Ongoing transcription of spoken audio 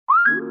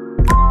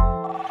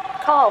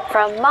call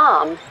from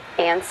Mom.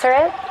 Answer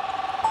it.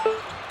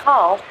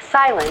 Call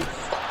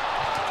silenced.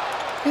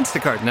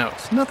 Instacart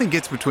knows nothing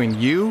gets between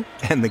you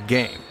and the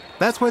game.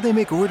 That's why they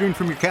make ordering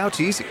from your couch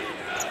easy.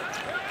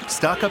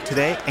 Stock up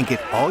today and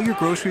get all your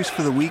groceries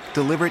for the week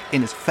delivered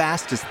in as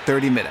fast as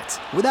 30 minutes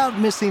without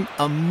missing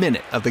a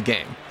minute of the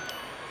game.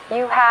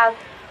 You have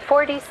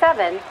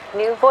 47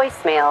 new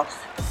voicemails.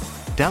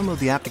 Download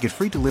the app to get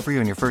free delivery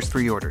on your first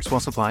 3 orders while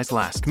supplies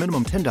last.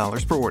 Minimum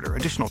 $10 per order.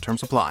 Additional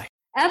terms apply.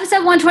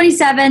 Episode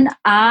 127,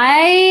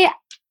 I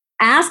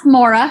asked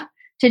Maura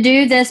to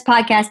do this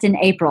podcast in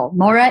April.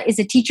 Maura is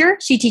a teacher.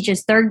 She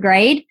teaches 3rd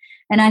grade.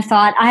 And I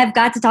thought, I have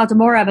got to talk to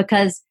Maura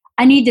because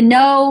I need to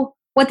know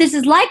what this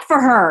is like for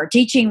her,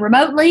 teaching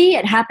remotely,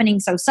 it happening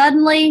so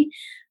suddenly.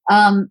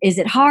 Is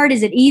it hard?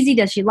 Is it easy?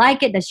 Does she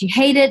like it? Does she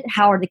hate it?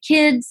 How are the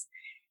kids?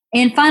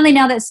 And finally,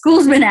 now that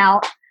school's been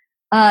out,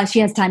 she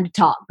has time to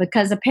talk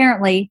because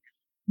apparently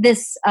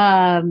this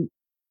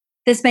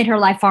made her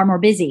life far more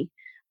busy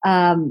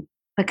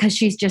because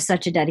she's just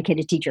such a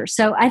dedicated teacher.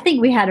 So I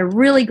think we had a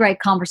really great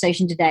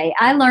conversation today.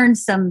 I learned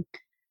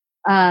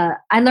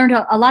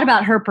a lot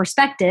about her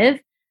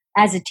perspective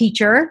as a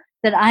teacher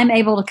that I'm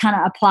able to kind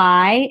of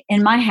apply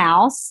in my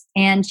house.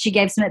 And she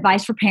gave some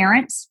advice for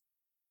parents.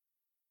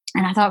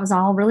 And I thought it was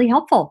all really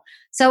helpful.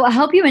 So I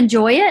hope you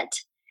enjoy it.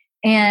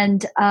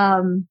 And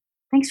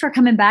thanks for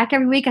coming back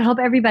every week. I hope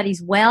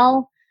everybody's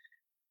well.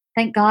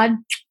 Thank God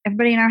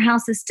everybody in our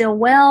house is still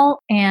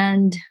well.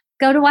 And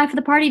go to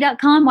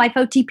wifeoftheparty.com,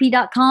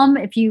 wifeotp.com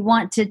if you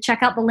want to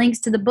check out the links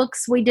to the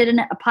books we did in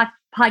a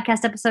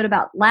podcast episode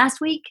about last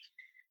week.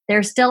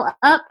 They're still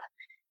up.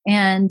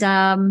 And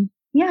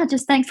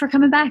just thanks for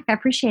coming back. I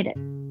appreciate it.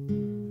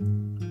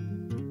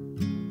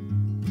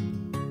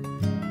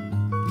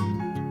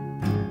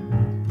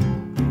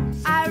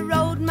 I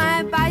rode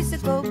my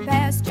bicycle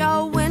past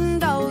your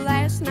window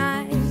last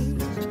night.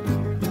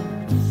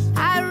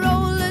 I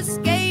roller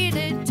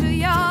skated to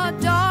your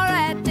door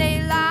at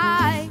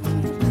daylight.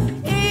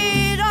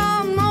 It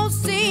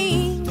almost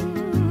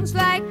seems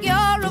like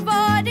you're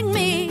avoiding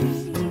me.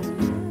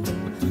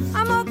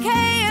 I'm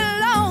okay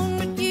alone,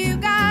 but you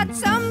got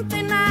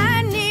something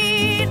I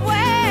need. Well,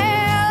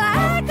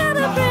 I got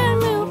a brand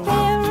new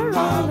pair of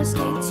roller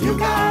skates. You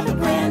got a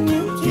brand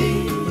new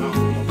key.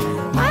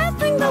 I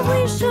think that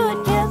we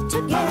should get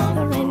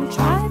together and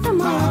try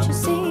them out, you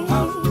see.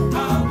 La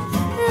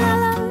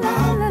la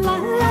la la la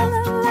la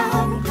la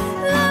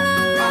la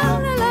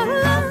la la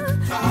la.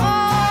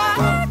 Oh,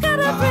 I got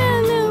a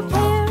brand new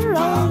pair of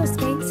roller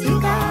skates.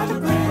 You got a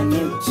brand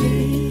new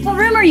key. What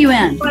room are you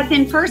in? Well, it's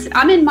in person.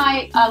 I'm in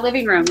my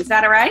living room. Is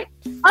that all right?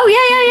 Oh,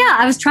 yeah.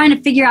 I was trying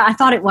to figure out. I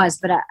thought it was,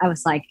 but I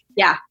was like,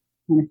 Yeah.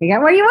 trying to figure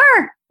out where you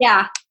were.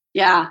 Yeah.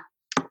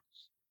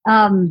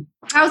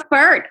 How's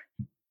Bert?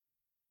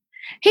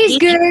 He's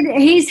good.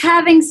 He's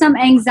having some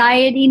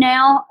anxiety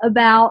now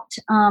about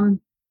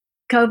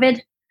COVID.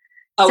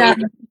 Oh, so,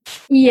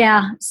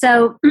 yeah.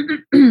 So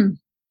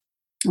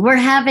we're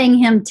having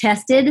him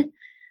tested.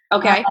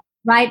 Okay.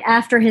 Right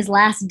after his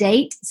last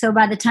date. So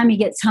by the time he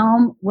gets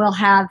home, we'll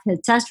have his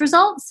test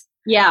results.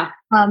 Yeah.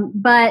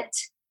 But,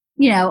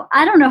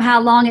 I don't know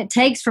how long it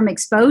takes from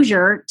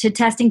exposure to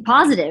testing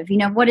positive.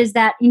 What is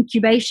that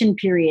incubation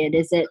period?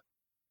 Is it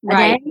a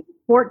day?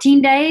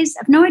 14 days? I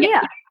have no idea.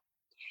 Yeah.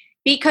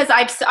 Because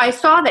I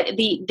saw that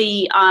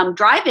the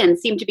drive-in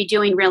seemed to be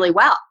doing really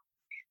well.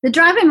 The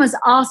drive-in was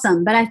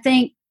awesome, but I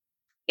think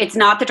it's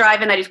not the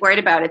drive-in that he's worried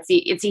about.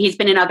 He's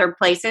been in other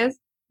places.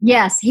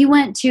 Yes, he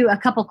went to a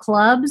couple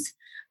clubs.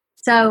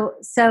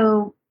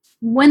 So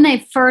when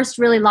they first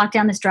really locked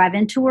down this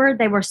drive-in tour,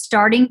 they were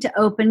starting to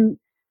open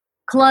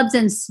clubs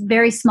in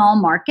very small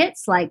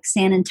markets like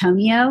San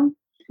Antonio.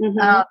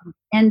 Mm-hmm.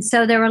 And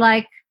so they were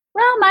like,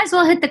 well, might as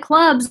well hit the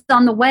clubs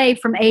on the way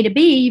from A to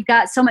B. You've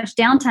got so much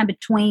downtime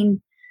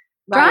between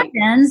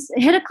drive-ins.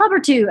 Hit a club or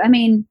two. I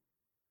mean,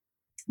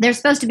 they're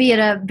supposed to be at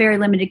a very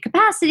limited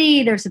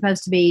capacity. They're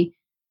supposed to be,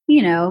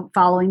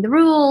 following the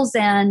rules.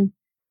 And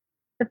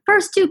the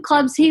first 2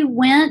 clubs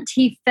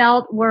he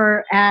felt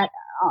were at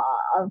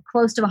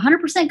close to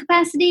 100%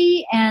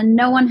 capacity, and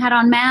no one had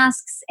on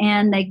masks.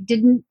 And they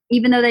didn't,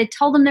 even though they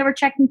told him they were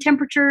checking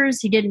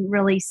temperatures, he didn't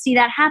really see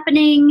that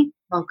happening.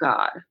 Oh,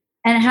 God.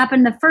 And it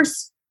happened the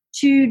first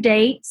 2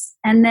 dates,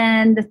 and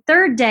then the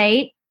 3rd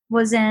date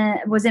was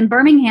in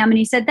Birmingham, and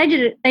he said they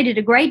did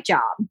a great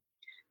job.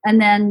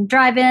 And then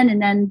drive-in,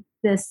 and then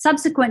the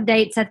subsequent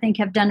dates I think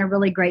have done a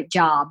really great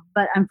job.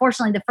 But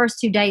unfortunately, the first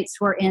 2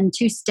 dates were in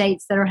 2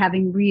 states that are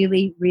having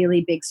really,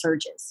 really big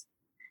surges.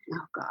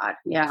 Oh, God.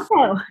 Yeah.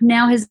 So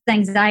now his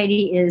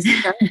anxiety is,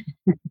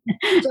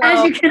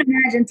 as you can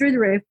imagine, through the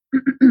roof.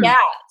 Yeah.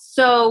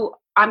 So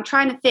I'm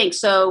trying to think.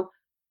 So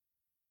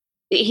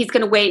he's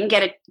going to wait and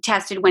get it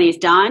tested when he's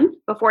done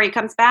before he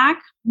comes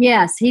back?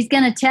 Yes, he's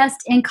going to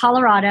test in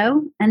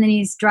Colorado, and then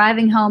he's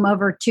driving home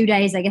over 2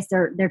 days. I guess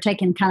they're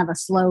taking kind of a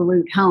slow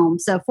route home.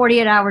 So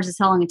 48 hours is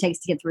how long it takes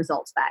to get the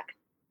results back.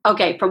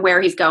 Okay, from where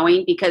he's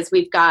going, because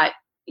we've got,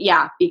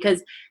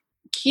 because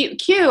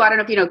Q, I don't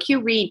know if you know,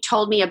 Q Reed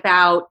told me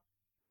about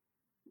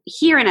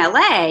here in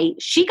LA,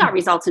 she got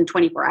results in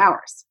 24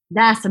 hours.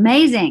 That's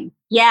amazing.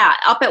 Yeah,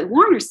 up at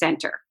Warner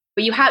Center.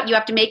 But you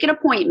have to make an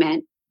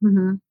appointment.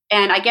 Mm-hmm.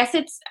 And I guess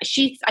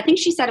I think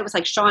she said it was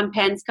like Sean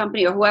Penn's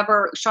company or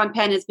whoever. Sean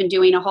Penn has been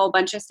doing a whole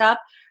bunch of stuff.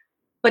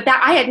 But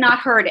that I had not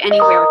heard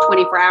anywhere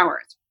 24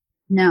 hours.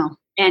 No.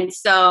 And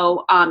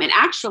so, and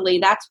actually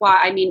that's why,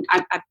 I mean,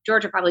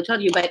 Georgia probably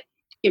told you, but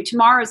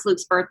tomorrow's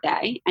Luke's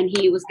birthday and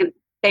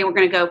they were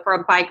going to go for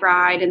a bike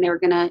ride and they were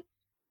going to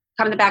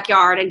come in the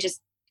backyard and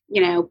just,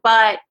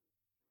 but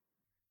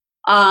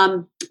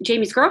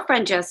Jamie's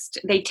girlfriend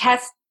they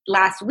test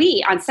last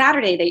week on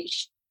Saturday.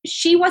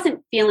 She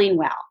wasn't feeling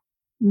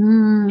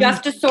well,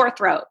 just a sore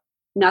throat,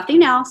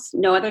 nothing else,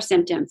 no other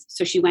symptoms.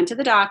 So she went to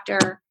the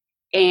doctor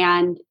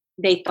and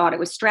they thought it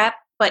was strep,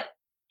 but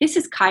this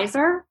is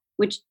Kaiser,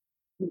 which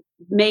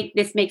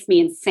makes me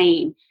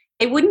insane.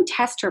 They wouldn't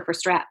test her for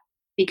strep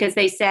because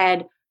they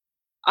said,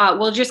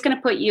 we're just going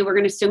to we're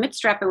going to assume it's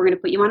strep and we're going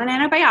to put you on an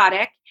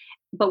antibiotic,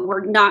 but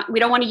we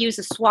don't want to use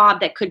a swab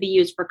that could be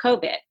used for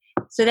COVID.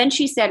 So then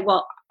she said,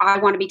 well, I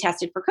want to be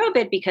tested for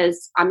COVID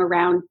because I'm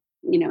around,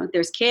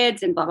 there's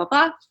kids and blah, blah,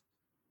 blah.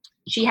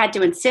 She had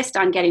to insist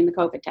on getting the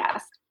COVID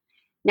test.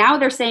 Now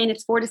they're saying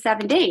it's 4 to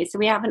 7 days. So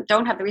we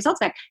don't have the results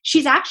back.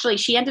 She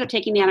ended up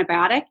taking the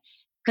antibiotic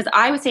because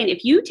I was saying,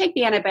 if you take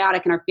the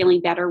antibiotic and are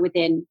feeling better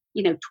within,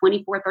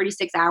 24,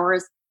 36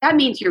 hours, that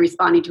means you're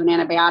responding to an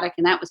antibiotic.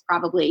 And that was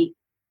probably,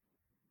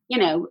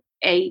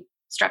 a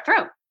strep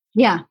throat.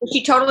 Yeah.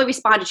 She totally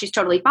responded. She's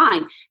totally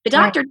fine. The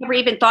doctor never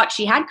even thought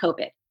she had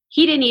COVID.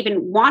 He didn't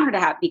even want her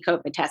to be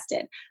COVID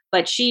tested,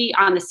 but she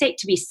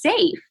to be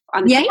safe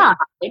on the safe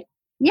side.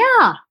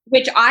 Yeah.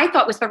 Which I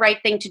thought was the right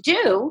thing to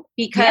do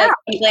because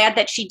I'm glad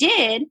that she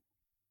did.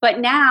 But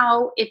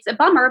now it's a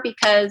bummer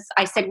because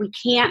I said we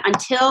can't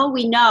until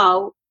we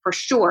know for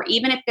sure,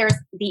 even if there's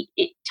the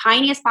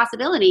tiniest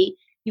possibility,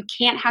 you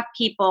can't have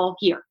people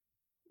here.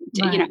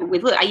 Right. We have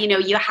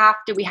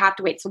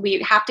to wait. So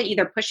we have to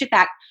either push it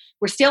back.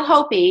 We're still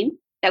hoping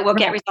that we'll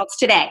get results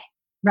today.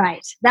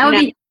 Right. That would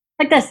be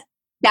like this.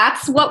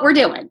 That's what we're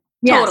doing.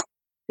 Yes. Totally.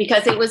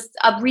 Because it was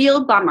a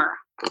real bummer.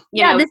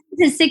 This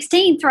is his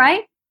 16th,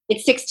 right?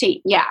 It's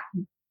 16. Yeah.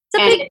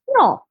 It's a big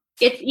deal.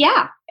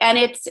 And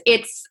it's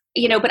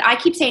but I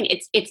keep saying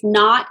it's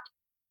not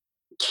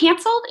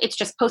canceled. It's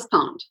just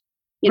postponed.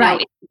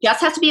 It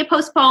just has to be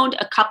postponed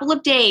a couple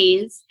of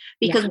days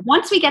because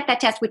once we get that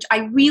test, which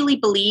I really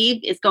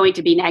believe is going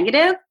to be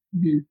negative,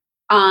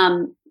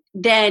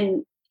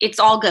 then it's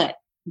all good.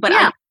 But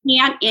I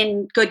can't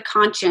in good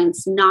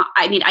conscience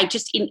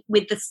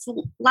with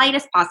the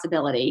slightest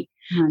possibility,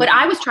 but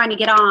I was trying to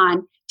get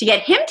on to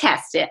get him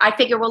tested. I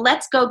figured, well,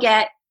 let's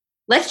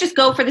just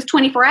go for this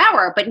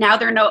 24-hour, but now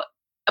there are no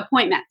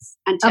appointments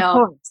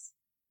until.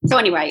 So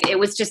anyway, it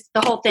was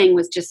the whole thing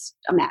was just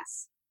a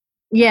mess.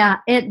 Yeah.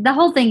 The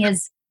whole thing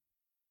is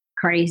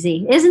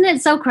crazy. Isn't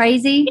it so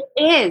crazy?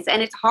 It is.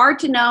 And it's hard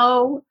to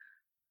know.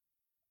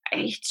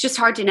 It's just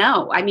hard to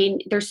know. I mean,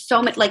 there's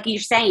so much, like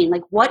you're saying,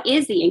 like what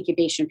is the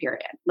incubation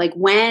period? Like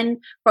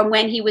from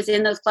when he was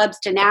in those clubs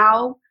to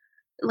now,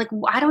 like,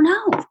 I don't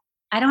know.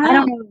 I don't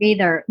know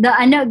either.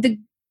 I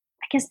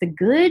guess the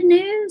good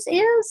news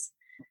is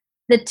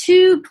the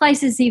two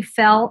places he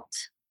felt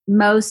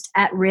most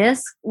at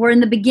risk were in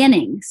the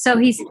beginning. So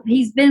he's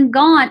been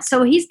gone.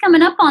 So he's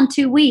coming up on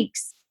 2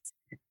 weeks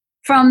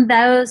from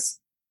those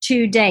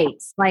 2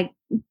 dates, like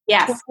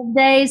 12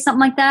 days,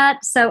 something like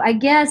that. So I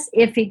guess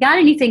if he got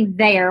anything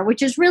there,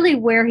 which is really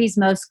where he's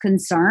most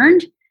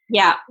concerned,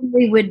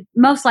 we would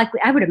most likely,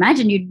 I would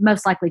imagine you'd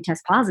most likely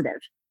test positive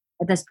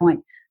at this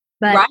point.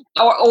 But right.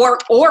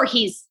 Or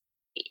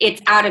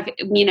it's out of,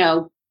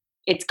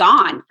 it's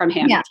gone from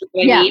him.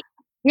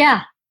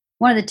 Yeah.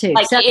 One of the two.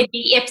 Like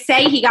if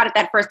say he got it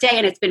that first day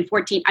and it's been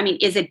 14, I mean,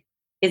 is it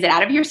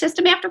out of your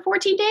system after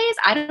 14 days?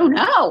 I don't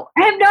know.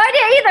 I have no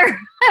idea either.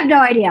 I have no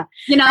idea.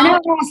 I know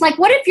it's like,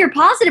 what if you're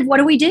positive? What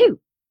do we do?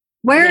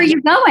 Where are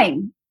you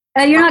going?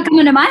 You're not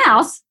coming to my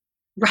house.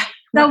 Right.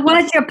 So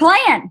what's your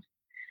plan?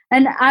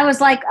 And I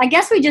was like, I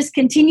guess we just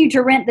continue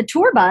to rent the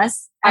tour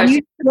bus and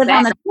you live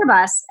on the tour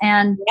bus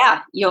and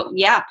you'll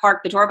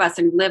park the tour bus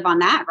and live on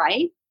that,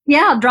 right?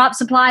 Yeah. Drop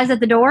supplies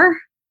at the door.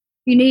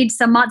 You need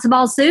some matzo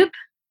ball soup.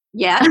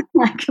 Yeah.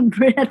 I can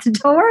put it at the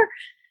door.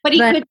 But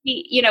could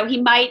be,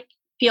 he might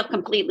feel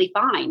completely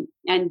fine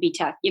and be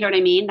tough. You know what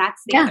I mean?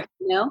 That's the other,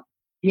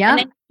 Yeah. And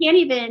then you can't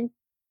even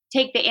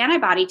take the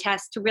antibody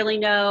test to really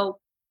know,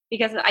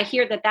 because I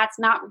hear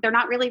they're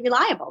not really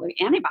reliable.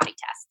 They're antibody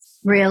tests.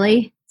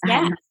 Really?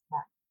 Yeah.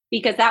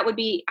 Because that would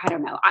be, I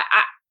don't know.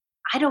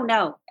 I don't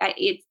know.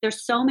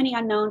 There's so many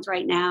unknowns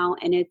right now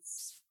and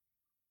it's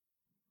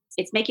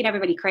making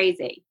everybody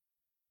crazy.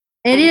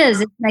 It is.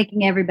 It's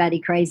making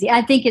everybody crazy.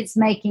 I think it's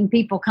making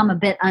people come a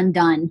bit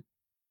undone.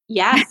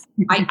 Yes,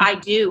 I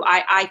do.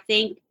 I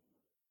think,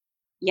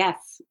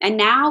 yes. And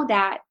now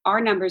that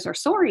our numbers are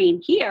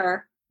soaring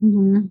here,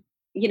 I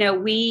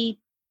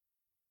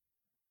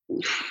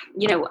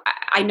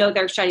know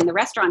they're shutting the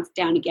restaurants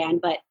down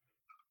again,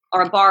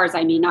 or bars,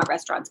 I mean, not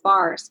restaurants,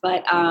 bars.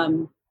 But I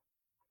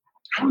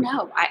don't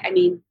know. I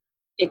mean,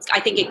 I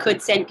think it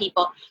could send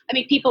people, I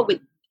mean, people with,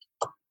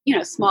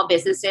 small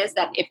businesses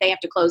that if they have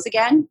to close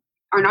again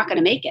are not going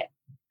to make it.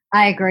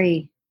 I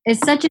agree. It's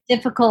such a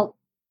difficult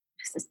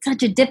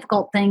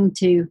thing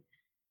to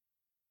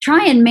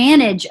try and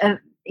manage,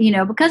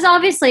 because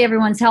obviously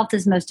everyone's health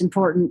is most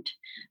important.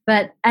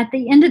 But at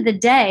the end of the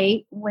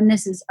day, when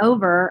this is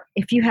over,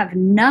 if you have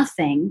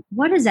nothing,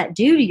 what does that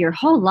do to your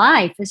whole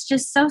life? It's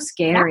just so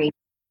scary. Yeah.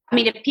 I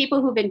mean, if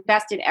people who've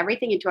invested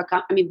everything into a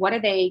company, I mean, what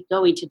are they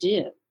going to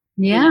do?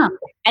 Yeah.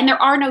 And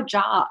there are no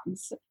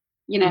jobs,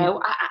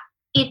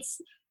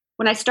 it's,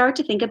 when I start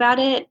to think about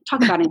it,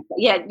 talk about it.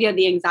 Yeah.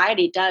 The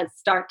anxiety does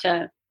start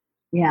to,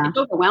 it's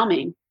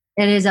overwhelming.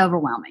 It is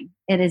overwhelming.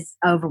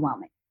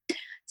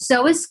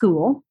 So is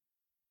school.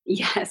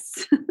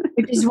 Yes.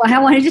 Which is why I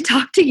wanted to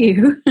talk to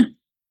you.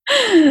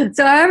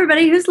 So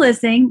everybody who's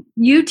listening,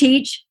 you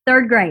teach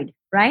third grade,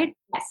 right?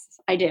 Yes,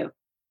 I do.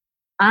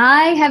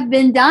 I have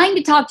been dying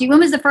to talk to you. When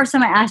was the first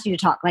time I asked you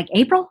to talk? Like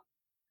April?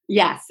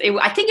 Yes.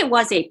 I think it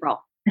was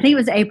April. I think it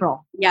was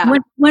April. Yeah.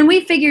 When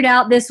we figured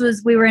out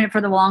we were in it for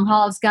the long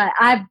haul,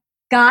 I've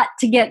got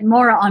to get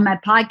Maura on my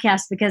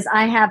podcast because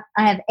I have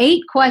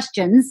 8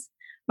 questions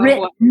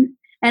written,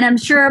 and I'm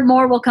sure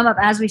more will come up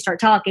as we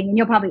start talking, and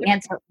you'll probably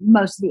answer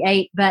most of the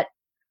 8. But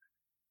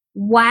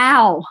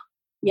wow,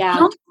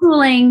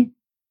 homeschooling.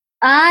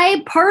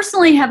 I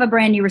personally have a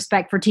brand new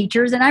respect for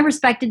teachers, and I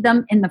respected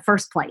them in the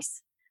first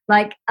place.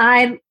 Like,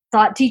 I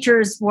thought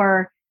teachers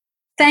were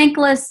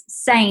thankless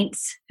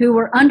saints who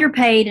were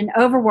underpaid and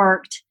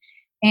overworked.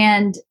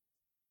 And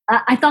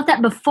I thought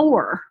that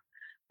before.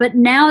 But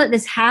now that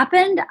this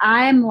happened,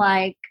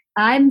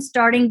 I'm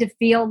starting to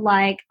feel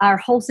like our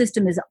whole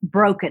system is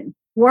broken,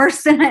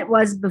 worse than it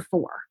was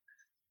before.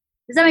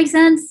 Does that make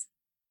sense?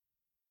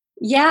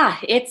 Yeah,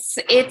 it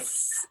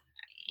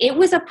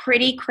was a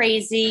pretty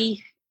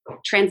crazy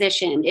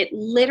transition. It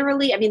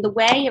literally, I mean, the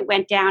way it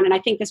went down, and I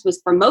think this was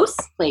for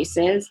most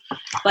places,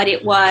 but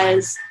it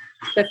was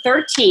the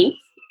 13th.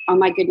 Oh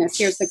my goodness,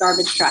 here's the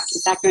garbage truck.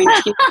 Is that going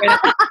to keep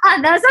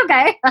That's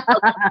okay.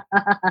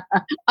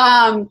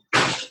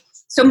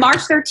 So March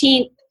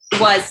 13th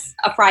was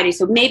a Friday.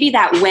 So maybe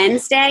that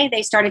Wednesday,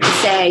 they started to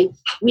say,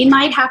 we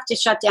might have to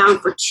shut down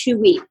for 2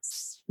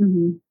 weeks.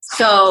 Mm-hmm.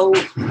 So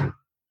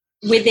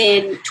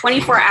within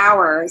 24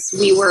 hours,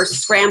 we were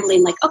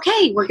scrambling like,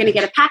 okay, we're going to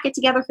get a packet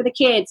together for the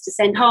kids to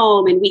send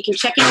home, and we can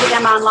check in with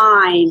them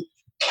online.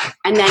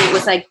 And then it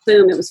was like,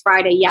 boom, it was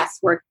Friday. Yes,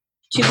 we're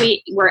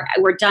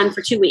done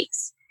for 2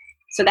 weeks.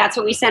 So that's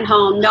what we sent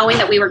home, knowing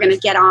that we were going to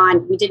get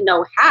on. We didn't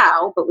know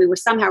how, but we were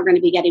somehow going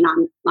to be getting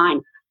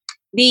online.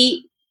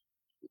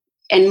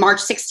 And March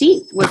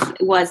 16th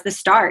was the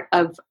start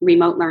of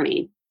remote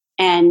learning.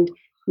 And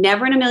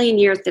never in a million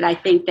years did I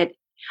think that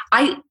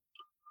I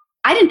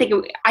didn't think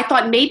I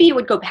thought maybe it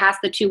would go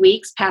past the 2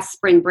 weeks, past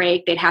spring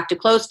break. They'd have to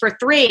close for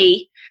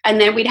 3, and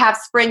then we'd have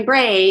spring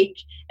break,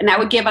 and that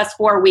would give us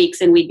 4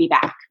 weeks and we'd be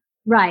back.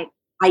 Right.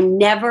 I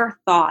never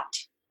thought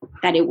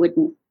that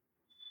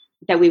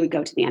that we would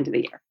go to the end of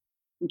the year.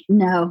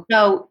 No.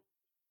 So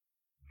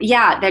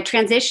yeah, the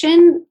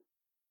transition,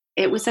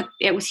 it was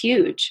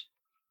huge.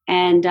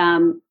 And,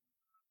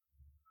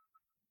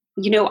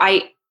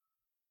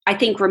 I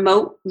think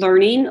remote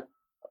learning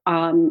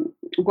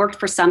worked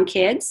for some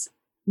kids.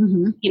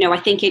 Mm-hmm. I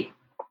think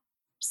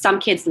some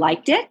kids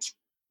liked it.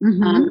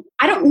 Mm-hmm.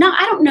 I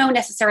don't know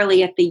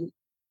necessarily at the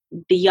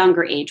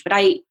younger age, but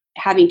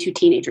having 2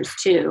 teenagers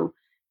too.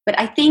 But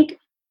I think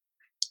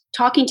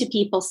talking to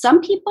people,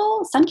 some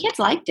kids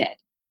liked it,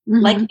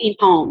 liked being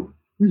home.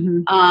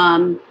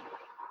 Mm-hmm.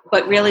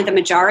 But really the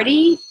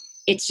majority,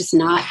 it's just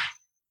not,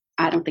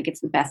 I don't think it's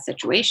the best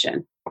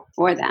situation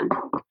for them.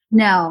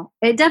 No,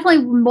 it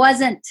definitely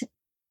wasn't.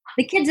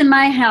 The kids in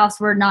my house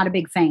were not a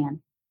big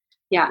fan.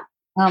 Yeah.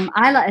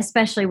 Isla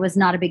especially was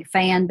not a big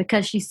fan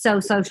because she's so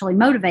socially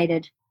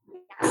motivated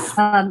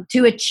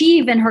to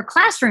achieve in her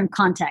classroom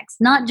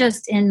context, not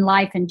just in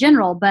life in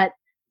general, but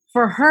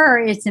for her,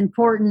 it's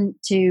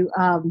important to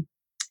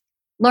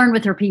learn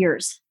with her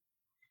peers.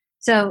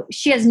 So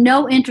she has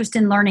no interest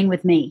in learning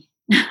with me.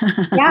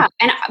 Yeah.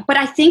 But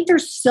I think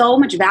there's so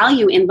much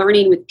value in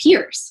learning with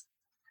peers.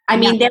 I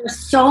mean, there's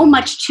so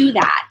much to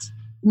that.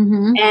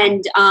 Mm-hmm.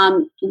 And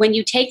when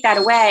you take that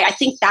away, I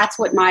think that's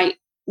what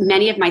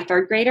many of my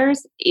third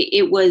graders,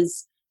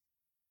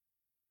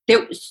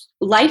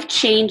 life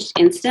changed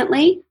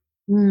instantly.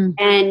 Mm.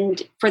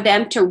 And for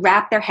them to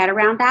wrap their head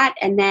around that.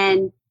 And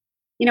then,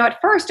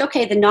 at first,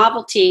 okay, the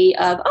novelty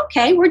of,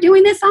 okay, we're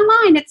doing this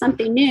online. It's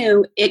something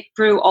new. It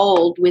grew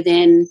old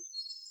within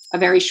a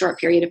very short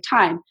period of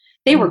time.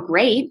 They were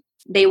great.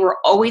 They were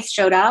always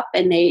showed up,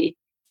 and they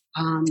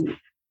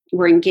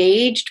were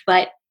engaged,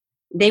 but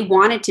they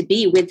wanted to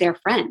be with their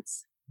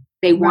friends.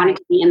 They wanted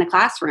to be in the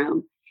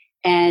classroom,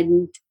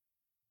 and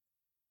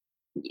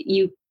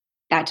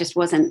that just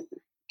wasn't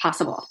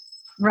possible.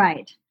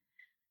 Right.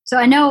 So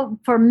I know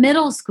for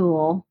middle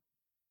school,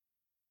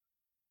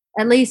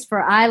 at least for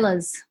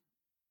Isla's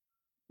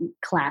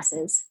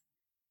classes,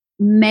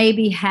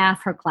 maybe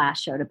half her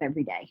class showed up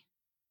every day.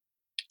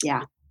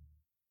 Yeah.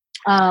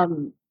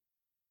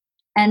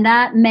 And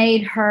that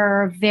made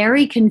her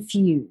very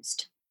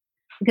confused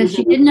because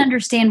she didn't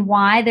understand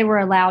why they were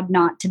allowed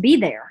not to be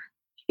there.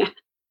 Yeah.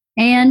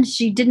 And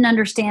she didn't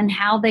understand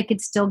how they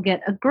could still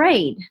get a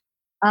grade.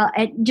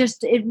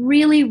 It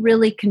really,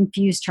 really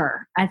confused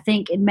her. I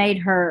think it made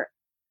her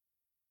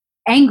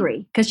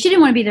angry because she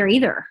didn't want to be there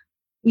either,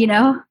 you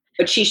know?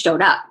 But she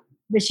showed up.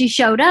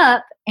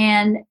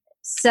 And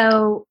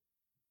so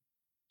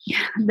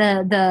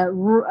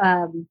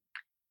the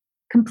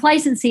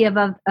complacency of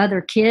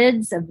other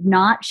kids of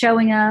not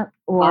showing up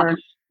or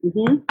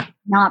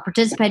not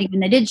participating when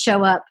they did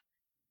show up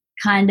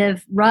kind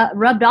of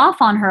rubbed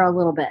off on her a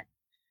little bit.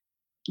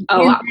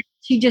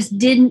 She just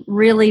didn't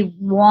really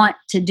want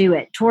to do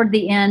it. Toward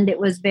the end, it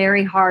was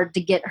very hard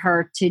to get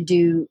her to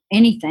do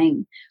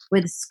anything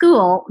with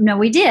school. No,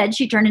 we did.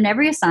 She turned in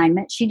every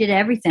assignment. She did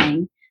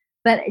everything.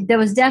 But there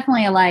was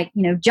definitely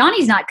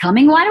Johnny's not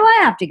coming. Why do I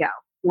have to go?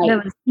 Right.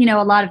 There was,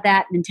 a lot of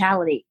that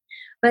mentality.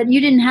 But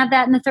you didn't have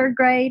that in the third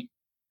grade?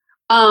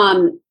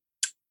 Not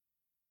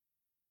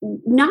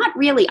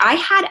really. I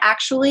had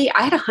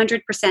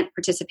 100%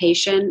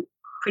 participation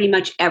pretty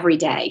much every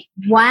day.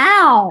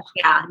 Wow.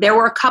 Yeah. There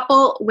were a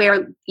couple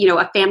where,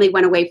 a family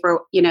went away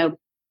for,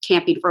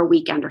 camping for a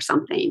weekend or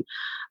something.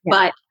 Yeah.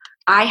 But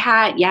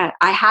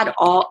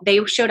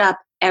they showed up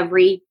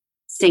every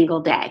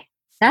single day.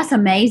 That's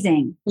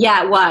amazing.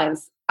 Yeah, it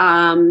was.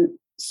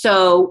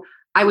 So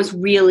I was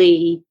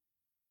it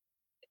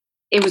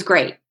was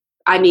great.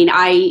 I mean,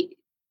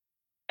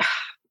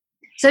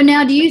 So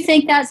now do you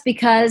think that's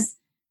because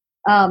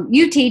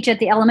you teach at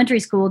the elementary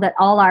school that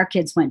all our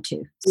kids went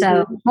to?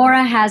 So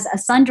Maura has a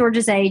son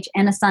George's age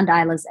and a son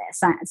Isla's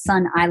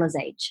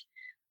age.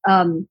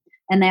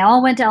 And they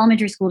all went to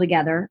elementary school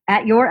together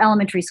at your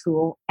elementary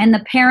school. And the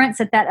parents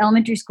at that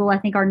elementary school, I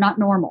think, are not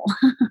normal.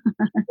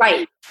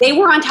 Right. They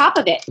were on top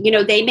of it.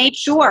 They made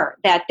sure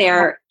that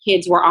their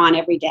kids were on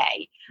every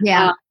day.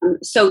 Yeah.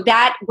 So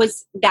that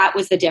was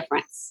the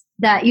difference.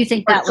 That you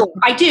think that?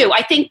 I do.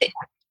 I think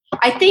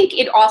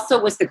it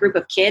also was the group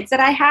of kids that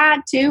I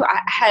had too.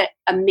 I had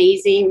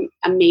amazing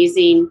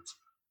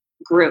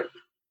group.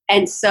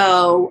 And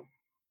so,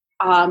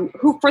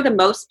 who for the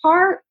most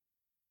part,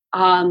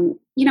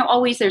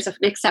 always there's an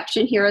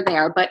exception here or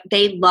there, but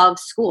they love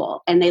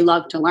school and they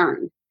love to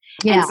learn.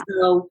 Yeah. And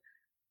so,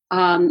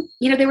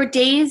 there were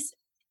days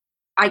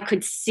I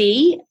could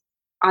see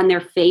on their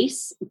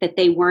face that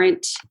they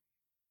weren't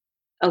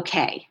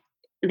okay.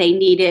 They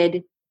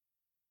needed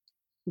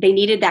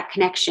that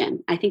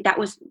connection. I think that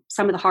was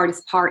some of the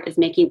hardest part is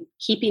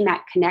keeping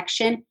that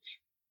connection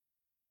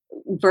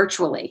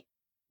virtually,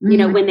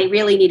 when they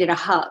really needed a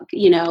hug,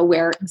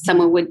 where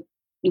someone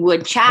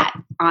would chat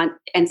on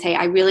and say,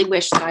 I really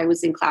wish that I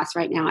was in class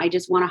right now. I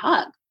just want a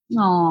hug.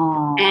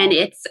 Aww. And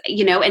it's,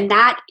 and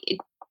that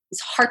is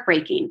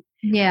heartbreaking.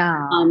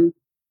 Yeah.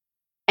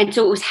 And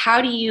so it was,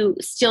 how do you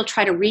still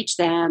try to reach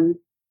them,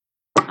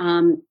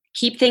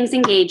 keep things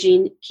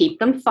engaging, keep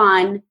them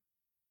fun,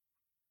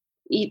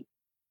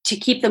 to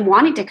keep them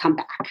wanting to come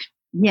back.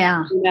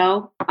 Yeah.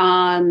 So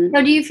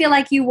do you feel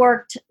like you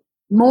worked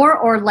more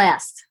or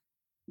less?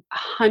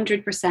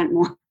 100%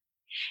 more.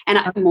 And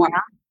more.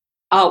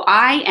 Oh,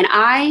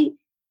 I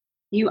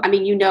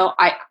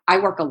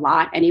work a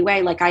lot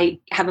anyway. Like I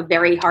have a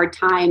very hard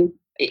time.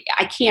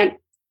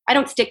 I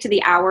don't stick to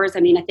the hours. I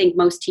mean, I think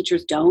most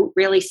teachers don't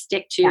really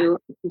stick to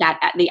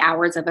the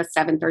hours of a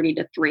 7:30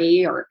 to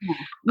 3 or.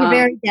 You're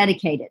very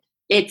dedicated.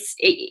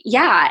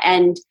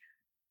 And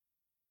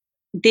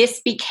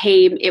this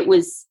became, it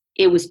was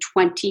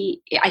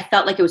 20, I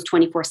felt like it was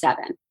 24/7.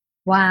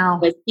 Wow.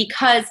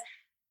 Because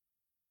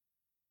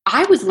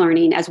I was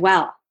learning as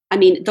well. I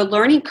mean, the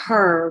learning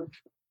curve,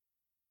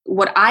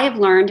 what I have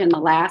learned in the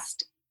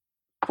last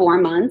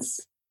 4 months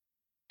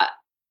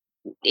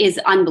is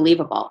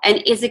unbelievable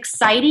and is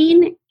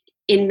exciting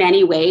in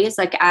many ways.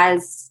 Like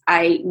as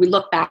we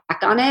look back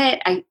on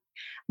it, I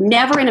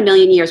never in a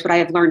million years would I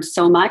have learned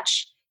so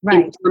much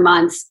in 4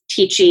 months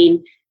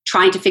teaching,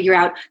 trying to figure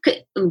out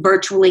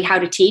virtually how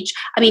to teach.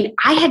 I mean,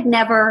 I had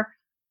never,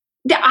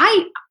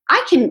 I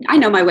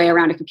know my way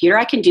around a computer.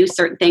 I can do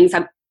certain things,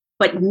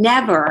 but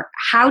never,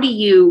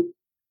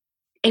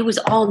 it was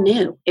all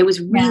new. It was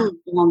really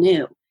all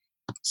new.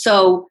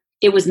 So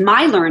it was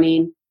my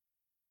learning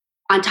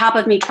on top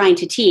of me trying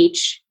to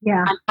teach,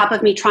 on top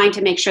of me trying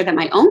to make sure that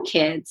my own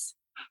kids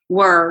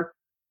were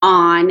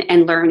on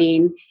and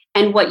learning.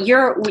 And what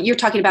you're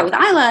talking about with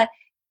Isla,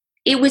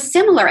 it was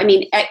similar. I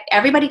mean,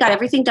 everybody got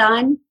everything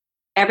done.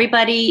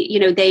 Everybody,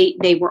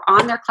 they were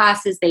on their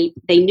classes. They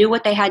knew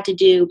what they had to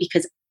do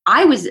because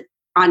I was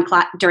on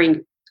class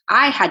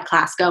I had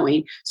class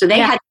going. So they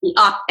had to be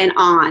up and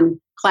on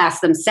class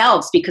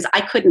themselves because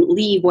I couldn't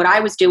leave what I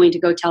was doing to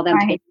go tell them.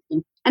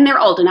 And they're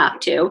old enough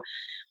too.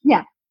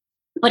 Yeah.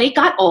 But it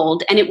got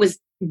old and it was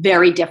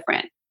very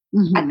different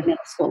at the middle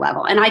school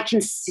level. And I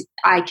can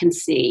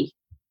see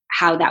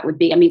how that would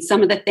be. I mean,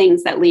 some of the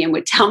things that Liam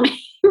would tell me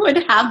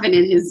would happen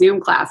in his Zoom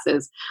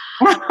classes.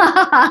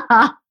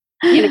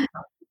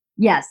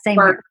 Yes, same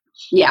here.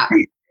 Yeah.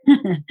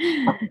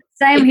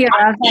 Same here.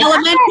 I was like,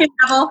 Elementary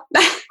level.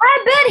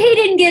 I bet he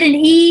didn't get an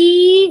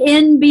E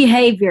in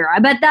behavior. I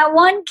bet that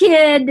one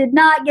kid did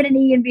not get an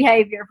E in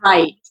behavior.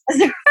 Right.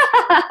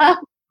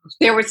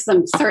 There was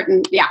some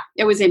certain,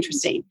 it was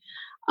interesting.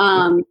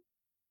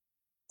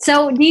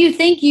 So do you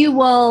think you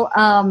will,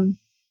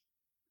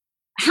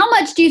 how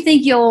much do you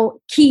think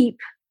you'll keep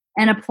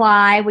and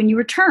apply when you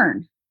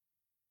return?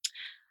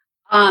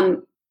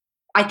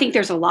 I think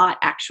there's a lot,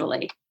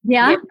 actually.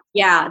 Yeah?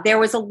 There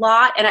was a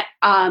lot. And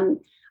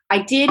I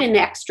did an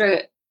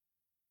extra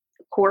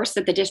course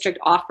that the district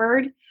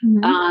offered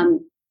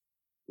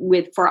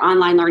for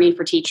online learning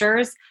for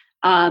teachers.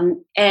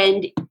 And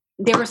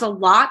there was a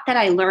lot that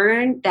I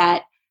learned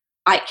that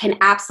I can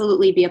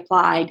absolutely be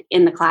applied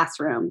in the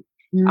classroom.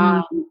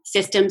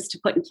 Systems to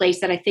put in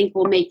place that I think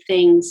will make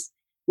things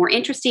more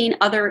interesting,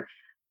 other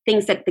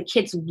things that the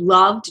kids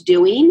loved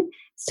doing.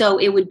 So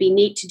it would be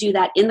neat to do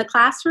that in the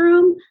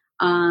classroom.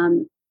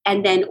 And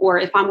then, or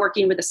if I'm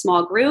working with a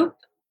small group,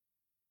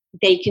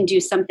 they can do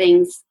some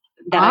things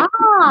that I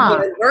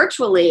can do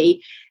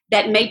virtually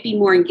that might be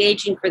more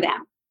engaging for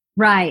them.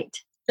 Right.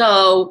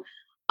 So,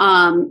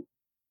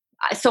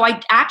 so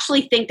I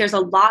actually think there's a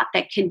lot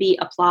that can be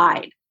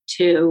applied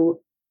to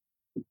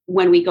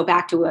when we go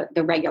back to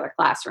the regular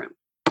classroom.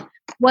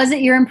 Was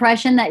it your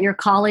impression that your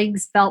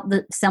colleagues felt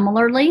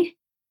similarly?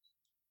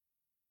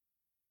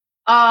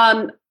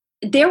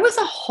 There was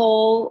a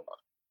whole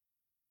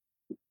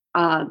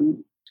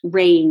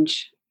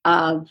range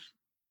of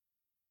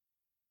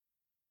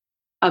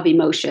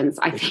emotions,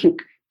 I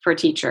think, for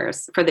the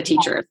teachers.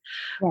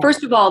 Yeah.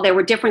 First of all, there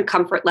were different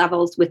comfort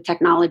levels with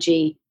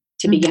technology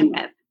to begin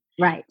with.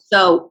 Right.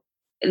 So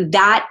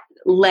that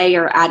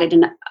layer added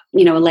a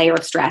layer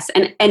of stress.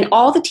 And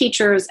all the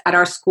teachers at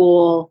our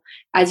school,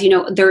 as you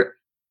know, they're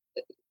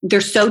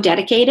so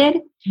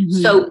dedicated.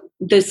 So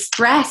the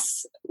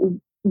stress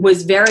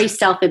was very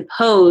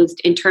self-imposed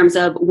in terms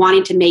of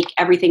wanting to make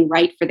everything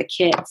right for the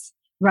kids.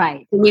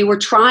 Right. We were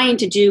trying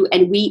to do,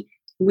 and we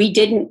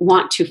didn't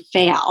want to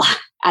fail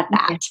at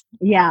that.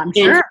 Yeah, I'm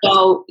sure. And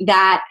so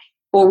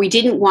or we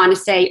didn't want to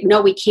say,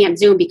 no, we can't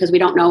Zoom because we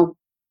don't know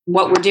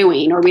what we're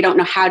doing, or we don't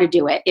know how to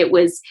do it.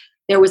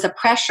 There was a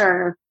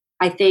pressure,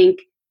 I think,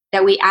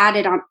 that we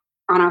added on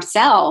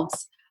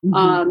ourselves,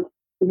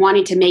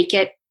 wanting to make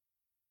it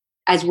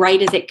as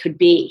right as it could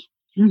be.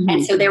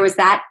 And so there was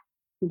that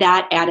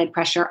added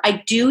pressure.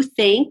 I do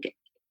think,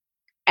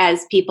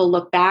 as people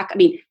look back,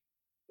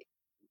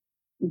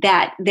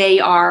 that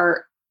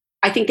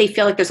I think they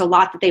feel like there's a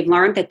lot that they've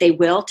learned that they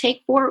will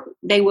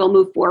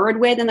move forward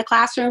with in the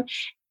classroom.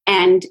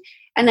 And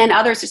then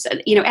others just,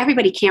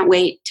 everybody can't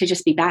wait to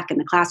just be back in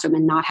the classroom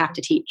and not have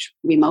to teach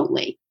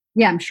remotely.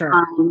 Yeah, I'm sure.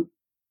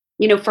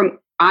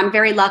 I'm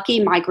very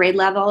lucky. My grade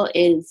level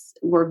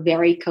we're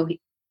very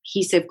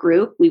cohesive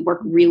group. We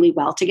work really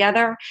well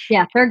together.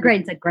 Yeah, third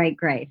grade's a great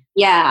grade.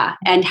 Yeah,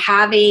 and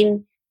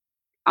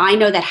I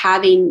know that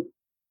having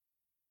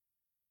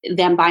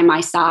them by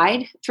my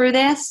side through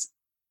this,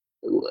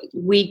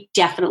 we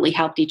definitely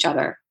helped each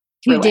other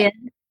through You did?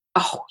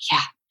 Oh,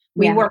 yeah.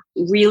 We worked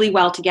really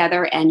well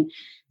together and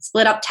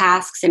split up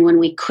tasks. And when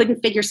we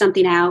couldn't figure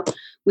something out,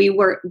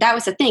 that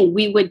was the thing.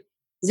 We would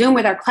Zoom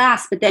with our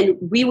class, but then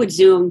we would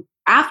Zoom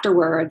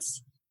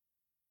afterwards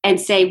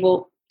and say,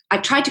 well, I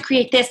tried to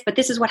create this, but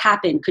this is what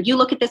happened. Could you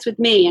look at this with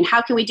me? And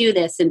how can we do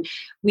this? And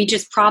we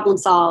just problem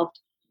solved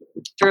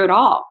through it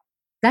all.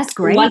 That's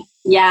great. And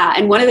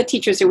one of the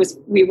teachers, it was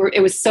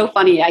so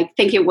funny. I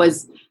think it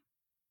was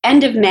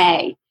end of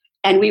May,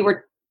 and we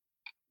were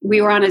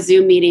on a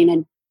Zoom meeting,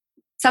 and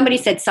somebody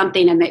said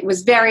something, and it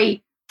was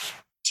very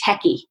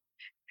techie.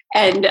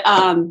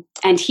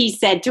 And he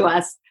said to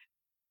us,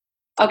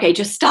 okay,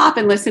 just stop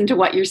and listen to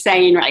what you're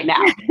saying right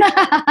now.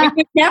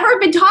 We've never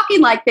been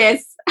talking like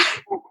this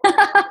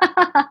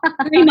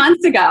 3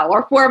 months ago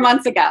or 4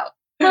 months ago.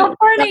 How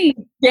funny.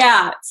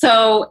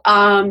 So,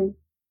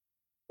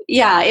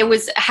 it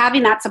was,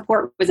 having that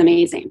support was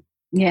amazing.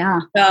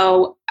 Yeah.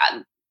 So,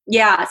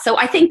 so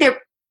I think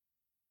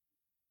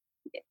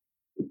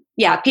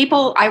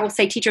people, I will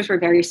say teachers were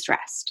very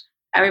stressed.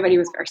 Everybody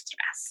was very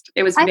stressed.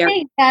 It was I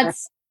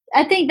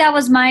think that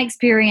was my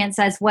experience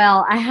as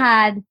well. I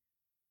had,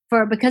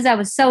 because I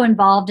was so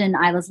involved in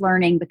Isla's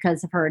learning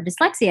because of her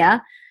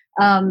dyslexia,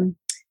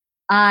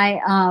 I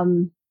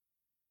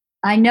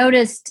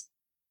noticed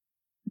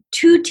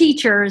 2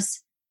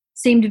 teachers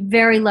seemed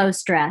very low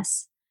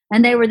stress,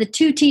 and they were the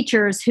 2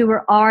 teachers who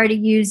were already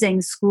using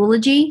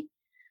Schoology,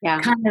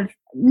 kind of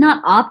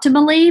not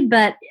optimally,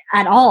 but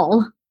at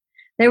all.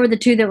 They were the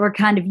 2 that were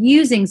kind of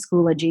using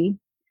Schoology.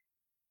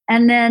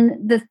 And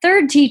then the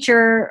 3rd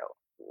teacher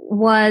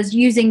was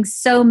using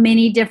so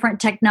many different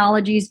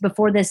technologies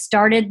before this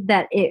started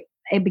that it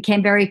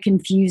became very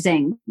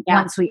confusing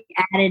once we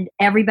added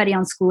everybody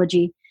on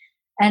Schoology.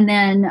 And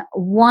then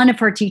one of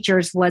her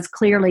teachers was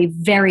clearly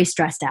very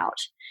stressed out.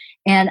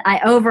 And I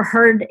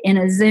overheard in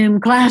a Zoom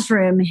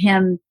classroom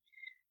him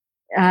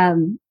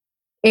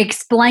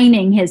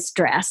explaining his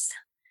stress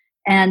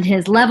and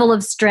his level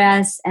of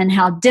stress and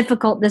how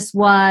difficult this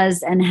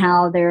was and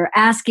how they're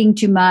asking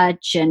too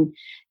much. And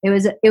It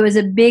was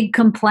a big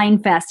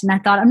complaint fest. And I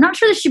thought, I'm not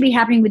sure this should be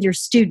happening with your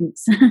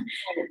students.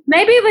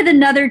 Maybe with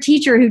another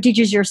teacher who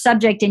teaches your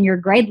subject in your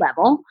grade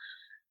level,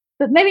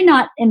 but maybe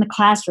not in the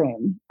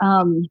classroom.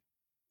 I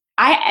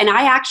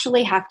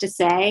actually have to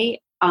say,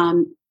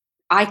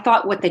 I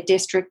thought what the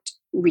district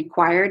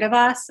required of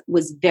us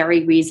was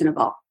very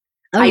reasonable.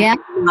 Oh, yeah?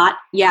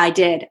 I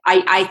did.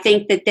 I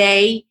think that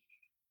they,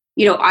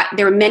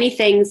 there were many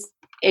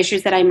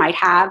issues that I might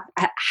have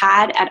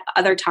had at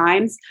other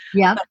times.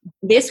 Yeah. But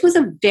this was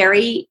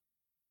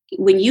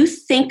when you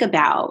think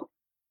about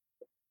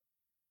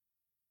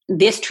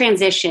this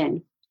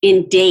transition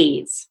in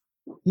days.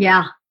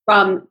 Yeah.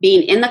 From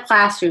being in the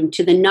classroom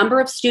to the number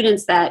of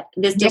students that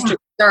this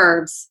district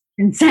serves.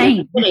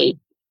 Insane.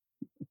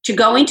 To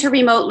going to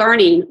remote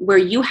learning where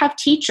you have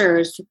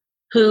teachers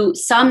who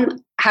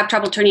some have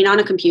trouble turning on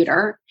a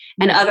computer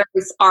and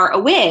others are a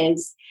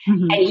whiz.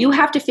 Mm-hmm. And you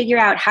have to figure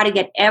out how to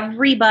get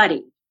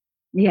everybody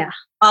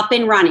up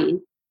and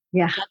running.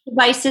 Yeah. Get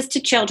devices to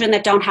children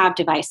that don't have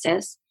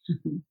devices.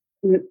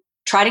 Mm-hmm.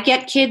 Try to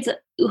get kids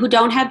who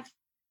don't have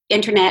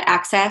internet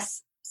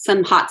access,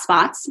 some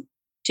hotspots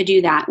to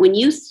do that. When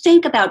you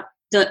think about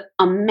the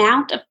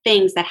amount of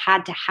things that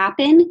had to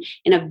happen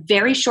in a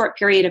very short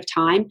period of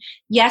time,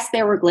 yes,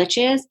 there were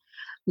glitches.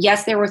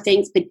 Yes, there were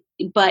things,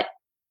 but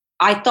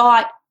I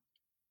thought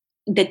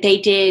that they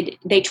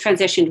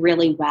transitioned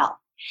really well.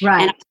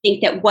 Right. And I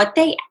think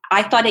that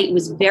I thought it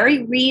was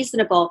very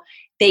reasonable.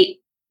 They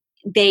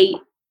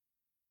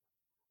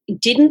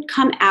didn't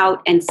come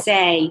out and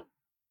say,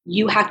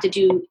 you have to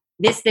do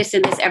this,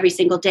 and this every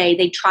single day.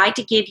 They tried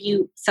to give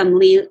you some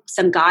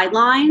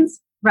guidelines.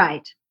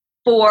 Right.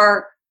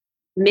 For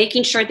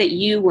making sure that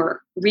you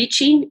were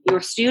reaching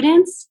your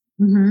students,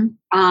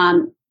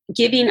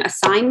 giving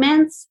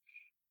assignments,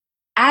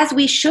 as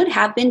we should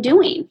have been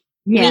doing.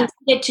 Yeah. We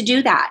needed to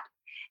do that.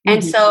 Mm-hmm.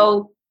 And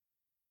so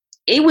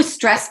it was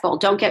stressful.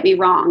 Don't get me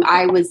wrong.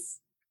 I was,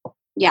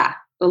 a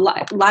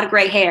lot of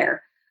gray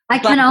hair. I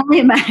can only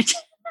imagine.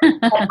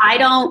 But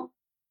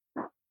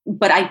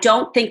I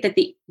don't think that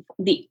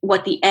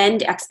what the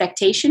end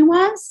expectation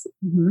was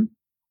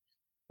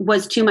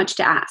too much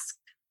to ask.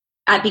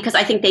 Because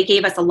I think they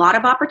gave us a lot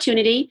of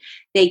opportunity.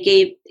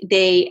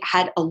 They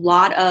had a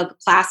lot of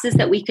classes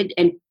that we could,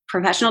 and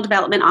professional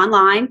development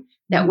online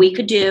that we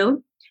could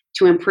do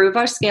to improve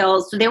our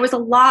skills. So there was a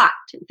lot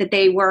that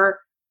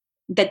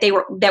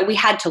we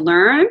had to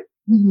learn,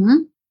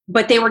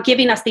 but they were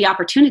giving us the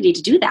opportunity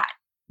to do that.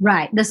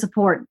 Right. The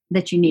support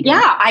that you needed.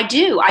 Yeah, I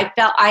do. I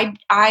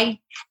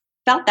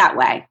felt that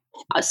way.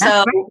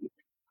 So,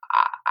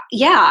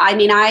 I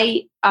mean,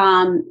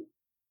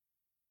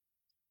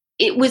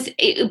 it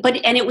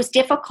was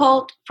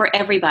difficult for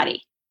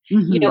everybody.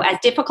 Mm-hmm. As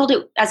difficult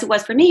as it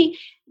was for me,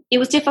 it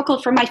was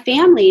difficult for my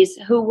families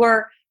who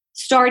were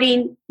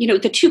starting,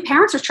 the two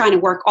parents are trying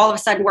to all of a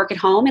sudden work at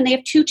home, and they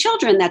have two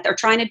children that they're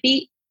trying to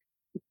be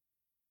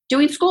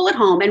doing school at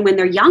home. And when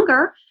they're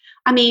younger,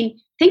 I mean,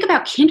 think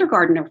about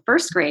kindergarten or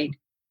first grade.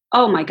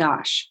 Oh my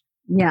gosh.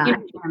 Yeah, I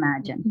can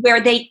imagine.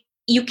 Where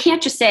you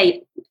can't just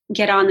say,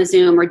 get on the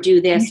Zoom or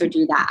do this or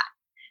do that.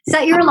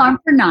 Set your alarm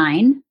for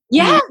 9.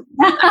 Yeah,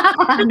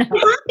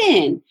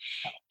 happen.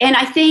 And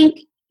I think,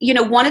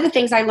 one of the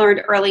things I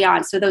learned early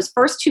on, so those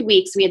first 2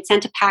 weeks we had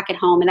sent a packet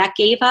home, and that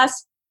gave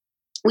us,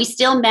 we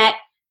still met,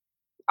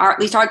 at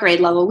least our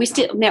grade level, we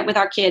still met with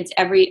our kids,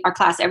 our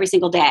class every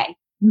single day.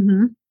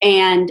 Mm-hmm.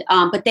 And,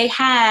 but they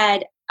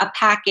had a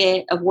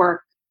packet of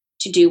work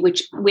to do,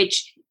 which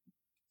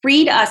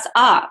freed us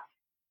up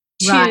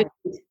to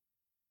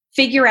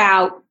figure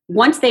out,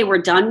 once they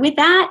were done with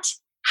that,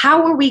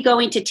 how are we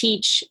going to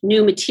teach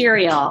new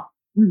material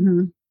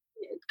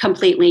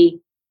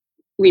completely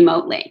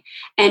remotely?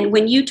 And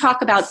when you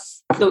talk about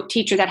the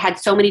teacher that had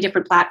so many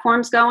different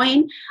platforms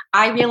going,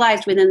 I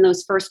realized within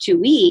those first 2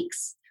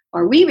 weeks,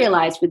 we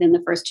realized within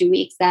the first 2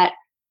 weeks, that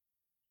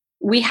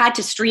we had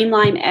to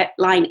streamline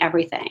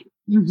everything.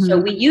 Mm-hmm. So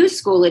we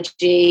used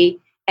Schoology,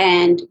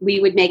 and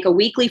we would make a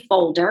weekly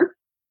folder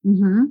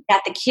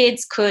that the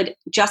kids could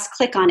just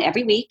click on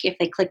every week. If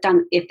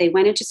they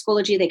went into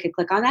Schoology, they could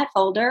click on that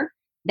folder.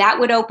 That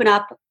would open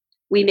up.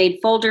 We made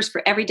folders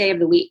for every day of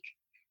the week.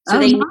 So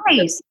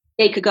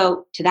they could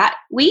go to that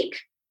week,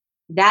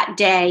 that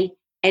day,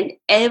 and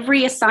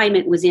every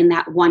assignment was in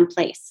that one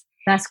place.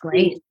 That's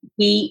great.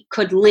 We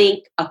could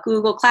link a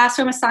Google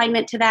Classroom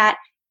assignment to that.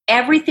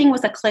 Everything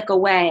was a click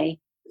away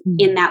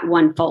in that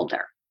one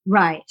folder.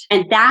 Right.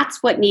 And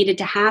that's what needed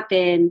to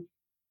happen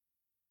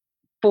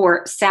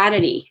for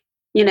sanity,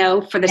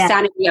 for the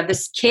sanity of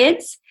the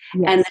kids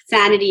and the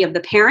sanity of the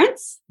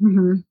parents,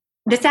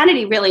 the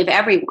sanity really of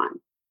everyone,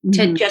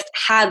 to just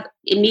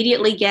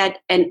immediately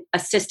get a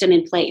system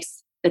in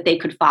place that they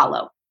could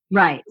follow.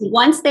 Right.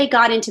 Once they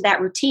got into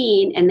that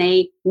routine and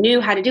they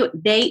knew how to do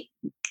it, they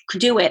could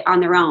do it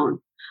on their own.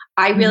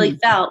 I really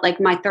felt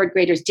like my third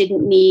graders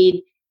didn't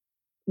need,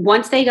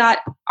 once they got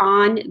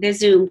on the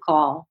Zoom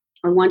call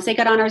or once they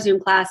got on our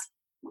Zoom class,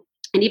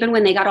 and even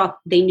when they got off,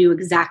 they knew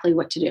exactly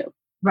what to do.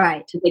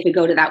 Right. So they could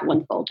go to that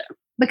one folder.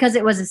 Because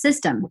it was a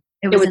system.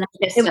 It was was a it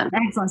was system.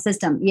 an excellent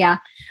system. Yeah.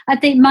 I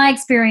think my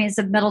experience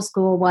of middle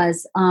school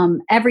was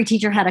every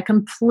teacher had a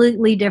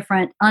completely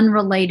different,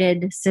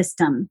 unrelated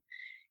system.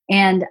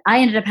 And I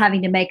ended up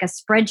having to make a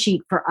spreadsheet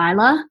for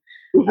Isla.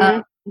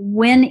 Mhm.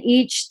 When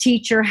each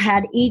teacher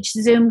had each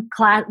Zoom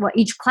class, well,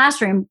 each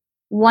classroom,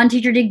 one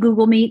teacher did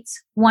Google Meets,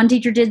 one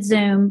teacher did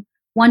Zoom,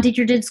 one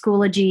teacher did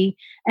Schoology,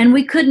 and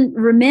we couldn't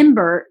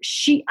remember.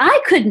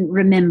 I couldn't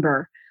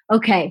remember.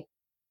 Okay,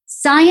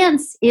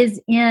 science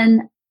is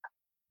in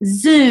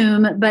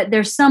Zoom, but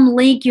there's some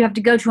link you have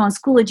to go to on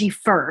Schoology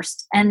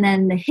first. And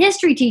then the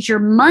history teacher,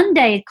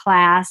 Monday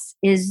class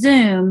is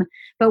Zoom,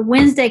 but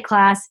Wednesday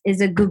class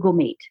is a Google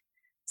Meet.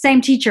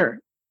 Same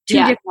teacher, two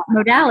Yeah. different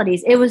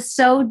modalities. It was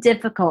so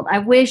difficult. I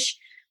wish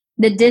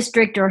the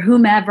district or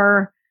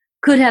whomever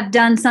could have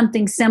done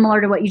something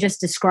similar to what you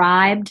just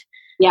described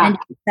Yeah. and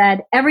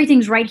said,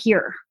 everything's right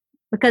here.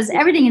 Because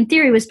everything in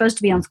theory was supposed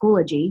to be on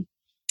Schoology.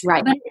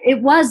 Right. But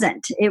it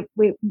wasn't. It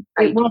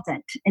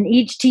wasn't. And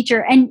each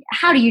teacher, and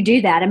how do you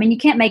do that? I mean, you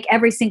can't make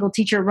every single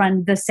teacher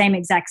run the same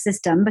exact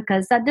system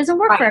because that doesn't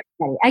work for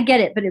everybody. I get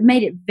it, but it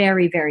made it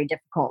very, very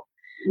difficult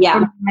Yeah.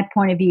 from my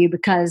point of view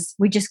because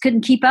we just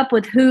couldn't keep up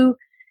with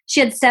she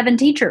had 7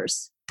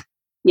 teachers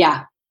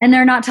Yeah. and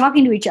they're not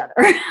talking to each other.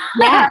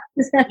 Yeah.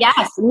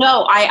 Yes.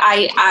 No,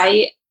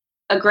 I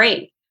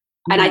agree.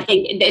 And I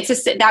think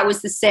that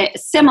was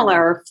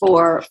similar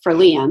for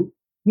Liam.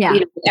 Yeah. You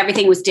know,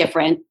 everything was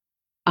different.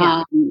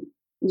 Yeah.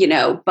 You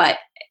know, but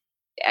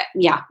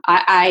yeah,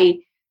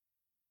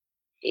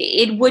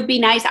 it would be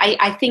nice.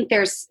 I think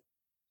there's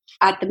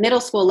at the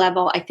middle school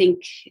level, I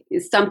think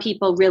some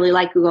people really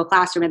like Google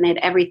Classroom and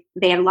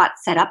they had a lot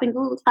set up in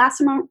Google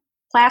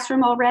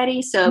Classroom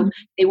already. So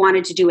they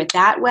wanted to do it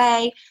that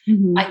way.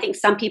 Mhm. I think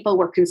some people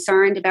were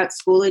concerned about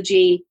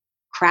Schoology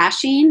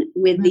crashing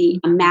with the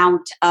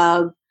amount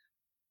of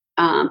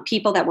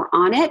people that were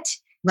on it.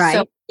 Right.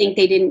 So I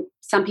think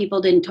some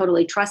people didn't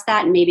totally trust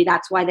that. And maybe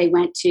that's why they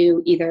went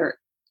to either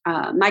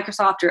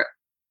Microsoft or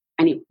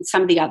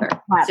some of the other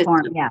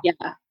platform. systems.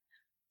 Yeah.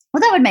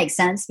 Well, that would make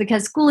sense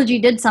because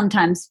Schoology did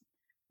sometimes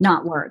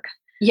not work.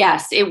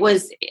 Yes, it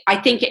was. I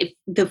think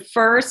the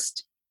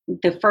first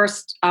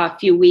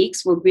few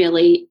weeks were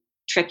really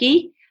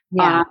tricky.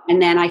 Yeah.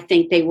 And then I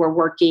think they were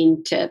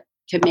working to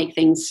make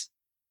things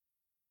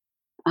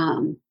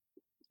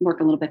work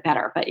a little bit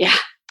better. But yeah.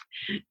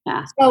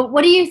 Yeah. So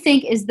what do you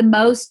think is the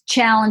most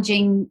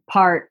challenging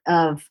part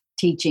of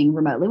teaching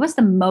remotely? What's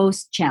the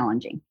most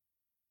challenging?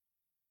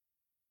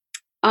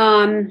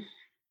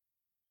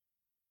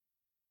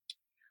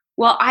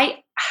 Well,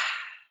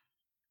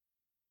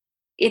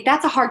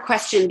 that's a hard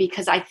question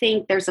because I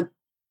think there's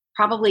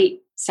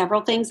probably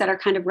several things that are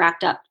kind of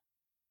wrapped up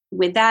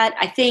with that.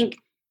 I think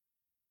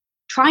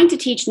trying to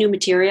teach new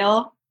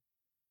material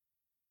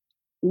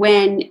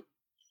when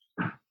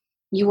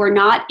you are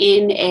not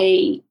in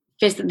the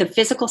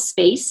physical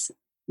space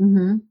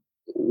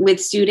with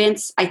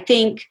students. I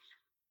think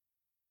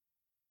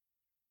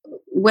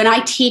when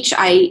I teach,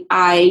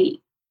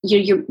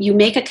 you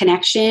make a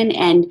connection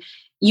and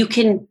you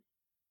can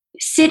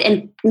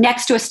sit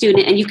next to a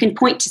student and you can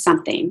point to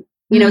something.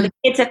 You know, the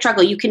kids that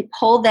struggle, you can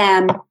pull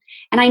them.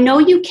 And I know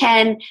you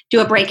can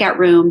do a breakout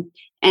room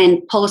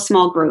and pull a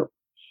small group.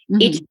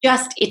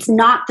 It's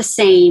not the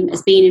same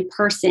as being in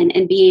person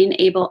and being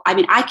able,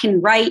 I can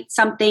write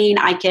something,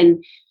 I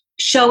can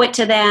show it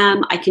to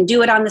them, I can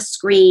do it on the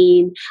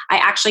screen. I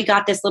actually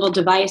got this little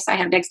device I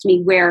have next to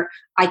me where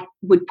I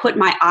would put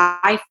my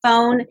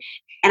iPhone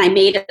and I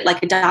made it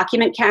like a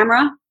document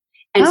camera.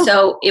 And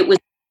so it was,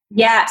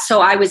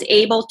 so I was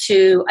able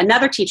to,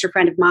 another teacher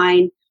friend of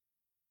mine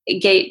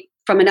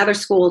from another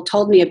school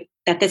told me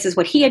that this is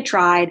what he had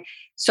tried.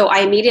 So I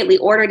immediately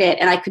ordered it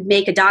and I could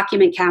make a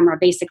document camera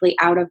basically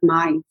out of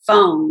my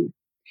phone.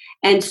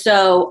 And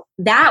so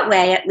that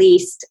way, at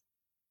least,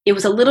 it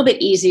was a little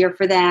bit easier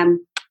for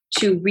them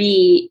to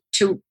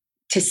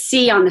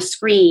see on the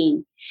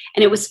screen.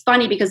 And it was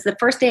funny because the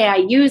first day I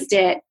used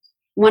it,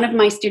 one of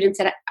my students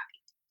said,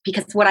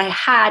 because what I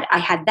had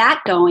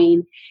that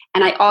going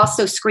and I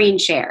also screen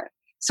shared.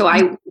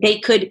 So they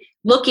could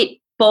look at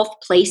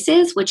both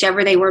places,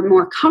 whichever they were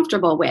more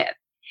comfortable with.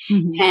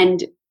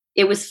 And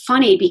it was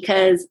funny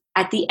because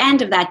at the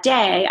end of that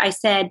day, I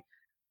said,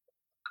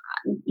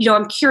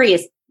 I'm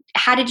curious,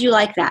 how did you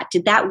like that?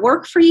 Did that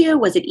work for you?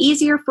 Was it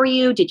easier for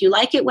you? Did you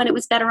like it when it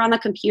was better on the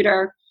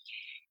computer?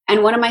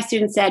 And one of my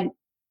students said,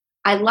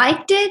 I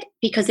liked it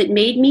because it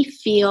made me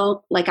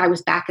feel like I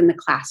was back in the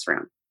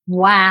classroom.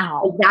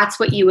 Wow. So that's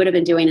what you would have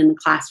been doing in the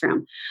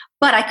classroom.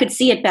 But I could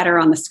see it better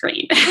on the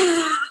screen.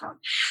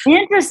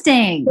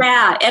 Interesting.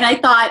 Yeah. And I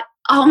thought,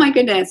 oh my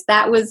goodness,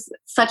 that was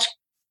such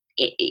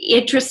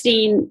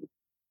interesting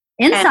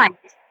insight.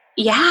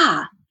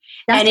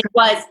 And it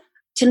was,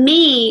 to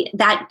me,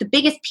 that the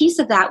biggest piece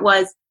of that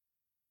was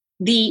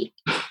the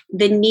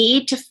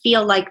need to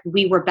feel like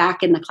we were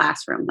back in the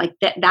classroom. Like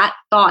that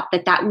thought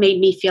that made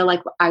me feel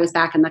like I was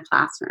back in the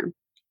classroom.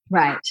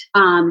 Right.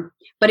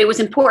 But it was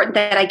important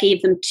that I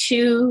gave them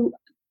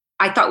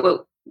I thought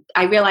what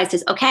I realized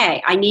is,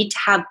 okay, I need to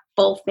have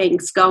both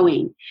things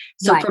going.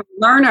 So Right. for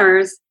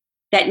learners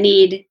that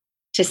need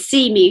to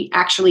see me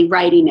actually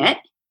writing it,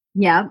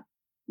 Yeah.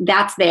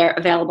 that's there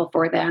available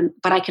for them.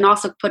 But I can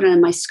also put it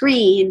on my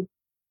screen.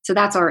 So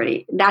that's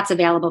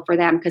available for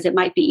them because it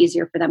might be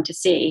easier for them to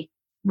see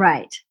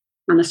Right.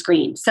 on the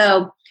screen.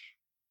 So,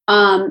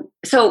 I'm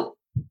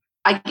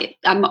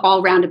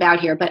all roundabout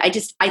here, but I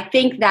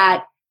think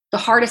that the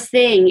hardest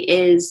thing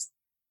is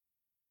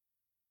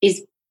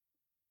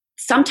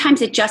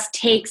sometimes it just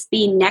takes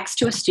being next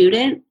to a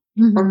student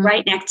or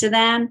right next to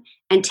them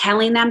and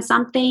telling them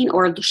something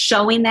or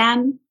showing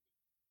them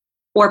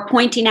or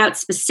pointing out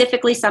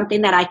specifically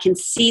something that I can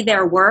see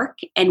their work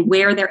and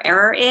where their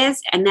error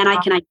is. And then I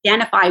can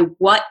identify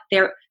what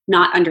they're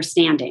not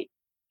understanding.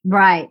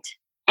 Right.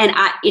 And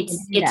it's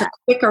a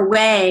quicker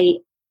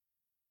way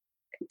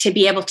to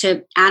be able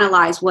to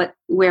analyze where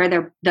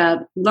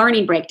the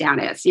learning breakdown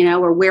is,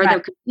 or where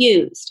they're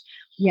confused.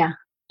 Yeah.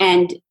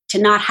 And to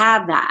not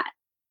have that,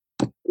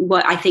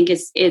 what I think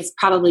is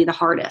probably the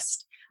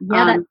hardest.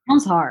 Yeah, that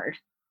sounds hard.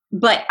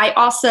 But I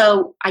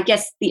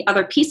guess the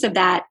other piece of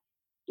that,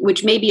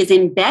 which maybe is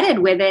embedded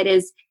with it,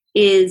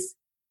 is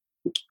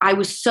I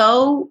was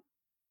so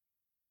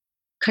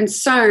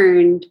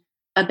concerned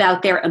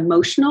about their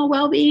emotional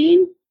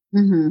well-being.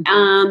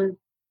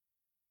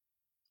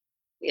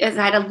 As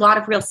I had a lot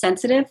of real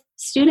sensitive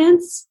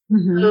students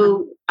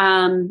who,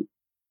 and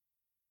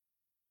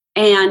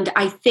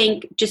I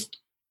think just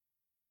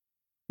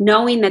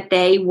knowing that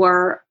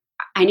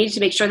I needed to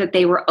make sure that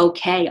they were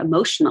okay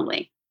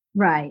emotionally,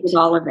 right, with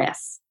all of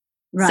this.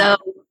 Right. So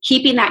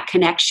keeping that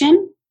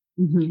connection,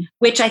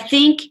 which I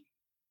think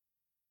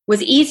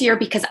was easier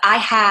because I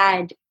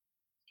had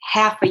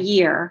half a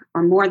year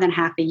or more than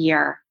half a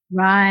year.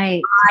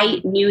 Right.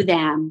 I knew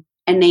them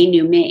and they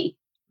knew me,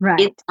 right,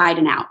 inside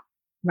and out.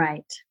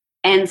 Right.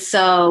 And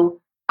so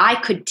I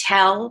could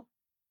tell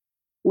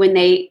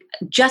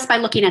just by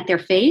looking at their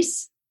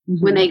face,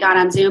 when they got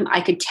on Zoom,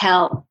 I could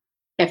tell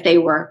if they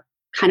were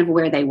kind of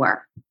where they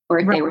were, or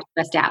if they were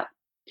stressed out,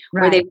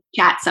 or they would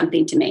chat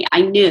something to me.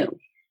 I knew.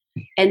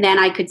 And then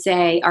I could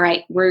say, all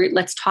right,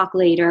 let's talk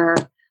later.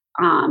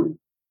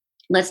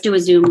 Let's do a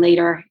Zoom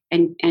later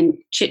and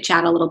chit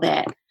chat a little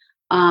bit.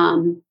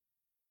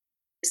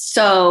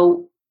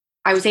 So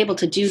I was able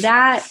to do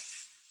that,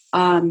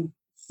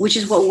 which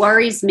is what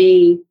worries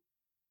me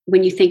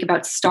when you think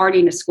about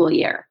starting a school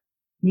year.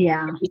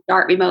 Yeah. If you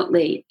start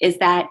remotely, is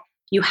that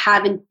you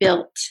haven't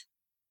built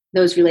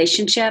those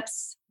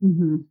relationships.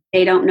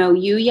 They don't know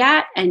you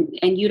yet, and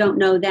you don't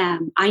know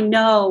them. I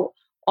know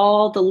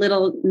all the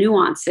little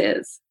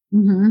nuances,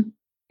 and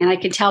I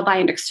can tell by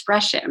an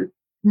expression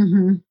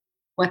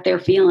what they're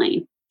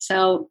feeling.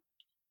 So,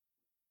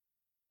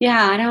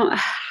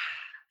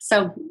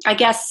 so I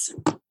guess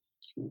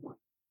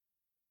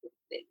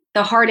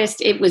the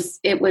hardest, it was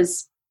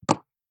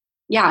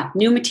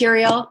new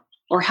material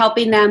or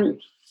helping them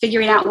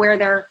figuring out where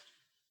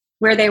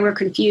they were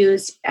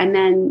confused, and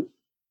then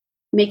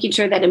making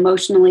sure that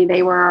emotionally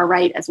they were all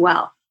right as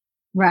well.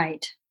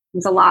 Right.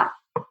 It's a lot.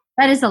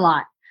 That is a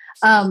lot.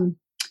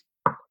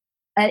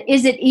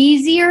 Is it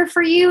easier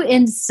for you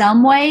in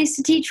some ways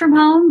to teach from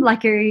home?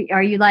 Like,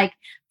 are you like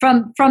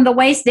from the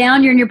waist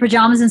down, you're in your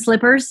pajamas and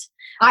slippers?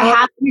 I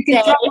have to you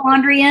can say, throw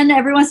laundry in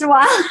every once in a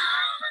while.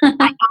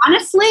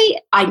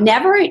 Honestly, I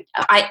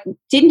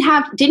didn't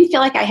feel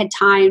like I had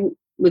time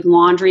with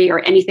laundry or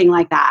anything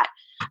like that.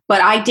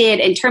 But I did,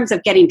 in terms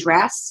of getting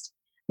dressed,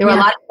 there were a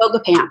lot of yoga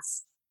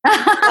pants.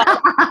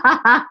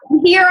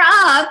 Here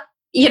up,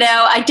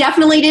 I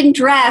definitely didn't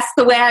dress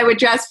the way I would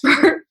dress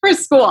for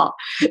school.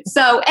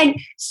 So, and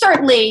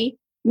certainly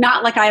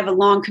not like I have a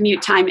long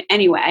commute time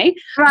anyway.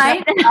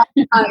 Right.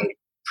 I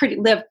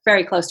live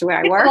very close to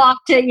where I work.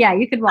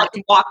 You could walk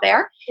to. Walk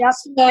there. Yep.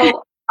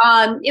 So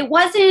it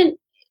wasn't,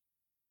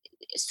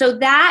 so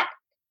that,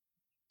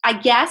 I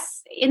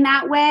guess in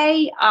that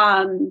way,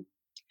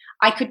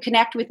 I could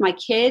connect with my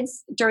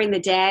kids during the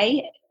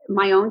day,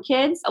 my own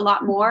kids, a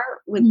lot more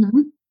with,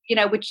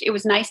 which it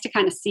was nice to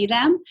kind of see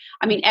them.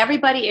 I mean,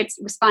 everybody, it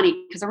was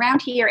funny because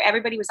around here,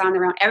 everybody was on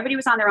their own. Everybody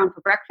was on their own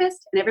for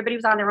breakfast and everybody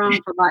was on their own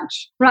for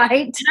lunch.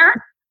 Right.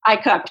 Dinner, I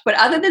cooked. But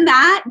other than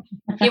that,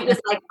 it was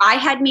like I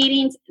had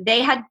meetings.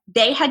 They had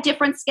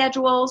different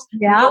schedules.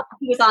 Yeah.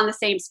 Nobody was on the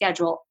same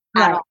schedule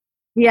at all.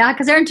 Yeah,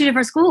 because they're in two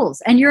different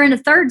schools and you're in a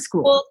third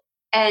school.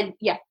 And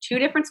two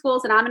different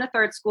schools, and I'm in a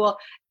third school.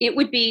 It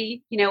would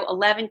be,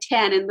 11,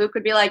 10, and Luke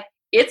would be like,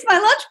 it's my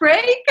lunch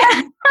break.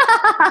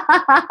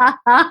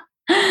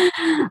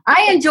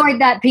 I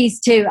enjoyed that piece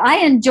too. I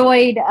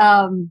enjoyed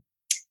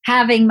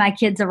having my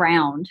kids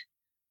around.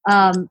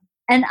 And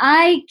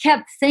I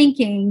kept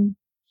thinking,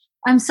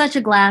 I'm such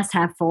a glass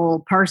half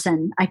full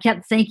person. I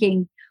kept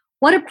thinking,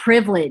 what a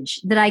privilege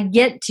that I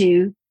get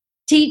to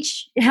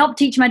help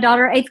teach my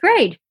daughter 8th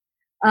grade.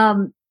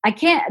 I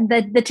can't,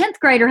 the 10th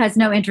grader has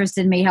no interest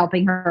in me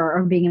helping her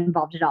or being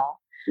involved at all,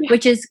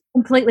 which is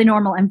completely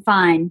normal and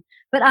fine.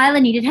 But Isla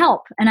needed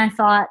help. And I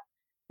thought,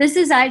 this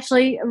is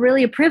actually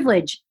really a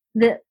privilege.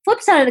 The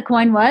flip side of the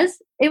coin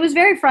was, it was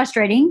very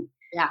frustrating.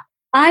 Yeah.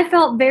 I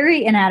felt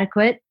very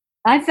inadequate.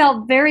 I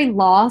felt very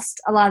lost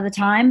a lot of the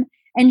time.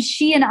 And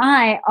she and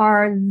I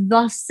are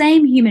the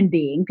same human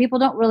being. People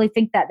don't really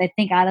think that. They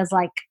think Ida's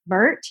like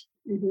Bert.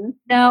 Mm-hmm.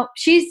 No,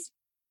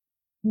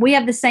 we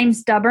have the same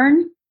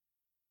stubborn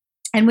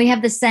and we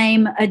have the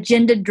same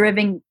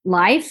agenda-driven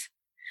life.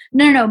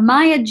 No.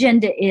 My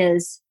agenda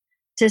is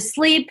to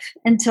sleep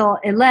until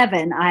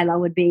 11, Isla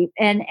would be,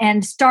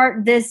 and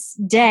start this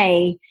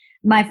day.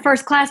 My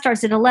first class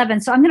starts at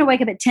 11, so I'm going to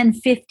wake up at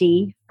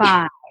 10:55.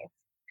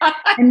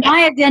 And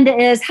my agenda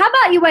is, how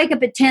about you wake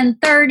up at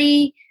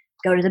 10:30,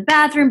 go to the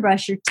bathroom,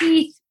 brush your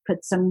teeth,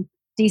 put some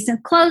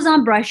decent clothes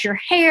on, brush your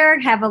hair,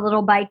 have a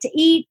little bite to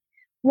eat,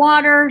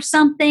 water,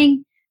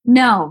 something.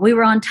 No, we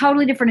were on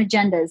totally different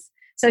agendas.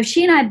 So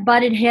she and I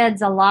butted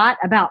heads a lot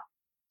about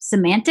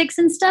semantics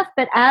and stuff.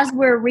 But as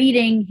we're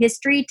reading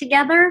history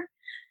together,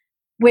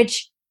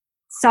 which,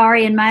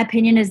 sorry, in my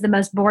opinion, is the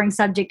most boring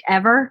subject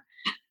ever,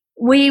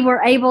 we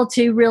were able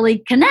to really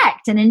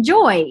connect and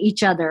enjoy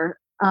each other.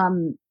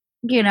 And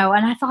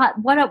I thought,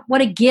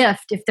 what a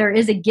gift, if there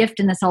is a gift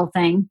in this whole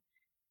thing.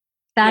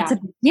 That's a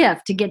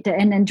gift to get to.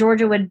 And then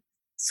Georgia would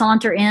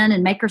saunter in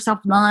and make herself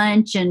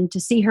lunch, and to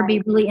see her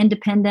be really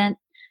independent,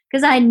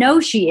 because I know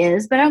she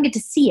is, but I don't get to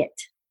see it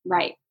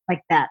right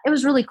like that. It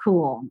was really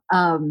cool.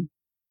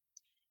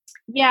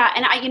 Yeah,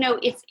 and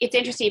it's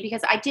interesting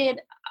because I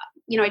did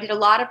a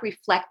lot of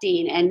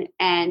reflecting,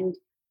 and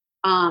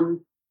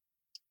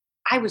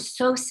I was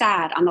so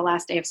sad on the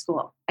last day of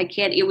school.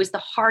 It was the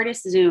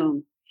hardest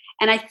Zoom.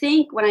 And I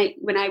think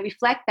when I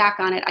reflect back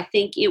on it, I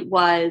think it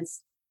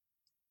was,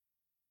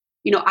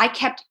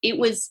 it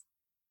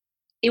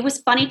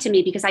was funny to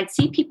me because I'd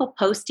see people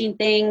posting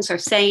things or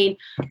saying,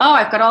 oh,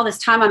 I've got all this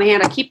time on my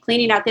hand. I keep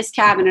cleaning out this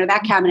cabinet or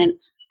that cabinet. And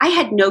I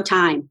had no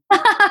time.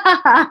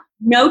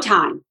 No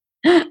time.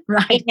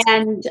 Right.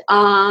 And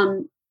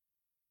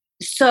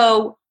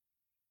so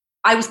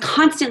I was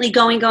constantly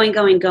going.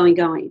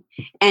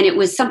 And it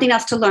was something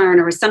else to learn,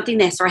 or something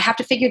this, or I have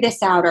to figure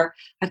this out, or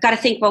I've got to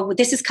think, well,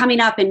 this is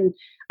coming up and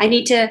I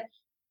need to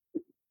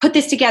put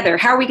this together.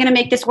 How are we going to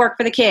make this work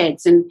for the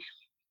kids? And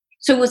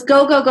so it was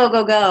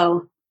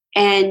go.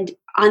 And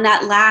on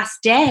that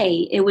last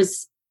day, it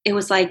was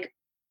like,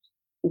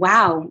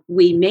 wow,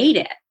 we made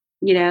it.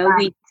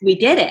 We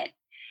did it.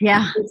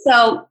 Yeah. And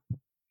so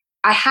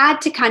I had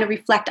to kind of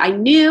reflect. I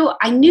knew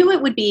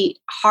it would be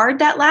hard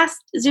that last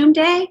Zoom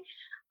day.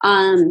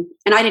 And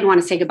I didn't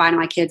want to say goodbye to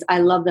my kids. I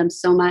love them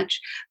so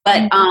much.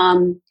 But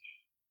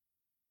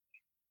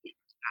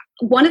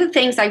one of the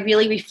things I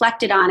really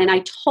reflected on, and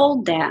I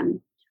told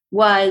them,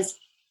 was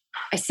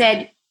I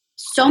said,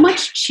 so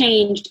much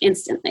changed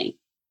instantly.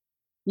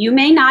 You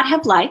may not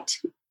have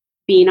liked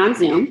being on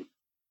Zoom,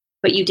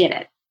 but you did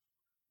it.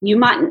 You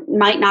might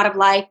not have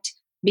liked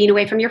being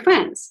away from your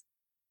friends,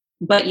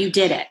 but you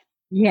did it.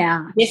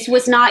 Yeah. This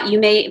was not,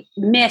 we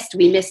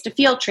missed a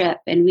field trip,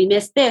 and we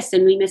missed this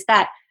and we missed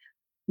that,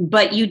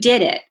 but you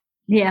did it.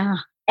 Yeah.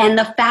 And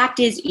the fact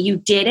is you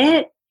did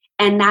it,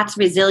 and that's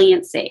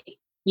resiliency.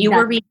 You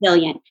were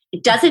resilient.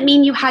 It doesn't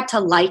mean you had to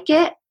like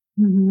it,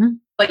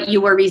 but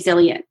you were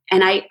resilient.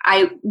 And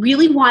I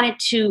really wanted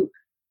to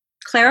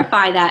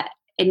clarify that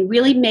and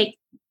really make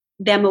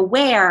them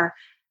aware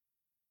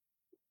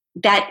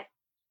that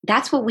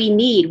that's what we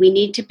need. We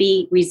need to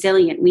be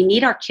resilient. We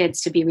need our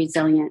kids to be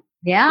resilient.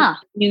 Yeah.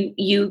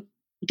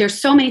 There's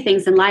so many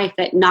things in life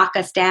that knock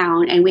us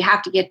down, and we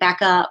have to get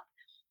back up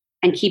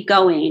and keep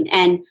going.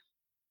 And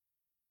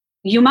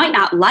you might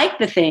not like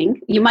the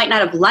thing. You might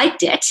not have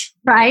liked it.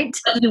 Right.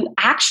 But you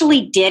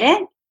actually did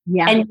it.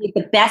 Yeah. And made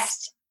the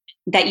best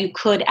that you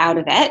could out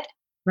of it.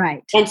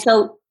 Right. And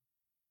so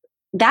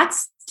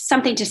that's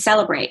something to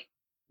celebrate.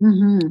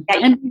 And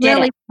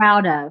really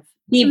proud of.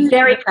 Be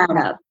very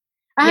proud of.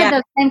 I had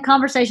those same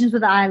conversations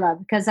with Isla,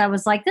 because I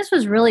was like, this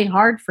was really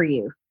hard for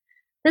you.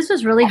 This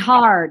was really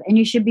hard, and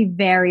you should be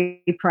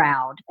very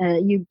proud.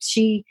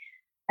 She,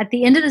 at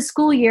the end of the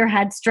school year,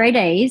 had straight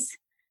A's.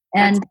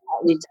 And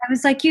I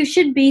was like, you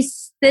should be,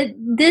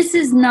 this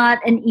is not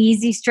an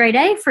easy straight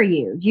A for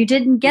you. You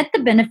didn't get the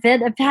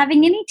benefit of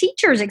having any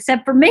teachers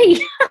except for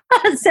me.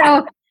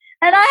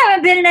 And I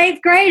haven't been in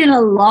 8th grade in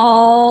a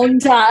long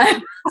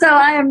time. So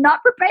I am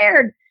not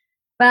prepared.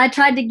 But I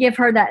tried to give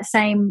her that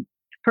same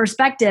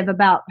perspective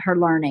about her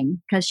learning,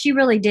 because she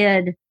really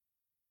did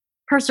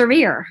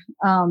persevere.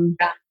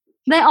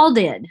 They all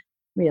did,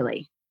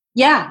 really.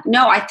 Yeah,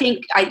 no, I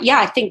think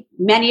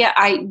many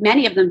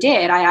of them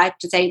did. I have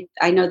to say,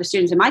 I know the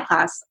students in my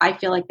class, I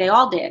feel like they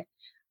all did.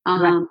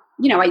 Right.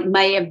 It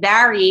may have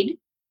varied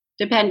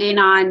depending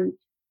on,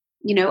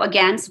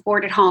 again,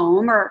 support at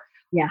home or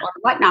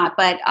whatnot.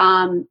 But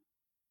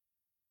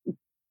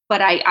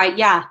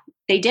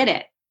they did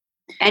it,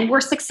 and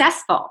were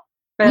successful.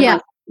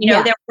 There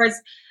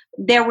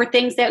were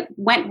things that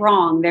went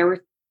wrong. There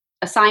were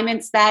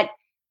assignments that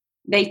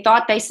they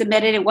thought they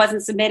submitted, it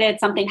wasn't submitted,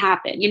 something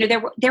happened.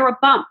 There were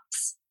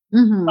bumps,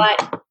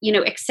 but,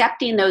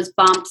 accepting those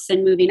bumps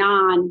and moving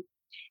on,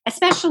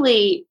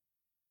 especially,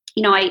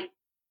 I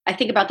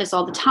think about this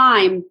all the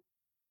time.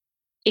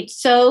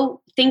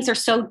 things are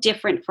so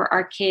different for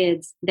our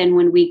kids than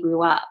when we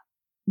grew up.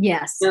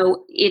 Yes.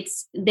 So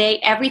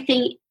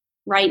everything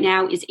right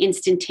now is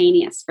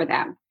instantaneous for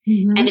them.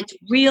 Mm-hmm. And it's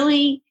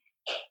really,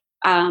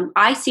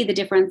 I see the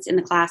difference in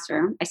the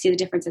classroom. I see the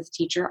difference as a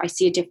teacher. I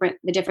see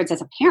the difference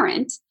as a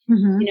parent.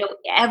 Mm-hmm.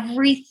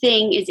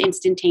 Everything is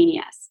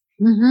instantaneous.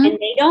 Mm-hmm. And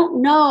they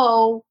don't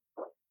know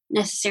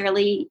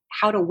necessarily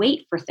how to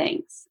wait for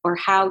things or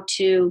how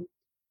to,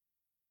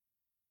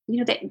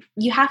 that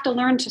you have to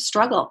learn to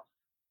struggle.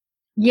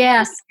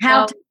 Yes.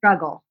 How to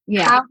struggle.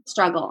 Yeah. How to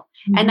struggle.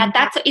 Mm-hmm. And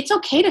it's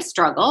okay to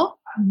struggle.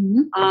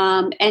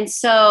 Mm-hmm. And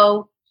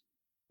so,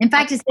 in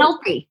fact, it's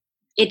healthy.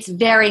 It's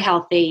very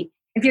healthy.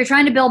 If you're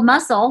trying to build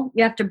muscle,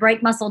 you have to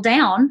break muscle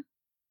down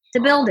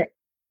to build it.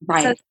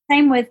 Right. So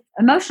same with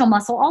emotional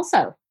muscle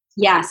also.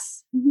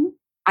 Yes. Mm-hmm.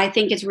 I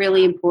think it's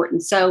really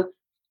important. So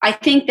I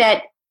think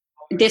that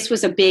this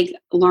was a big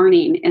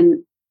learning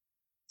in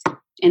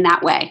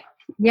that way.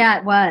 Yeah,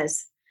 it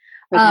was.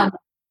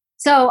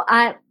 So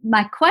I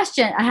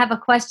have a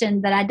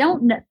question that I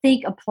don't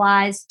think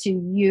applies to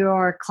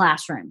your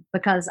classroom,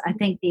 because I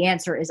think the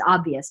answer is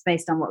obvious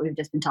based on what we've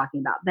just been talking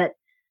about. But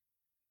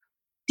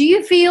do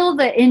you feel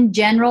that in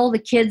general, the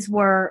kids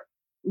were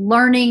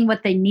learning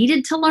what they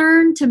needed to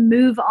learn to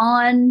move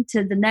on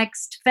to the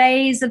next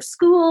phase of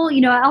school?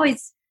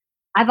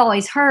 I've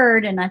always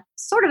heard, and I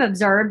sort of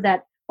observed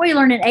that what you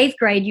learn in 8th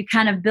grade, you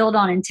kind of build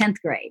on in 10th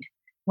grade.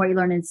 What you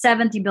learn in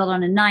 7th, you build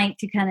on in 9th.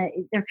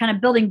 They're kind of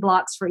building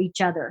blocks for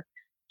each other.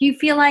 Do you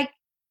feel like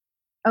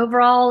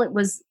overall it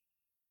was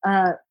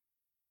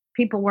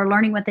people were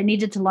learning what they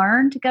needed to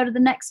learn to go to the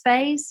next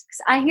phase?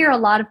 Because I hear a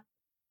lot of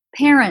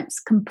parents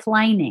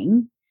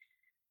complaining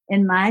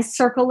in my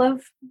circle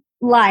of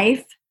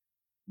life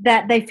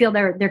that they feel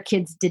their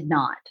kids did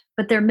not,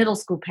 but they're middle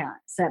school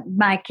parents, that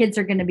my kids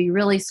are going to be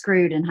really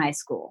screwed in high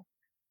school.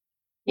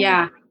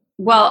 Yeah.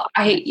 Well,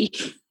 I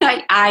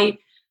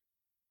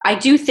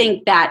do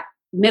think that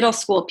middle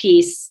school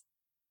piece,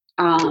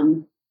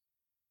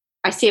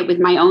 I see it with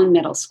my own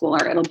middle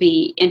schooler. It'll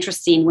be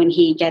interesting when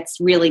he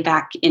gets really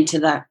back into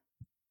the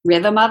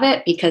rhythm of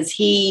it, because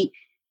he,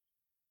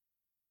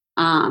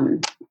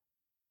 you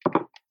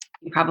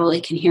probably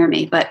can hear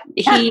me, but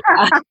he,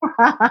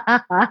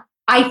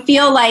 I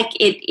feel like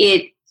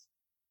I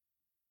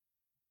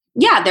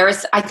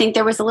think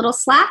there was a little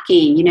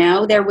slacking,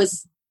 there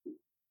was,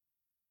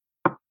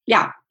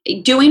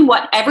 doing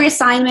what every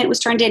assignment was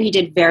turned in. He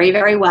did very,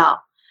 very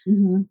well,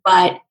 mm-hmm.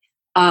 but,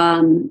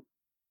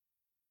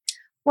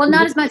 well,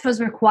 not as much was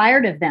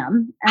required of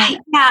them.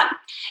 Yeah.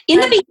 In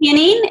the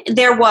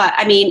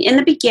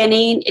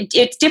beginning,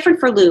 it's different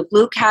for Luke.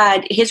 Luke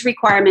his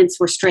requirements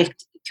were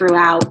strict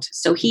throughout.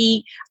 So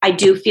I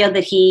do feel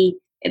that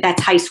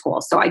that's high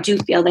school. So I do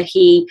feel that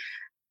he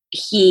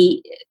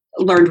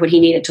learned what he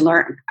needed to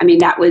learn. I mean,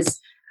 that was,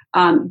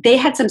 they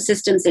had some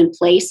systems in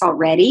place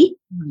already.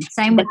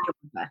 Same with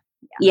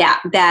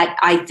that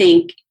I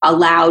think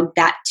allowed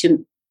that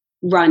to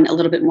run a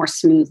little bit more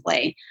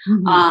smoothly.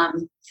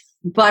 Mm-hmm.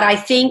 But I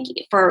think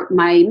for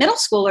my middle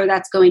schooler,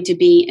 that's going to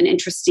be an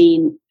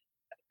interesting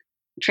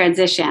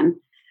transition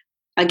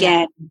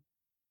again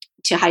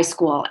to high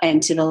school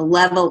and to the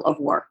level of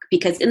work.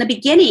 Because in the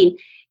beginning,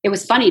 it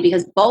was funny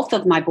because both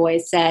of my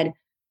boys said,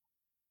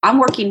 I'm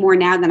working more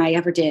now than I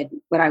ever did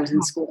when I was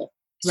in school.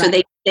 Right. So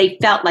they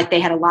felt like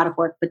they had a lot of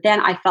work, but then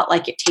I felt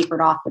like it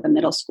tapered off with the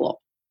middle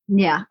school.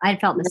 Yeah, I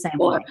felt the same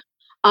way.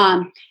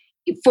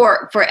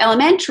 For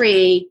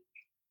elementary,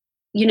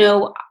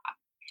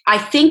 I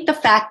think the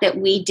fact that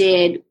we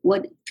did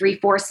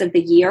 3/4 of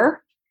the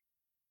year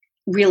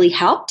really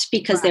helped,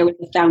 because there was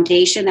a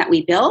foundation that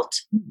we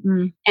built.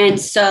 Mm-hmm. And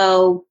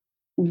so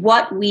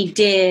what we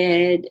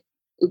did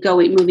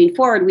moving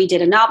forward, we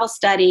did a novel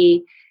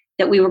study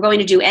that we were going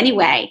to do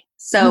anyway.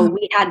 So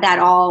we had that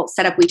all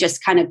set up. We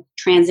just kind of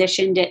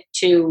transitioned it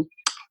to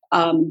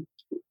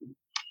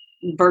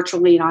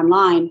virtually and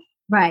online.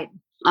 Right.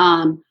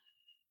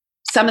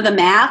 Some of the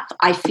math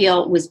I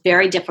feel was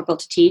very difficult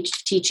to teach.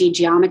 Teaching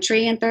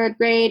geometry in 3rd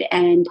grade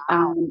and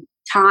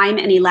time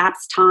and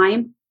elapsed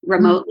time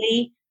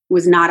remotely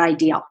was not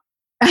ideal.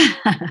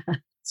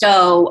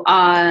 So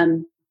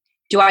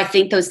do I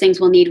think those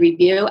things will need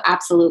review?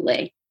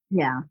 Absolutely.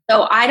 Yeah.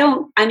 So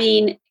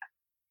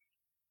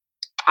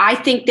I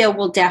think there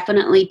will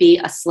definitely be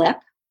a slip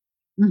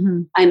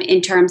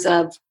in terms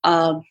of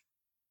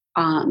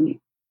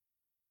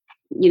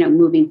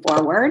moving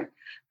forward.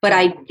 But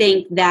I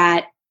think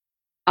that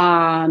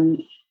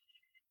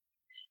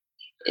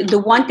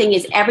the one thing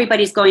is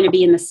everybody's going to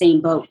be in the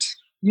same boat.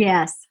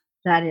 Yes,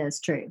 that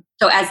is true.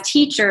 So as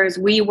teachers,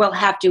 we will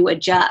have to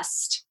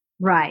adjust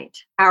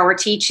our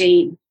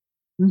teaching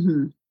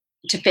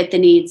to fit the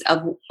needs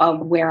of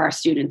where our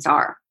students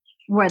are.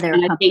 Where they're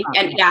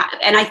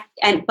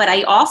but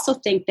I also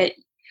think that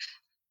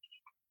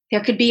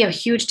there could be a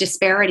huge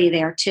disparity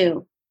there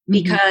too,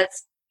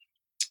 because,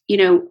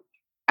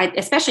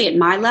 especially at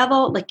my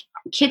level, like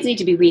kids need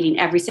to be reading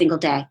every single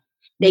day.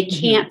 They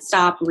can't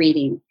stop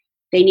reading.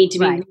 They need to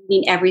be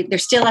reading they're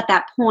still at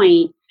that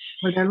point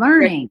Where they're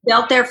learning. They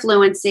built their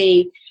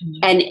fluency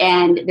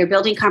and they're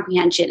building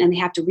comprehension, and they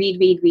have to read.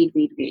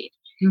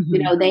 Mm-hmm.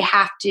 You know, they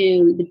have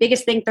to, the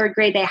biggest thing, third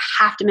grade, they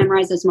have to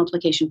memorize those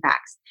multiplication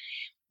facts.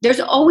 There's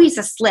always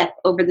a slip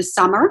over the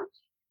summer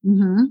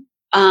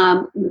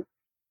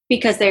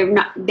because they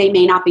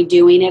may not be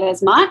doing it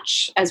as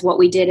much as what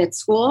we did at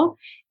school.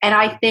 And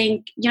I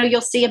think, you know,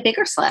 you'll see a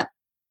bigger slip.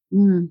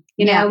 You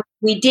know,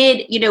 we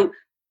did, you know,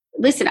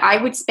 listen, I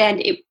would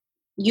spend it.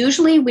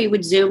 Usually we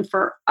would Zoom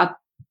for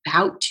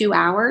about 2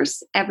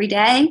 hours every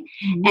day.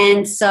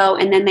 And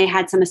then they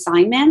had some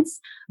assignments,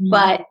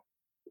 but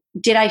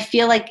did I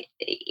feel like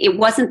it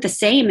wasn't the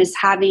same as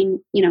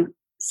having, you know,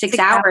 6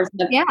 hours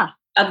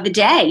of the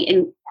day?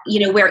 And, you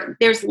know, where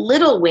there's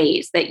little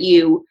ways that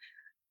you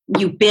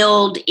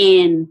build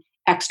in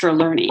extra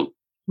learning.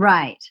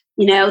 Right.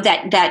 You know,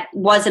 that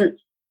wasn't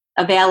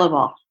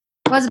available.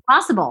 It wasn't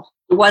possible.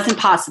 It wasn't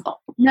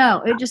possible.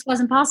 No, it just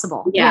wasn't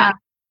possible. Yeah.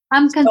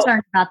 I'm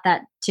concerned about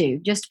that too.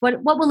 Just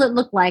what will it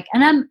look like?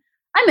 And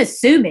I'm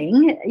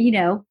assuming, you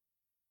know,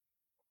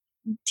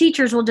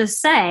 teachers will just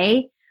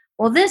say,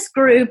 well, this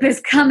group is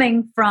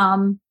coming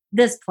from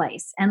this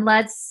place, and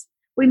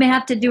we may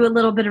have to do a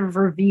little bit of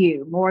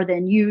review more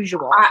than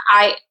usual.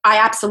 I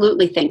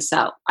absolutely think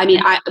so. I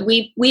mean,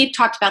 we've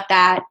talked about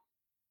that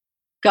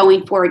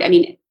going forward. I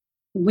mean,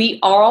 we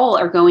all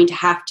are going to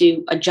have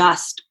to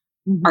adjust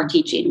our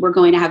teaching. We're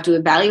going to have to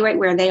evaluate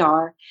where they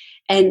are,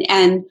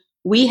 and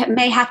we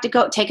may have to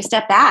go take a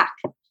step back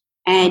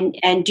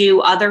and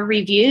do other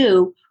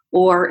review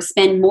or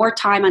spend more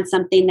time on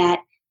something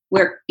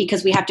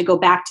because we have to go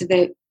back to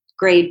the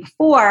grade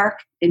before,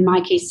 in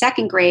my case,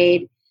 second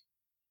grade,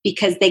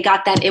 because they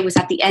got that, it was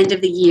at the end of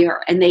the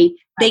year, and they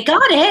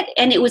got it,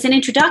 and it was an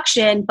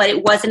introduction, but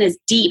it wasn't as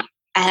deep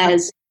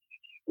as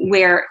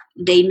where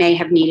they may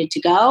have needed to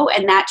go.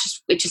 And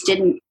it just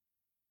didn't,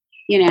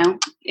 you know,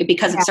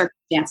 because of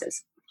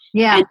circumstances.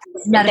 Yeah.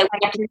 And that we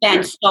have to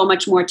spend so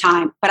much more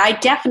time. But I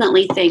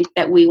definitely think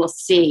that we will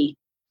see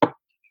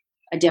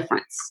a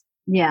difference.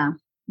 Yeah.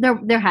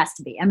 There has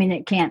to be. I mean,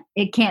 it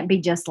can't be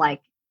just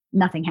like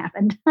nothing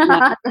happened.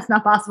 No. That's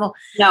not possible.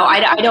 No, I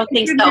don't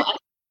think so.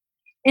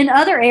 In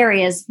other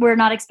areas, we're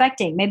not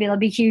expecting. Maybe there'll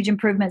be huge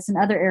improvements in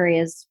other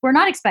areas we're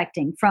not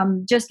expecting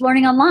from just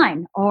learning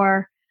online,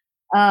 or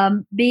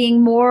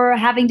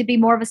having to be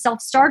more of a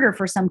self-starter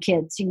for some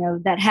kids, you know,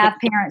 that have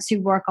parents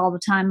who work all the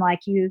time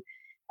like you,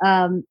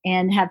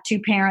 and have two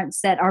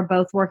parents that are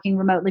both working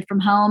remotely from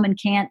home and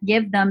can't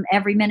give them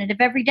every minute of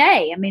every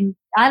day. I mean,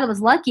 I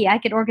was lucky I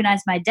could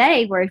organize my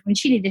day where when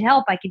she needed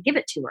help, I could give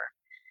it to her.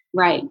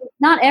 Right.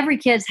 Not every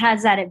kid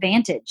has that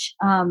advantage.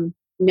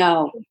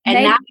 No.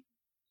 And that,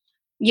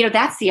 you know,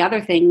 that's the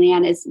other thing,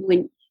 Leanne, is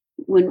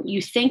when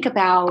you think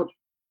about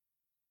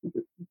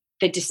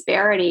the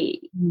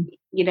disparity,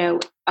 you know,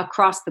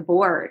 across the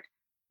board,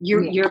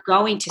 you're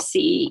going to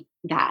see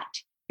that,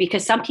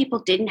 because some people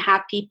didn't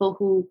have people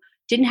who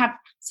didn't have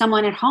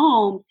someone at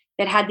home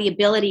that had the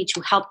ability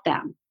to help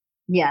them.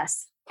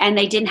 Yes. And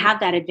they didn't have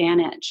that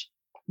advantage.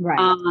 Right.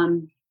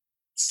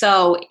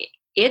 So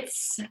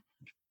it's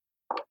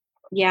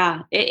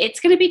going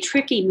to be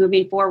tricky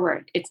moving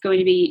forward. It's going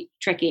to be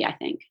tricky, I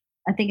think.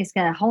 I think it's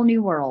got a whole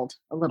new world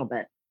a little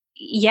bit.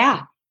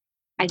 Yeah,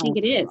 I think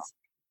it is.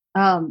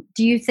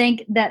 Do you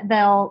think that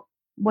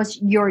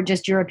what's your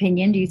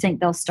opinion? Do you think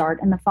they'll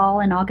start in the fall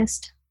in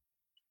August?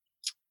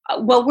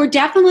 Well, we're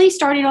definitely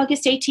starting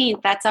August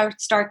 18th. That's our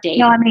start date.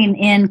 No, I mean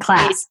in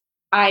class.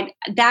 I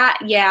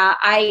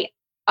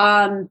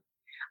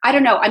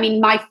don't know. I mean,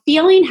 my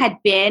feeling has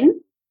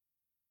been,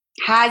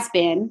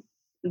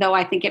 though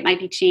I think it might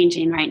be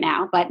changing right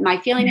now, but my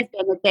feeling has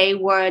been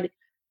that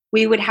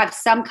we would have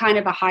some kind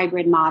of a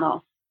hybrid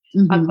model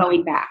of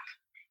going back.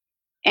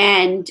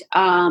 And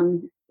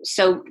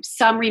so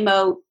some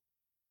remote,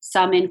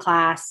 some in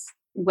class,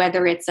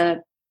 whether it's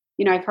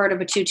I've heard of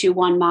a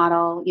 2-2-1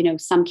 model, you know,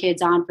 some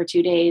kids on for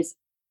 2 days,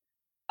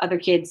 other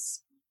kids,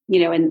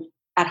 you know, and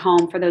at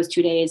home for those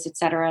 2 days, et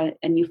cetera,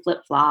 and you flip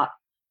flop.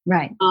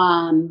 Right.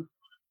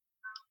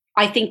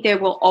 I think there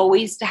will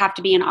always have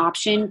to be an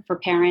option for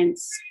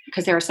parents,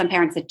 because there are some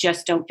parents that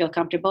just don't feel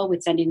comfortable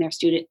with sending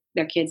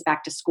their kids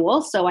back to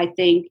school. So I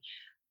think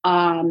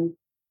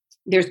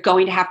there's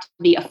going to have to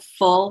be a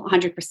full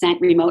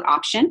 100% remote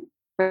option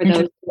for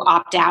those who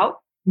opt out.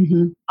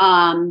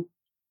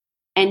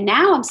 And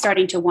now I'm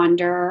starting to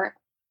wonder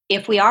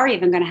if we are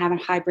even going to have a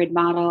hybrid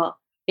model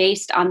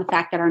based on the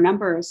fact that our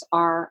numbers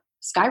are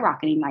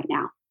skyrocketing right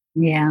now.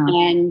 Yeah.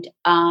 And,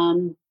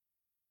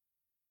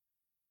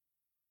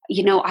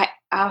 you know,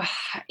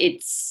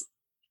 it's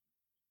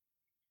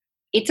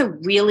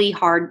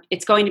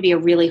going to be a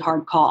really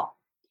hard call.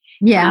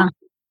 Yeah.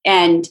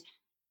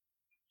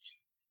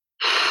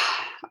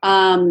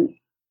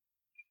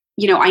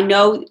 You know, I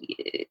know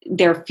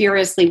they're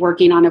furiously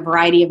working on a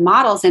variety of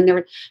models, and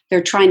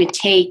they're trying to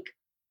take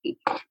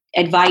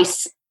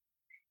advice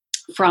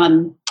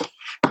from,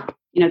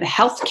 you know, the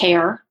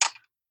healthcare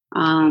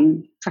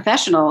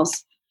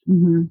professionals.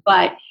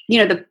 But, you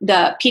know,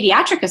 the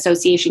Pediatric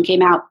Association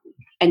came out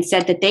and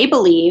said that they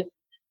believe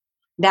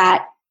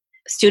that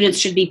students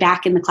should be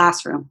back in the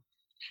classroom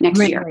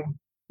next year.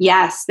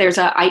 Yes, there's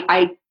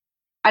I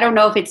don't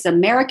know if it's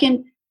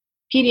American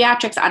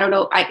Pediatrics. I don't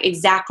know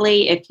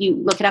exactly if you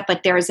look it up,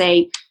 but there's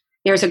a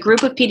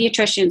group of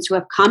pediatricians who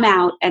have come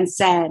out and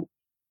said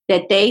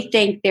that they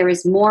think there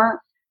is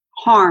more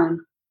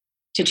harm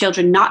to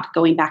children not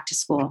going back to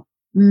school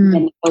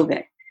than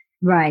COVID.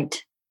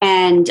 Right.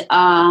 And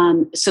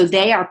so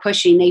they are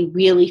pushing, they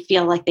really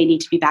feel like they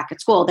need to be back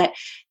at school, that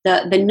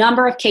the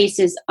number of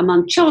cases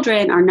among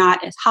children are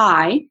not as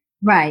high.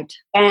 Right.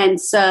 And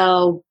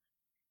so,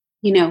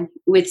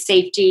 with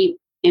safety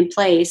in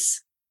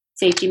place,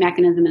 safety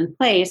mechanism in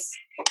place,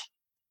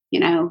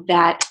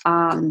 that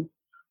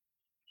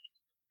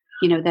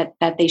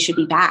they should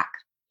be back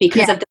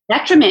because of the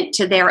detriment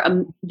to their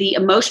the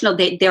emotional,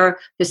 the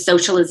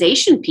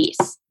socialization piece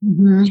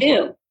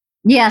too.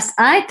 Yes,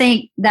 I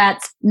think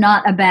that's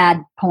not a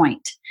bad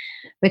point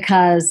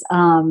because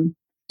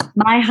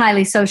my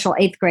highly social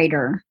 8th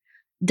grader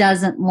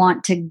doesn't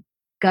want to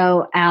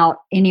go out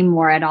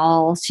anymore at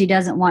all. She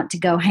doesn't want to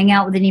go hang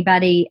out with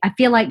anybody. I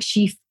feel like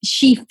she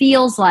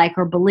feels like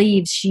or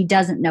believes she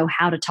doesn't know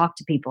how to talk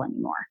to people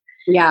anymore.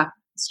 Yeah.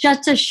 It's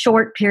just a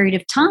short period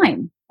of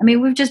time. I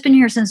mean, we've just been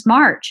here since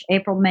March,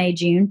 April, May,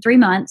 June, 3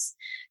 months.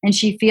 And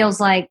she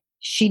feels like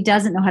she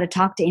doesn't know how to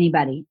talk to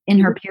anybody in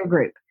her peer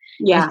group.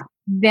 Yeah. She's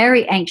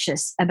very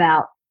anxious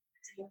about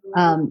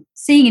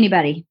seeing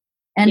anybody.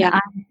 And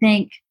I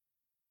think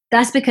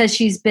that's because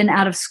she's been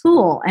out of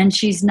school and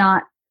she's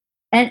not,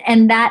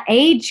 and that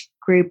age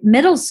group,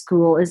 middle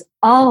school, is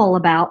all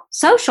about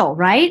social,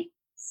 right?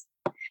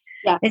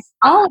 Yeah. It's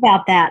all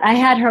about that. I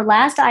had her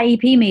last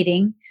IEP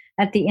meeting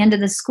at the end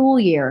of the school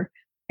year.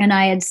 And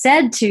I had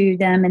said to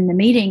them in the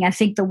meeting, I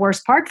think the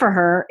worst part for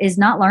her is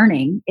not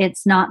learning.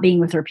 It's not being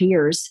with her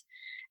peers.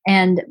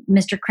 And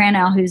Mr.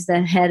 Cranow, who's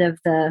the head of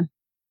the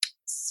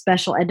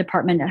special ed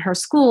department at her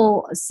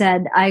school,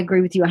 said, I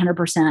agree with you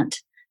 100%.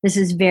 This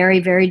is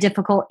very, very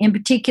difficult, in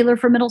particular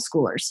for middle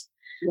schoolers.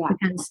 Yeah.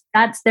 Because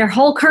that's their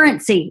whole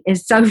currency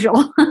is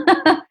social.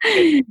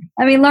 I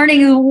mean,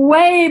 learning is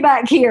way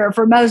back here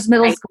for most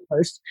middle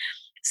schoolers.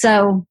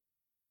 So,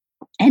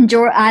 and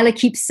Isla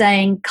keeps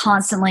saying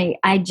constantly,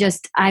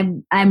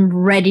 I'm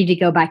ready to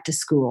go back to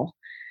school.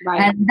 Right.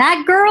 And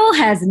that girl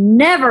has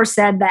never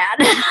said that.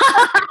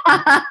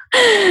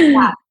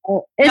 Yeah.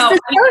 It's the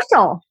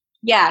social.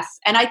 Yes,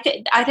 and I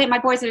think my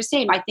boys are the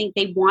same. I think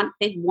they want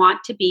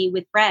to be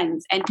with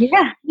friends, and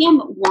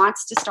Liam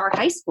wants to start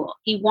high school.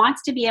 He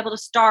wants to be able to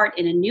start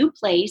in a new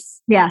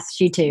place. Yes,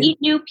 she too. Meet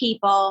new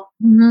people,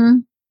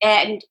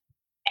 and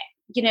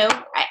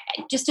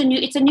it's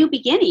a new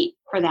beginning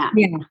for them.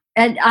 Yeah,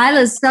 and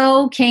Isla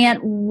so can't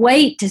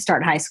wait to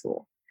start high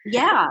school.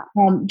 Yeah,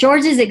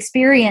 George's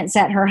experience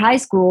at her high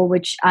school,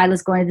 which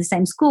Isla's going to the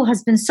same school,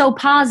 has been so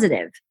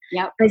positive.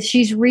 Yep. But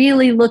she's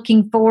really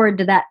looking forward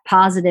to that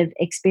positive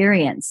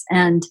experience.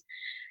 And,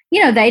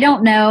 they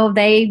don't know.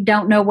 They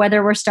don't know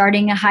whether we're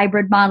starting a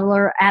hybrid model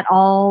or at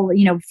all,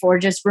 for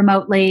just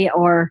remotely,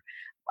 or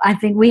I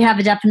think we have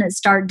a definite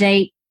start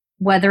date,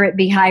 whether it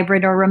be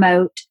hybrid or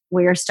remote.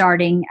 We are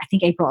starting, I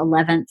think,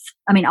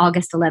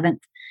 August 11th.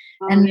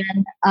 And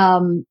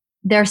then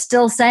they're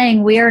still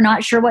saying we are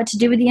not sure what to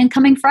do with the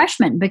incoming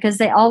freshmen because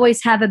they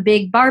always have a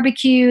big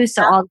barbecue.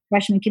 So all the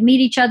freshmen can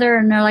meet each other.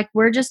 And they're like,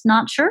 we're just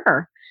not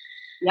sure.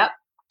 Yep.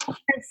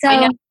 So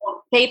I know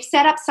they've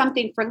set up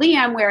something for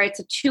Liam where it's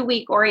a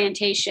 2-week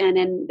orientation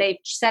and they've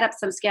set up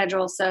some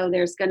schedules. So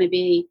there's going to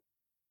be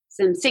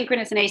some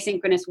synchronous and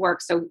asynchronous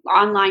work. So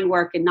online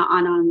work and not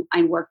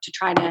online work to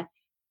try to,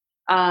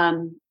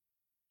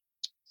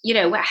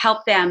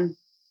 help them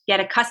get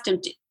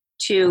accustomed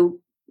to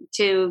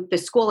the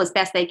school as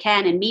best they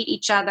can and meet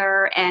each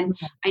other. And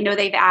I know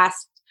they've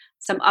asked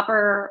some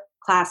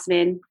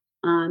upperclassmen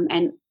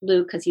and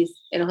Luke, because he's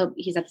going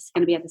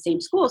to be at the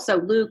same school. So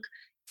Luke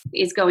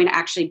is going to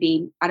actually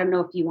be, I don't know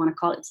if you want to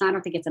call it, I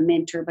don't think it's a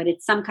mentor, but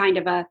it's some kind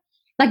of a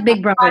like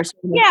big brother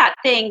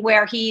thing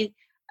where he,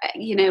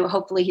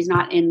 hopefully he's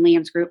not in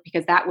Liam's group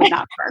because that would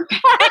not work.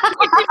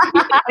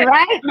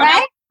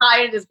 right.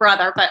 I his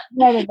brother, but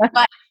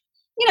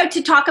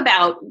to talk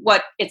about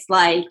what it's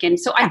like. And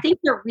so I think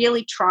they're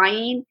really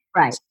trying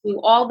to do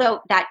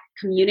that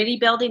community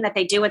building that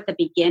they do at the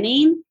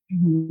beginning.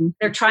 Mm-hmm.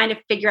 They're trying to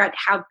figure out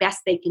how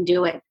best they can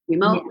do it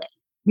remotely.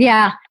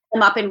 Yeah.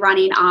 Them up and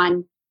running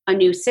on a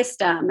new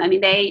system. I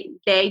mean,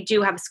 they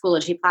do have a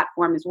Schoology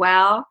platform as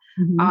well,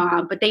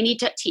 but they need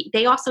to.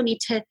 They also need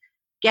to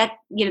get.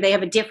 They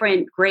have a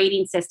different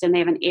grading system. They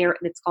have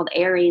that's called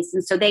Aries,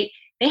 and so they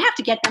have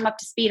to get them up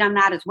to speed on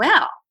that as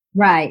well.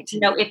 Right.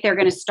 If they're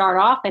going to start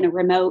off in a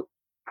remote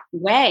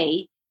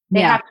way, they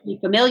have to be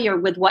familiar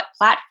with what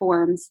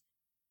platforms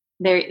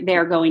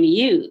they're going to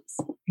use.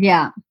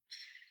 Yeah.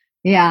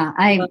 Yeah.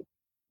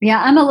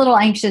 I'm a little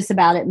anxious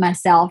about it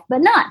myself,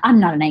 but I'm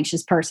not an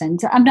anxious person.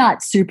 So I'm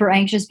not super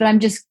anxious, but I'm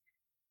just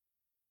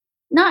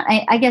not,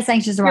 I guess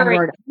anxious is the wrong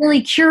word. I'm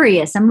really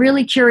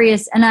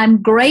curious. And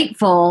I'm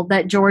grateful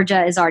that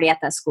Georgia is already at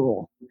that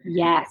school.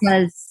 Yes.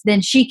 Because then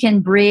she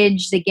can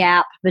bridge the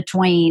gap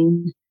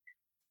between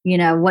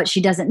what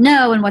she doesn't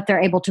know and what they're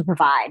able to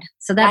provide.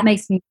 So that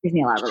gives me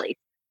a lot of relief.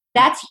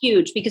 That's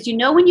huge because,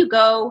 when you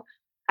go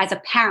as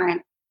a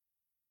parent,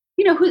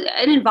 who's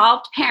an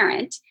involved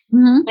parent,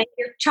 Mm-hmm. when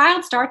your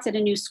child starts at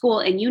a new school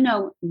and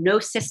no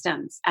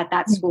systems at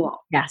that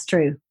school. That's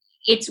true.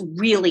 It's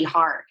really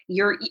hard.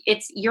 You're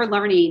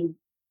learning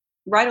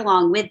right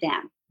along with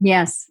them.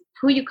 Yes.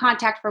 Who you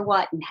contact for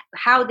what and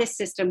how this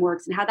system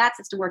works and how that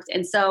system works.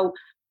 And so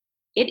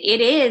it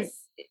is,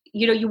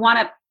 you want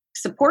to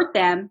support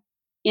them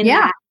in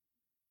that,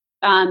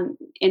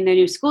 in the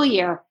new school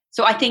year.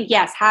 So I think,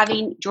 yes,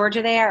 having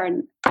Georgia there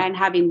and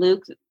having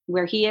Luke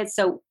where he is,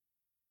 so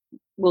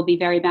will be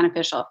very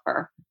beneficial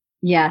for.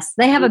 Yes.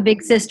 They have a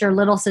big sister,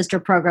 little sister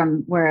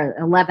program where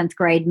 11th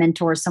grade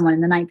mentors someone in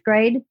the 9th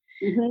grade.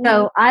 Mm-hmm.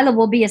 So Isla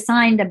will be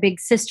assigned a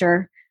big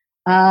sister.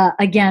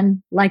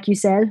 Again, like you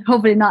said,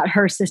 hopefully not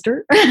her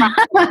sister,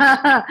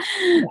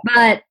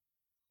 but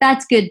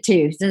that's good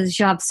too. So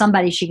she'll have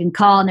somebody she can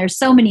call. And there's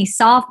so many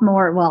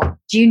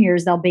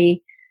juniors there'll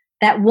be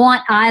that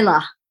want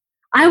Isla.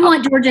 I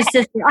want Georgia's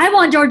sister. I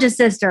want Georgia's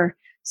sister.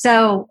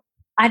 So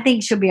I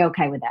think she'll be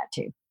okay with that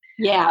too.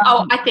 Yeah.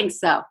 I think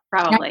so.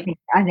 Probably.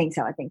 I think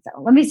so.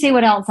 Let me see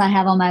what else I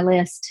have on my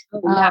list.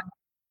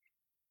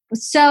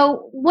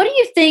 So what do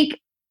you think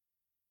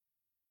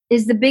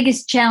is the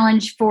biggest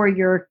challenge for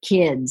your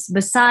kids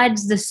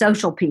besides the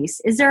social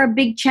piece? Is there a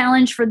big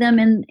challenge for them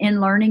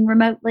in learning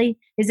remotely?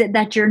 Is it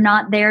that you're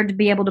not there to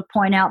be able to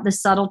point out the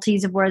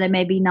subtleties of where they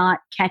may be not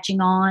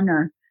catching on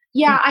or?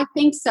 Yeah, I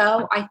think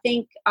so. I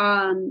think,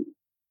 I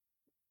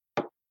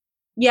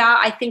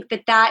think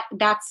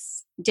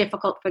that's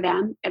difficult for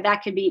them.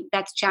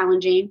 That's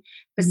challenging.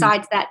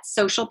 Besides that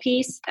social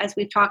piece, as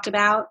we've talked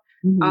about.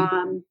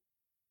 Mm-hmm.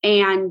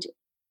 And,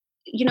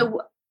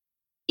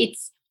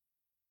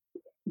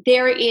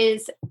 there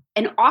is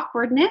an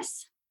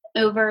awkwardness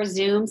over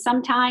Zoom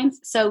sometimes.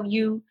 So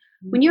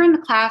when you're in the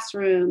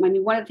classroom,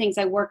 one of the things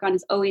I work on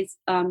is always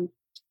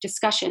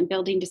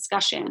building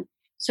discussion.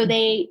 So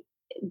they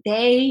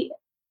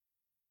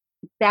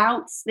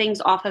bounce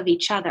things off of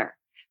each other.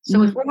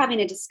 So if we're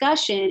having a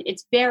discussion,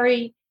 it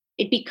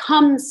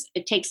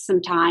takes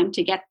some time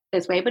to get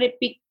this way, but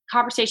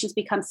conversations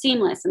become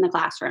seamless in the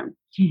classroom.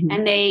 Mm-hmm.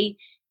 And they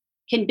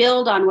can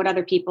build on what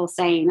other people are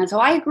saying. And so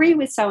I agree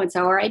with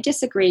so-and-so, or I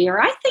disagree,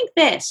 or I think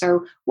this,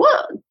 or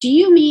what do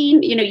you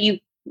mean?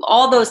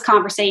 All those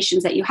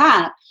conversations that you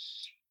have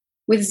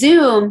with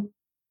Zoom,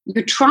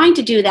 you're trying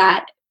to do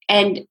that.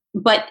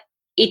 But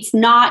it's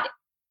not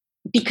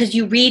because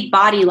you read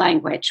body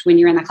language when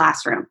you're in the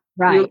classroom.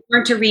 Right. You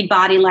learn to read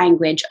body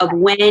language of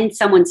when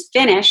someone's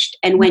finished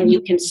and when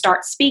you can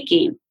start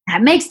speaking.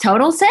 That makes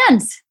total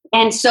sense.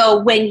 And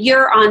so when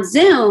you're on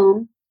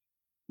Zoom,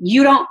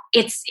 you're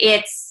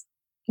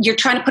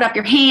trying to put up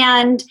your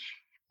hand,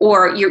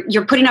 or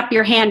you're putting up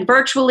your hand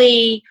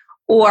virtually,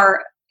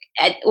 or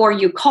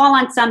you call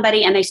on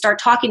somebody and they start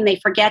talking and they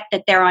forget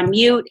that they're on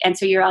mute. And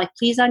so you're like,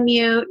 please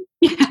unmute.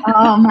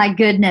 Oh my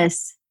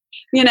goodness.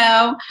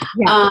 Yeah.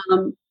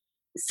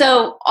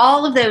 So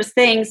all of those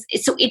things,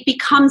 so it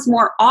becomes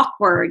more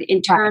awkward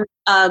in terms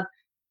of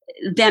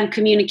them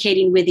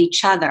communicating with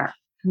each other.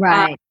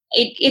 Right.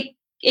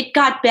 It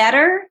got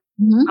better,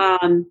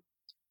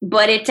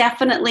 but it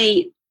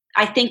definitely,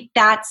 I think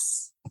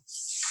that's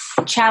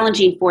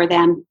challenging for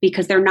them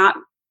because they're not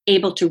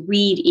able to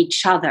read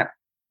each other.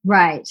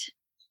 Right.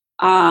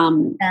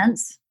 When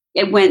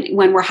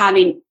we're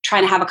trying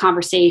to have a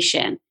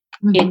conversation,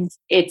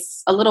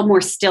 it's a little more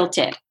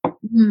stilted.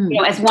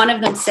 As one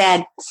of them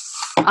said,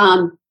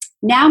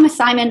 now, Miss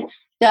Simon,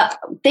 the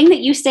thing that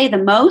you say the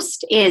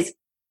most is,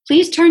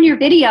 please turn your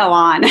video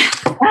on.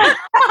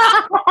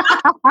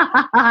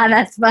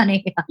 That's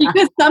funny.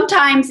 Because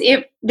sometimes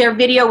if their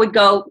video would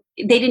go,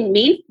 they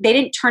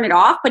didn't turn it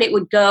off, but it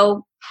would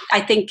go,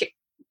 I think,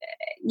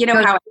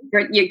 how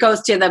it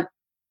goes to the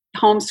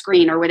home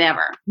screen or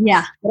whatever.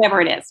 Yeah. Whatever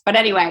it is. But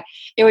anyway,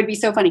 it would be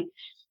so funny.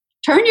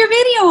 Turn your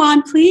video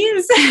on,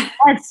 please.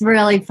 That's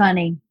really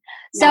funny.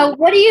 So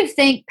what do you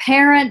think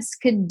parents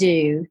could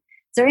do?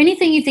 Is there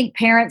anything you think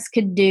parents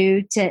could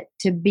do to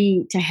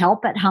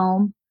help at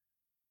home,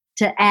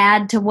 to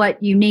add to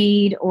what you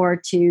need, or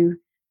to,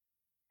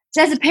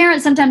 so as a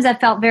parent, sometimes I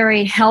felt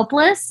very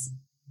helpless.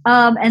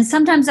 And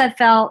sometimes I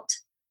felt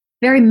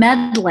very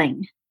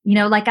meddling,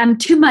 like I'm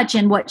too much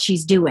in what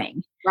she's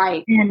doing.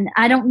 Right. And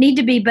I don't need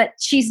to be, but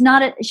she's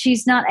not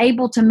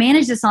able to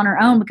manage this on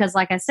her own because,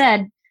 like I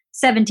said,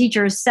 7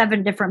 teachers,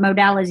 7 different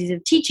modalities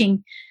of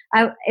teaching.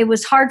 It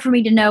was hard for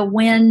me to know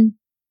when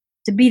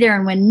to be there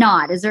and when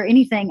not. Is there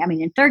anything,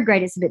 in 3rd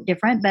grade, it's a bit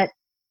different, but.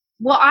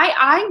 Well,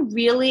 I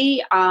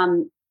really,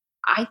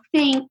 I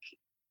think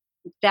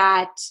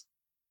that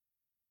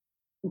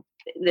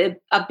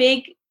a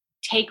big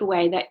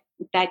takeaway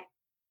that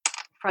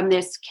from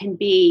this can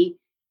be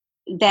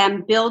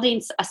them building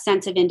a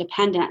sense of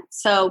independence.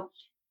 So,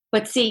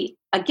 but see,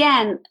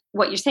 again,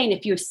 what you're saying,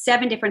 if you have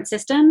 7 different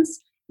systems,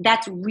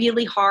 that's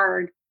really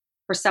hard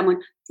for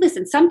someone.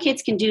 Listen, some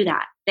kids can do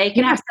that. They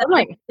can have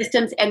 7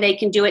 systems and they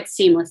can do it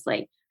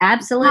seamlessly.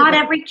 Absolutely. Not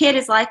every kid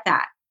is like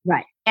that.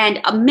 Right.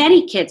 And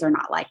many kids are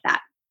not like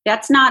that.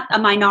 That's not a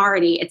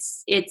minority.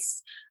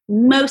 It's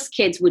most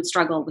kids would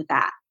struggle with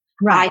that.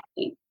 Right. I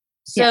think.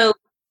 So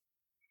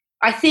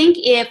I think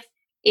if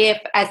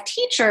as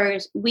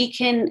teachers, we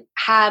can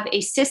have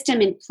a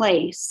system in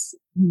place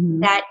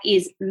that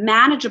is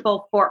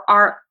manageable for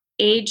our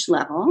age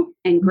level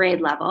and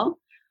grade level,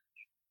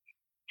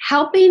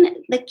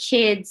 helping the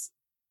kids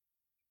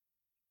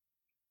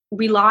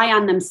rely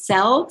on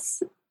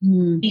themselves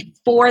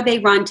before they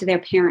run to their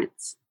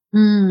parents.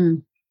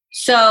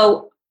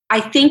 So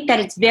I think that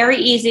it's very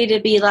easy to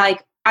be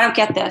like, I don't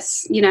get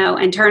this,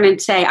 and turn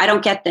and say, I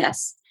don't get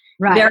this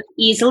very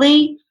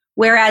easily.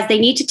 Whereas they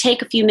need to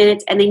take a few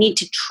minutes and they need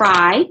to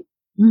try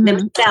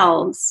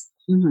themselves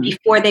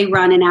before they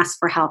run and ask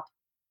for help.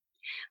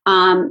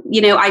 That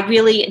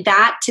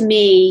to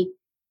me,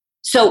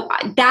 so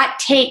that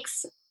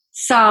takes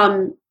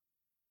some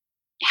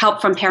help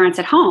from parents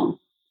at home.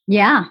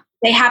 Yeah.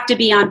 They have to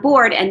be on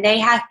board, and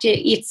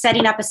it's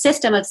setting up a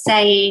system of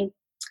saying,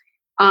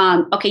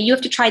 okay, you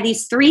have to try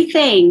these 3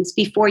 things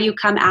before you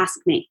come ask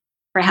me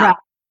for help.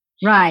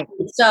 Right.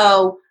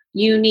 So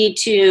you need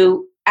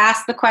to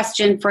ask the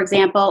question, for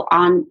example,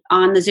 on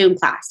the Zoom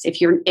class.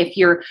 If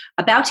you're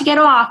about to get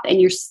off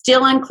and you're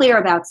still unclear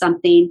about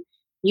something,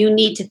 you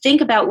need to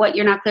think about what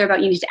you're not clear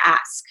about. You need to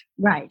ask.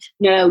 Right.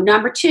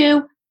 Number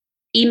 2,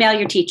 email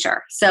your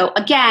teacher. So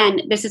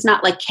again, this is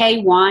not like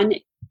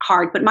K1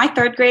 hard, but my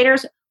 3rd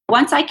graders,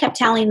 once I kept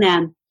telling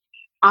them,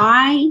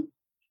 I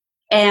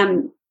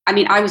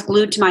was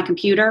glued to my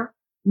computer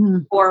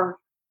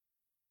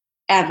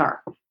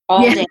forever,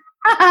 all day.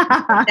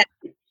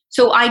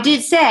 So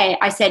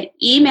I said,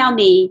 email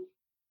me.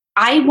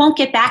 I won't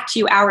get back to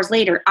you hours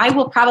later. I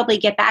will probably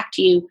get back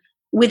to you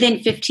within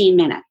 15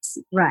 minutes.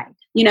 Right.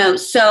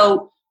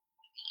 So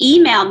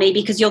email me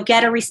because you'll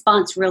get a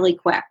response really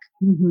quick.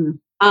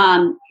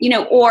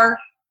 Or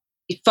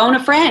phone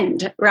a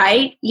friend,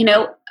 right?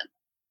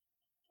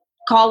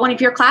 Call one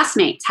of your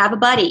classmates, have a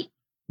buddy.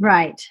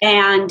 Right.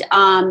 And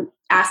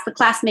ask the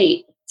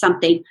classmate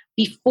something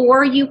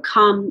before you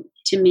come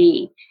to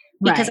me.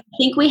 Because I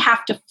think we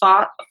have to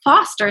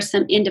foster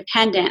some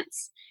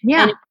independence.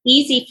 Yeah. And it's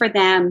easy for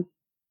them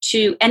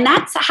to, and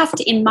that has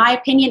to, in my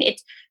opinion,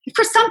 it's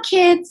for some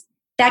kids,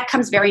 that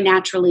comes very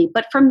naturally.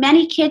 But for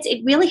many kids,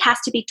 it really has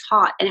to be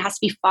taught and it has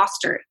to be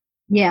fostered.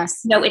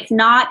 Yes. It's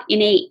not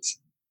innate.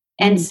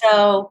 And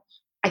so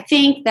I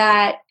think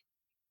that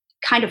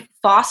kind of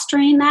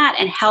fostering that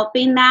and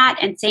helping that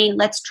and saying,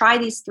 let's try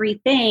these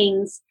 3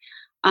 things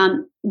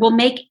will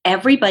make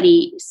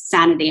everybody's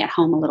sanity at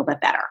home a little bit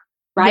better.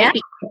 Right? Yeah.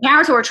 Because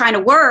parents who are trying to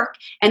work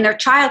and their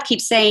child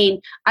keeps saying,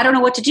 I don't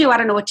know what to do. I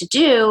don't know what to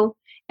do.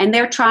 And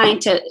they're trying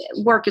to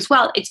work as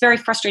well. It's very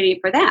frustrating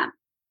for them.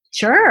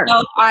 Sure.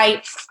 So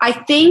I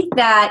think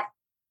that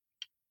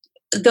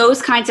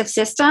those kinds of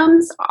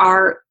systems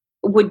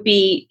would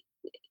be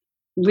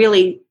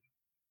really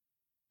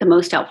the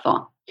most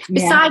helpful.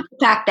 Besides the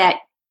fact that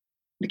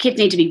the kids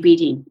need to be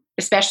reading,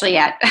 especially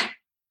at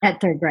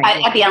 3rd grade.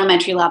 At the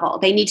elementary level.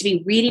 They need to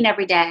be reading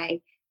every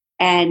day.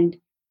 And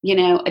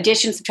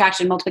addition,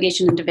 subtraction,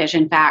 multiplication, and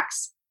division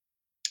facts.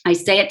 I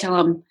say it till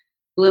I'm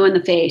blue in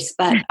the face,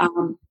 but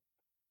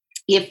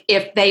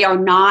if they are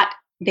not,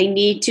 they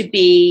need to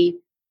be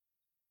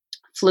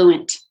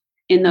fluent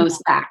in those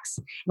facts.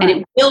 Right.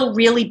 And it will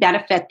really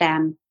benefit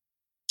them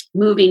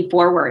moving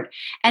forward.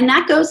 And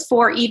that goes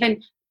for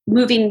even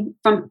moving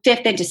from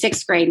 5th into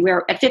 6th grade,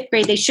 where at 5th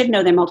grade, they should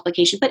know their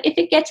multiplication. But if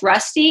it gets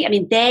rusty,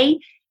 they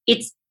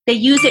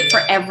use it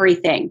for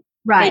everything.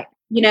 Right.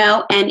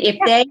 And if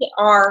they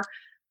are,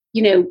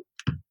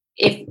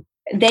 if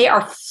they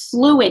are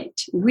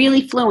fluent,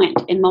 really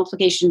fluent in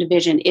multiplication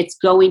division, it's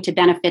going to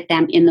benefit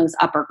them in those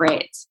upper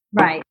grades.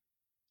 Right.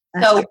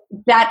 So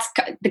that's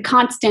the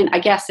constant, I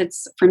guess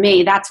it's for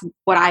me, that's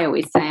what I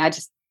always say.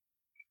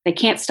 They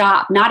can't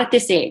stop. Not at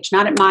this age,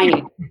 not at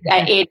my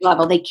age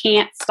level. They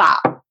can't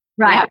stop.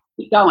 Right. They have to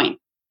keep going.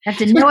 Have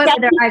to know it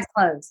with their eyes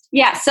closed.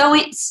 Yeah. So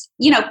it's,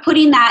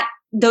 putting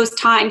those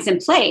times in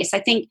place. I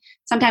think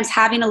sometimes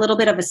having a little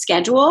bit of a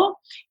schedule.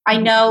 I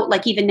know,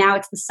 like even now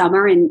it's the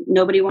summer and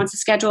nobody wants a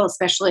schedule,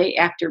 especially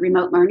after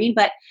remote learning.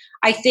 But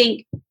I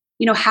think,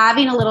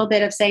 having a little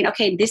bit of saying,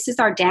 okay, this is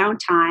our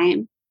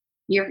downtime.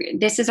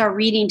 This is our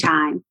reading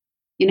time,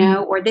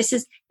 or this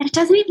is, and it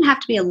doesn't even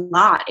have to be a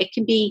lot. It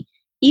can be,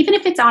 even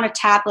if it's on a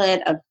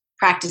tablet of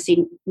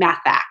practicing math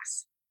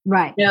facts.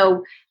 Right.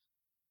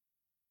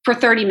 For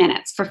 30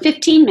 minutes, for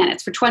 15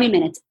 minutes, for 20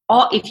 minutes,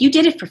 if you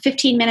did it for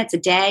 15 minutes a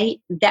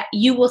day, that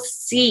you will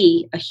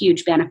see a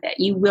huge benefit.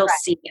 You will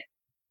see it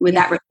with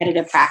that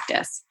repetitive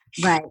practice.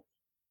 Right.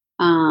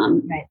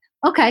 Right.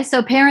 Okay.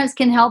 So parents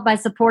can help by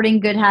supporting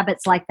good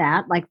habits like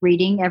that, like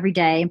reading every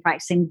day and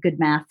practicing good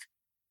math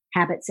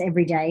habits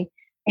every day.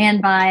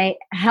 And by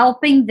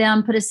helping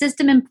them put a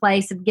system in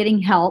place of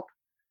getting help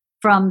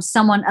from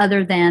someone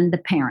other than the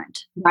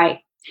parent. Right.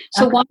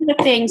 So one of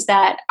the things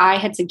that I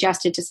had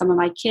suggested to some of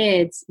my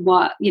kids,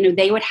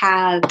 they would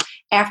have,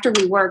 after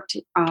we worked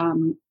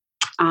on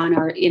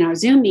our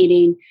Zoom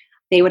meeting,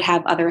 they would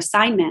have other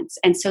assignments.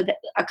 And so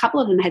a couple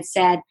of them had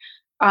said,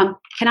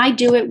 can I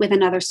do it with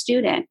another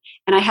student?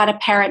 And I had a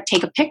parent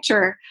take a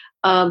picture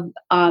of,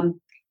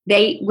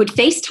 they would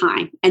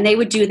FaceTime and they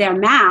would do their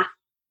math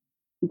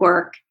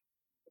work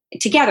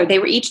together. They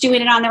were each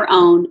doing it on their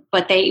own,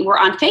 but they were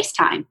on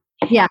FaceTime.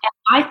 Yeah.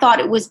 And I thought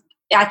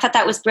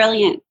that was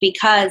brilliant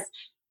because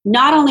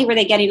not only were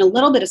they getting a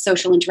little bit of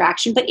social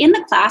interaction, but in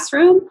the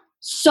classroom,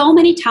 so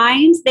many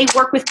times they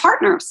work with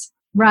partners.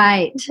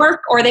 Right.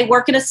 Or they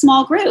work in a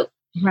small group.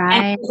 Right.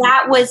 And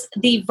that was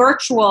the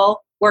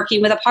virtual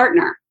working with a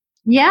partner.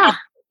 Yeah.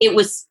 It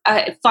was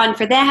fun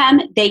for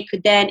them. They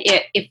could then,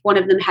 if one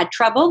of them had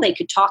trouble, they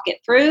could talk it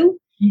through.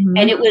 Mm-hmm.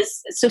 And it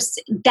was, so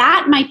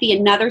that might be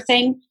another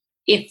thing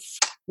if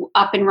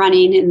up and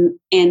running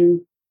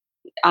in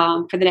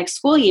for the next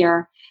school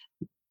year,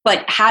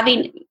 but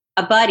having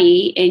a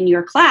buddy in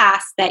your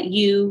class that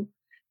you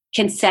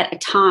can set a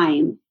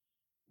time.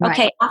 Right.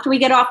 Okay, after we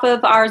get off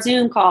of our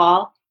Zoom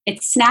call,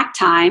 it's snack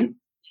time.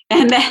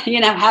 And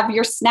then, have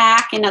your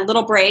snack and a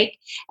little break.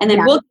 And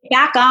then we'll get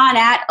back on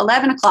at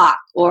 11 o'clock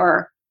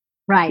or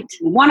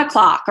 1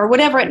 o'clock or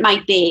whatever it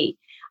might be,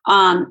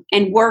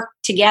 and work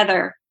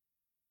together.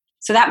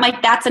 So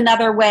that's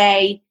another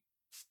way,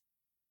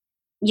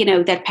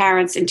 that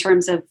parents, in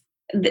terms of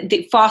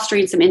the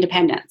fostering some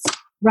independence.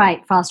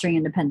 Right, fostering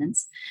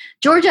independence.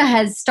 Georgia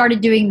has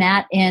started doing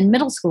that in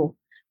middle school,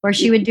 where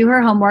she would do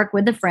her homework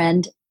with a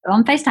friend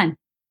on FaceTime.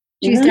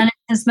 She's done it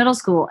since middle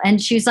school.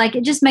 And she's like,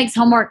 it just makes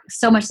homework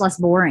so much less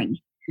boring.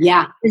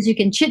 Yeah. Because you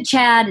can chit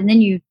chat, and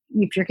then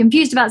if you're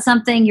confused about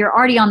something, you're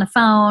already on the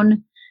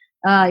phone.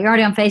 You're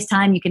already on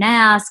FaceTime. You can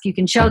ask, you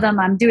can show them,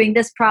 I'm doing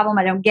this problem,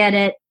 I don't get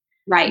it.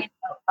 Right.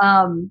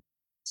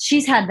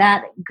 She's had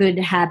that good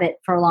habit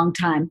for a long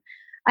time.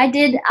 I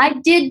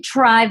did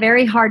try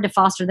very hard to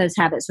foster those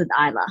habits with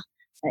Isla.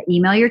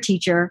 Email your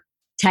teacher,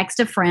 text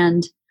a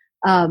friend,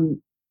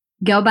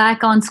 go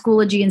back on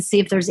Schoology and see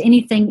if there's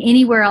anything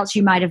anywhere else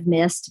you might have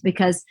missed,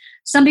 because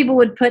some people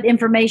would put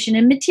information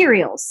in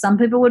materials. Some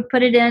people would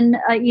put it in,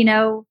 I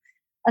don't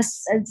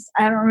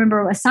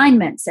remember,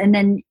 assignments. And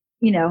then,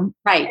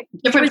 right.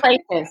 Different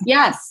places.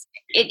 Yes.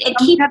 It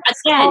keeps,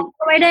 again, all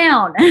the way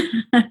down.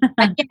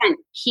 Again,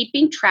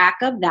 keeping track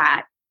of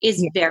that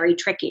is very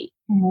tricky.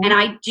 Mm-hmm. And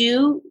I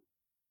do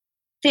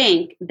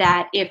think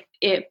that if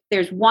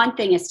there's one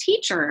thing as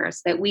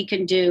teachers that we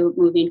can do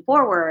moving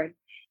forward,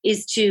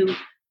 is to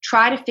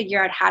try to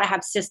figure out how to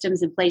have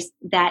systems in place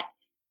that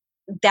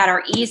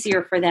are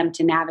easier for them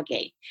to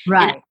navigate.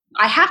 Right. And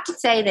I have to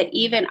say that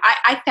even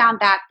I found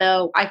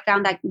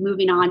that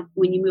moving on,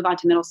 when you move on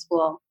to middle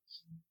school,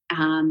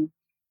 and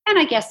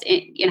I guess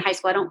in high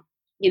school, I don't,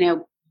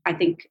 I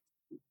think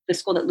the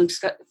school that Luke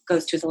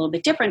goes to is a little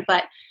bit different,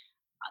 but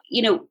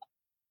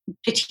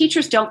the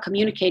teachers don't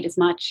communicate as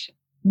much.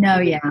 No,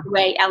 yeah. The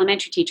way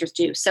elementary teachers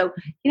do. So,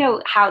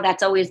 how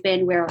that's always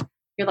been, where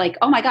you're like,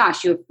 oh my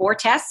gosh, you have 4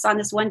 tests on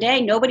this one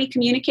day. Nobody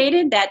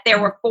communicated that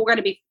there were 4 going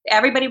to be,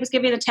 everybody was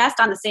giving the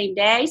test on the same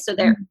day. So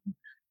they're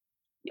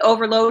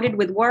overloaded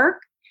with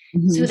work.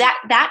 Mm-hmm. So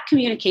that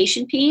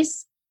communication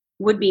piece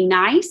would be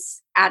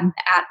nice at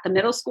the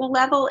middle school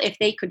level, if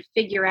they could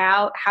figure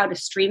out how to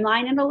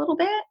streamline it a little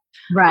bit.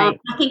 Right.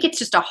 I think it's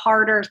just a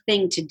harder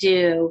thing to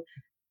do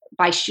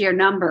by sheer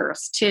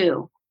numbers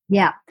too.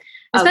 Yeah.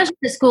 Especially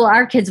the school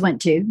our kids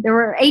went to. There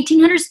were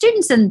 1,800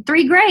 students in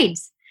 3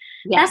 grades.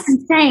 Yes. That's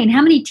insane.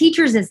 How many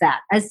teachers is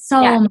that?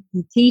 Many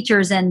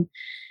teachers. And,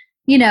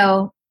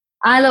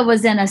 Isla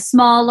was in a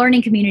small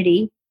learning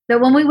community.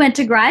 But when we went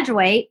to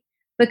graduate,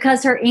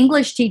 because her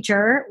English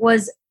teacher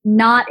was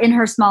not in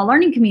her small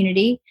learning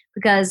community,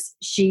 because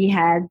she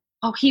had...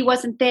 Oh, he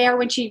wasn't there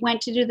when she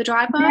went to do the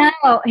drive-by?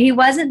 No, he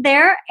wasn't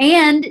there.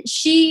 And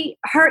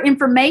her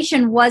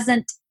information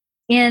wasn't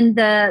in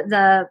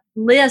the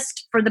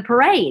list for the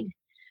parade.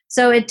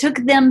 So it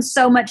took them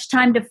so much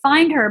time to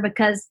find her,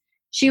 because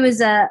she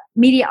was a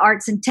Media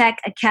Arts and Tech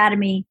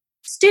Academy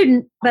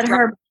student, but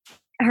her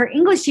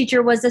English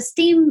teacher was a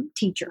STEAM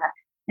teacher,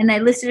 and they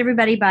listed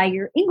everybody by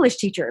your English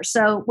teacher.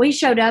 So we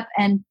showed up,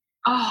 and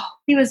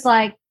he was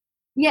like,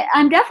 yeah,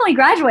 I'm definitely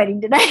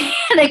graduating today.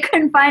 They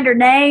couldn't find her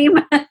name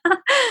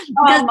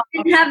because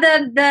they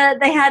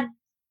didn't have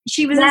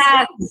she was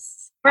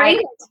for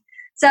English.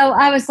 So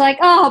I was like,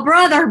 oh,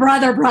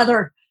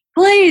 brother,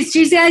 please.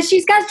 She's got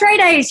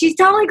straight A's. She's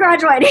totally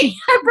graduating.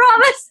 I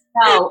promise.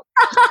 No.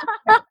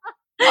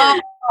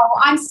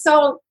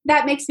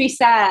 That makes me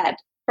sad.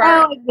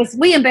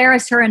 We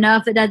embarrassed her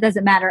enough that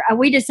doesn't matter.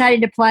 We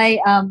decided to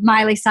play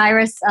Miley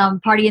Cyrus,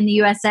 Party in the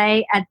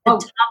USA, at the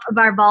top of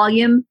our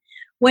volume,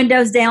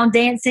 windows down,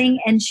 dancing,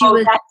 and she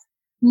was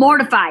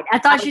mortified. I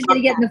thought she was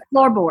going to get in the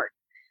floorboard.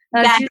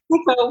 That's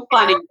so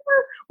funny.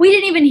 We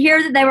didn't even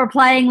hear that they were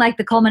playing like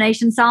the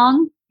culmination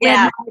song.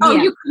 Yeah.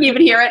 You couldn't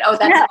even hear it? Oh,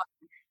 that's funny.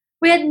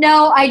 We had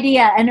no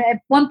idea. And at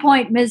one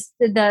point,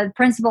 the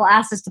principal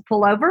asked us to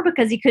pull over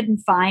because he couldn't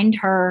find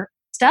her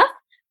stuff.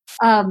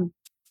 And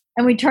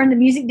we turned the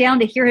music down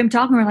to hear him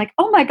talking. We're like,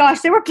 oh my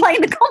gosh, they were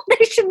playing the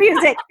culmination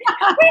music. We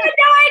had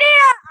no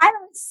idea. I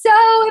was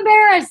so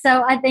embarrassed.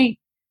 So I think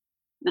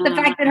the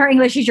fact that her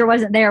English teacher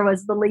wasn't there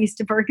was the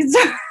least of her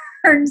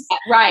concerns.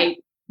 Right.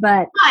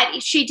 But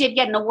she did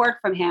get an award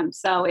from him,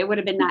 so it would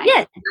have been nice.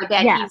 Yes. I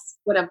bet Yes.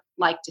 he would have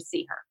liked to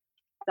see her.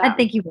 So. I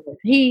think he would.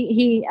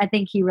 I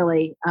think he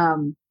really,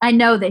 I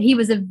know that he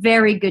was a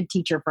very good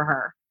teacher for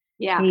her.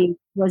 Yeah. He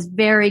was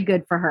very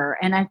good for her.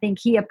 And I think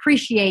he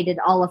appreciated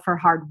all of her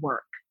hard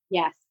work.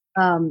 Yes.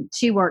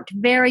 She worked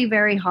very,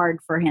 very hard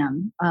for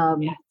him.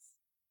 Yes.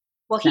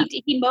 Well,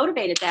 he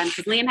motivated them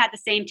because Liam had the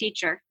same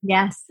teacher.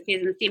 Yes.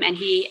 He's in the team, and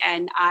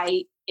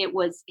it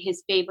was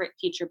his favorite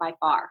teacher by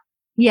far.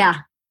 Yeah.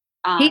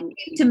 He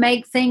needed to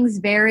make things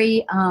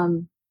very,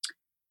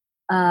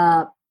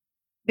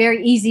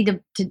 very easy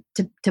to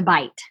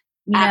bite.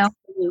 You know?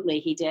 Absolutely,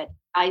 he did.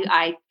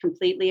 I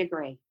completely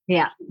agree.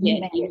 Yeah, he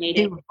made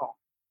it.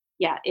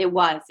 Yeah, it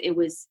was.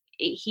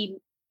 He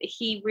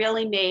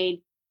really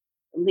made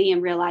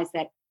Liam realize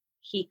that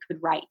he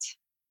could write.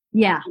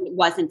 Yeah, and it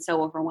wasn't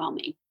so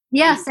overwhelming.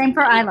 Yeah, same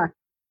for Isla.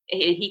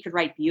 And he could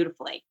write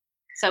beautifully.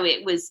 So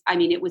it was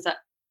a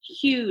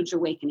huge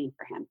awakening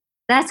for him.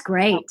 That's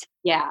great. So,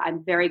 yeah,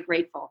 I'm very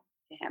grateful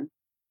to him.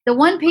 The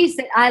one piece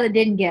that Isla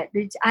didn't get,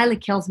 Isla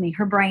kills me.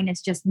 Her brain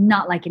is just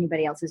not like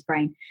anybody else's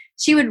brain.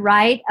 She would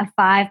write a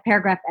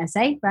 5-paragraph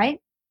essay, right?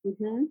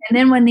 Mm-hmm. And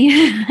then when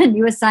the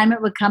new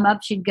assignment would come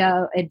up, she'd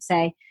go and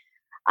say,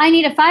 I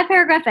need a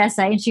 5-paragraph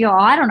essay. And she'd go,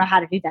 I don't know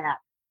how to do that.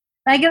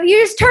 And I go, you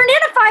just turned in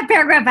a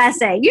 5-paragraph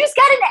essay. You just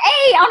got an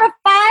A on a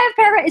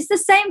 5-paragraph. It's the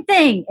same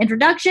thing.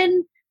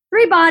 Introduction,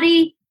 3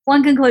 body,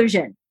 1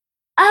 conclusion.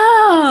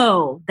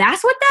 Oh,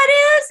 that's what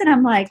that is? And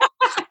I'm like,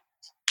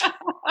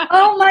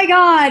 oh my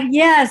God,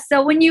 yes.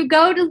 So when you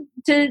go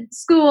to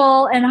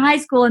school and high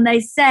school and they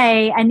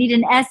say, I need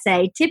an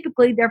essay,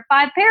 typically they're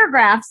 5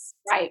 paragraphs.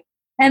 Right.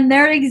 And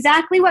they're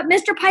exactly what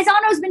Mr.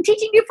 Paisano has been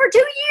teaching you for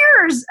 2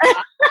 years.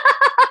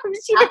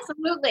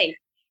 Absolutely.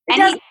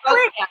 And he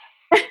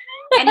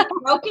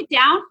broke it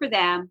down for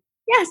them.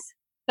 Yes.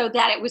 So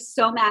that it was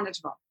so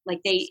manageable.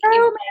 Manageable.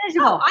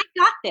 Oh, I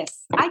got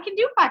this. I can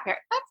do 5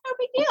 paragraphs. That's no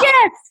big deal.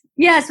 Yes.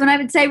 Yes. When I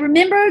would say,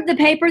 remember the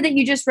paper that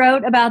you just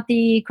wrote about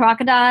the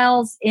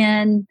crocodiles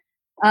the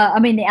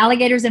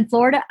alligators in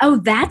Florida? Oh,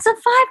 that's a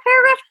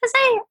 5-paragraph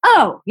essay?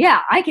 Oh,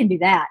 yeah, I can do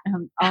that.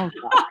 Oh, God.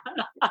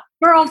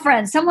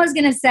 Girlfriend, someone's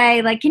going to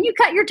say, can you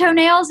cut your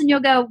toenails? And you'll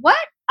go, what?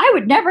 I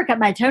would never cut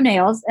my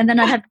toenails. And then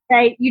I'd have to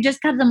say, you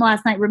just cut them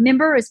last night.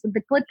 Remember? It's with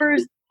the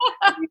clippers.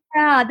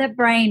 Yeah, that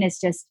brain is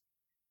just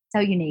so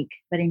unique.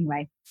 But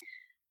anyway,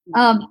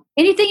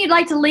 anything you'd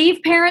like to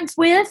leave parents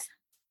with?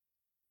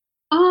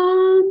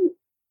 I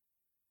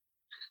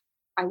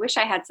wish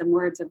I had some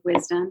words of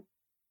wisdom.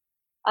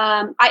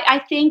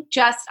 I think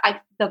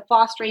the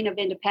fostering of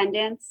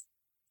independence,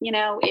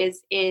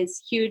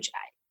 is huge.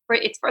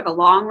 It's for the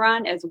long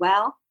run as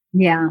well.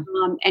 Yeah.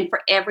 And for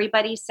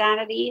everybody's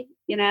sanity,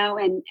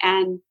 and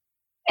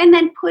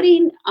then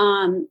putting,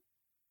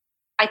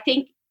 I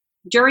think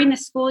during the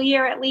school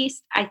year, at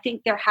least, I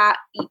think there has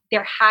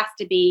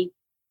to be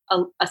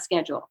a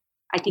schedule.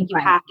 I think you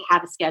have to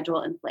have a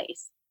schedule in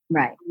place.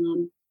 Right.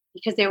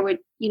 Because there were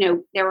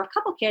a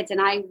couple kids, and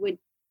I would,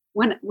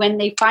 when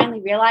they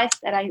finally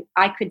realized that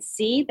I could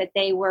see that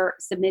they were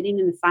submitting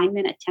an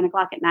assignment at 10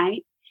 o'clock at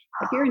night.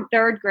 If you're in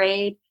 3rd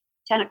grade,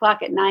 10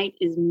 o'clock at night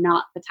is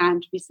not the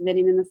time to be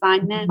submitting an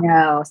assignment.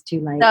 No, it's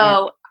too late.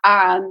 So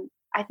I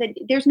said,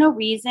 there's no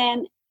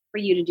reason for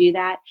you to do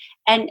that.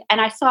 And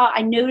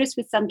I noticed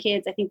with some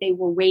kids, I think they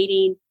were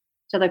waiting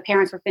till their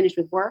parents were finished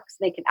with work so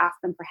they could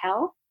ask them for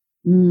help.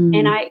 Mm.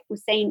 And I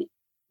was saying,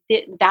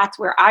 that's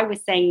where I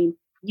was saying,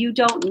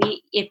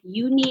 if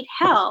you need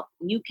help,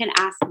 you can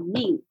ask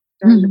me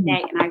during the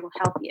day and I will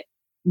help you.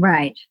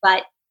 Right.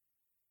 But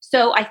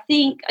so I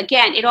think,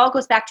 again, it all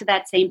goes back to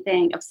that same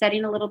thing of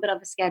setting a little bit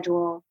of a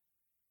schedule,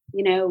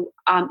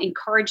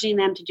 encouraging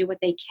them to do what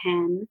they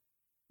can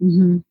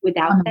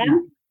without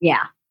them.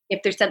 Yeah.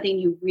 If there's something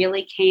you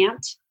really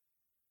can't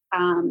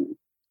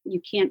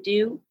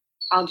do,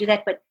 I'll do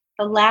that. But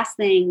the last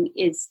thing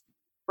is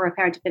for a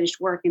parent to finish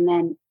work and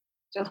then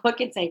to look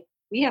and say,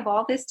 we have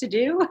all this to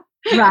do.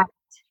 Right.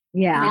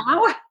 Yeah.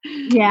 Now?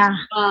 Yeah.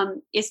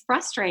 Is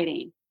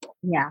frustrating.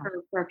 Yeah.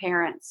 For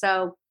parents.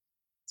 So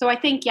I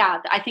think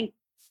to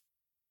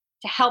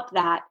help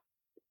that,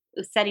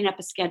 setting up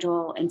a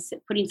schedule and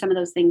putting some of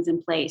those things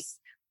in place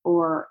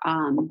for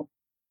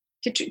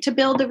to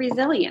build the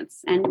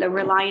resilience and the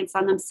reliance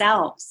on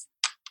themselves,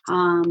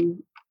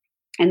 and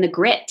the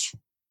grit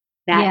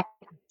that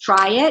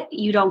try it,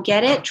 you don't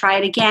get it, try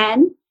it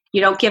again.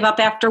 You don't give up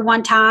after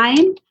one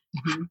time,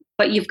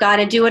 but you've got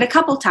to do it a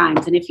couple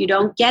times. And if you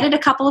don't get it a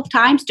couple of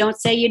times, don't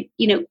say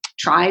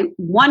try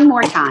one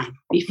more time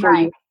before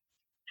you.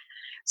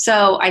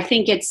 So I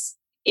think it's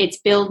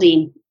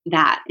building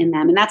that in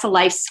them, and that's a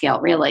life skill,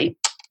 really.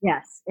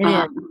 Yes, it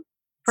is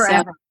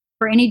forever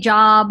for any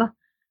job, or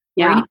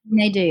anything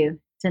they do,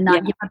 to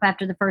not give up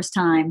after the first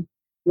time.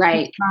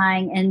 Right. Keep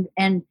trying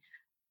and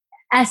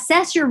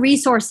assess your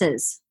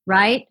resources.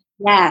 Right.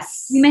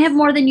 Yes. You may have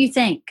more than you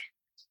think.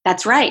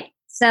 That's right.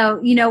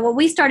 So what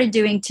we started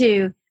doing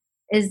too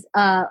is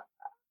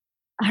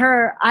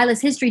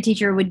Isla's history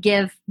teacher would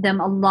give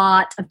them a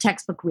lot of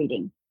textbook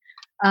reading.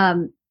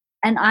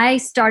 And I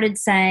started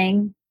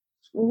saying,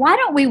 why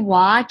don't we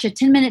watch a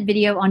 10-minute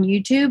video on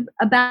YouTube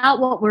about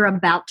what we're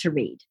about to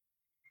read?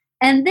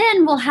 And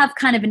then we'll have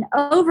kind of an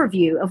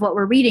overview of what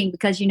we're reading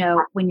because,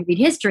 when you read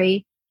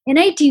history, in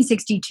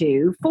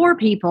 1862, 4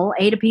 people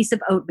ate a piece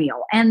of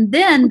oatmeal. And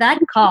then that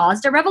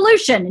caused a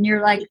revolution. And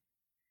you're like,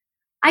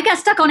 I got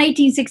stuck on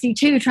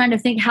 1862 trying to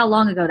think how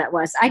long ago that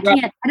was. I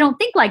don't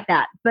think like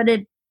that. But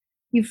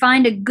you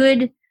find a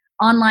good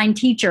online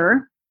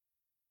teacher.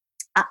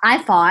 I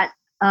thought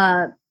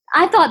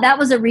that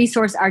was a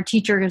resource our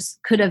teachers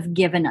could have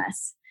given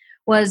us,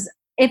 was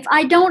if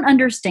I don't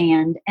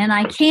understand and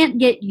I can't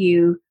get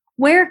you,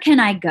 where can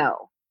I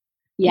go?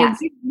 Yes.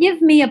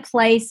 Give me a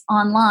place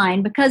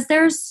online, because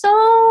there's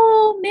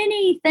so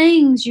many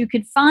things you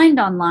could find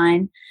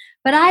online,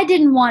 but I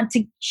didn't want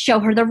to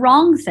show her the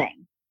wrong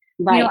thing.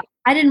 Right.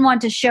 I didn't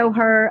want to show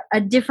her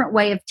a different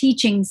way of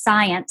teaching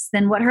science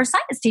than what her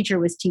science teacher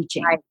was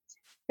teaching. Right.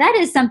 That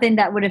is something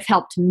that would have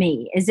helped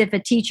me, is if a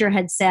teacher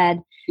had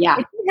said, yeah,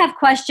 if you have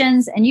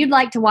questions and you'd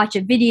like to watch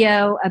a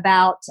video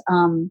about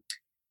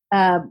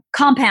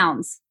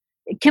compounds,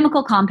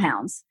 chemical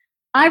compounds,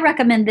 I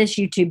recommend this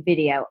YouTube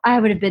video.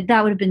 That would have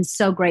been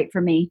so great for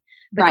me,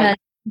 because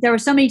there were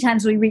so many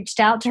times we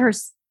reached out to her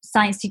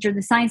science teacher.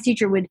 The science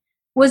teacher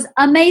was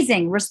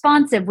amazing,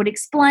 responsive, would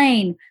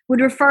explain, would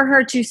refer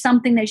her to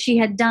something that she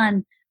had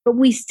done, but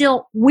we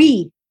still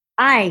didn't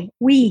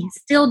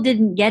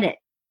get it.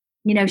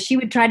 She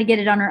would try to get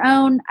it on her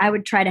own. I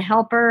would try to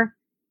help her.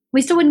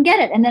 We still wouldn't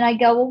get it. And then I'd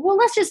go, well,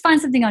 let's just find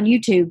something on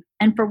YouTube.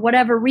 And for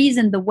whatever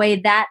reason, the way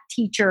that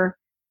teacher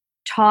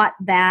taught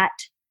that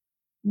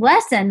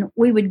lesson,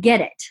 we would get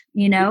it,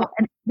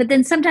 but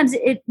then sometimes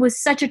it was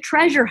such a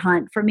treasure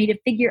hunt for me to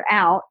figure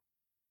out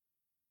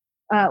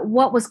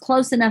what was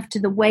close enough to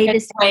the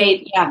way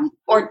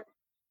or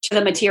to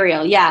the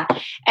material. Yeah.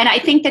 And I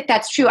think that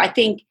that's true. I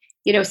think,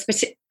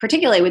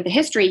 particularly with the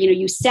history,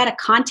 you set a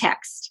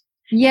context.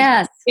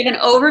 Yes. Give an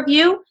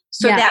overview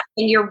so that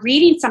when you're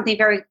reading something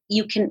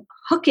you can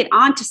hook it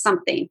onto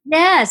something.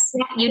 Yes.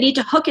 You need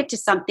to hook it to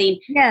something.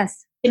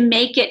 Yes. To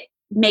make it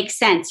make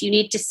sense. You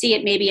need to see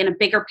it maybe in a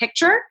bigger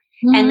picture,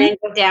 and then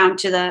go down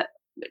to the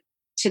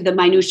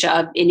minutia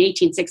of in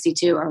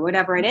 1862 or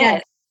whatever it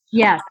is.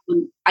 Yes.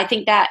 I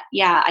think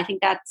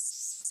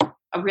that's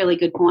a really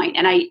good point.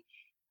 And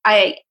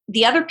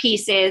the other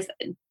piece is,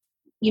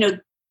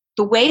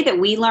 the way that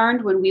we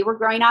learned when we were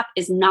growing up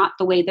is not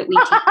the way that we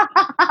teach.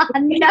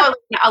 No.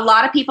 A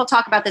lot of people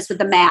talk about this with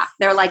the math.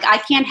 They're like, I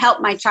can't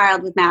help my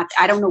child with math.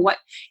 I don't know what,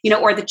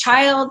 or the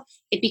child,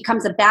 it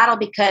becomes a battle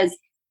because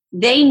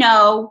they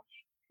know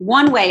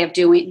one way of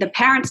doing, the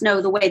parents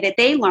know the way that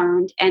they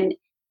learned, and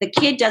the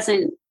kid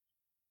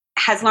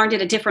has learned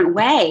it a different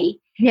way.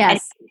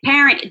 Yes. And the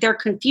parent, they're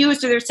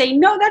confused, or they're saying,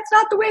 no, that's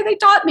not the way they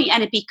taught me.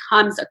 And it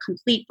becomes a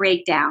complete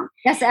breakdown.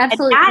 Yes,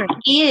 absolutely. And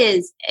that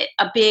is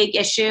a big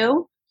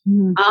issue.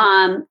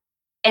 Mm-hmm.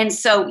 And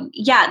so,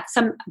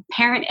 some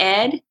parent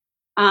ed,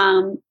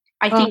 I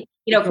think,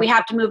 if we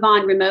have to move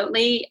on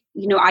remotely,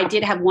 I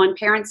did have one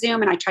parent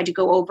Zoom, and I tried to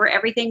go over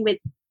everything with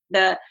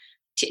the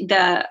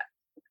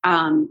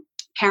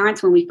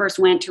parents when we first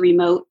went to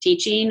remote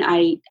teaching.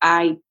 I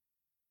had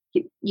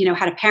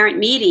a parent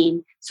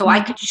meeting so I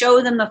could show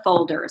them the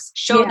folders,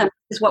 show them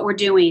this is what we're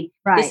doing.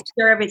 Right. This is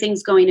where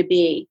everything's going to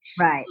be.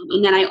 Right.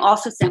 And then I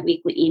also sent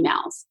weekly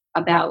emails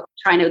about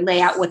trying to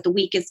lay out what the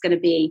week is going to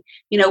be,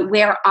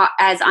 where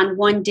as on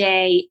one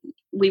day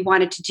we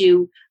wanted to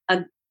do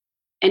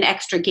an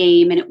extra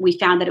game, and we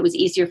found that it was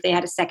easier if they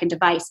had a second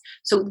device.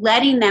 So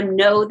letting them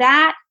know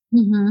that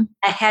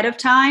ahead of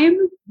time.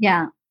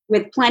 Yeah.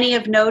 With plenty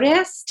of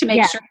notice to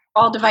make sure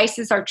all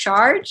devices are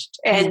charged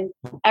and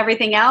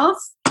everything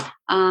else.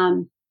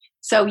 I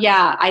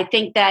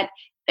think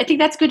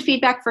that's good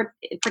feedback for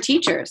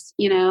teachers.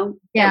 We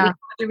have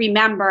to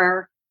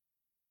remember.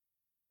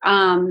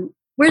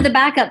 We're the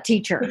backup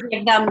teacher.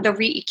 Give them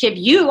give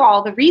you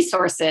all the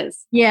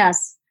resources.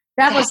 Yes,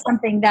 that was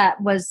something that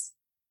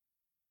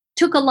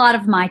took a lot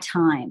of my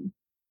time.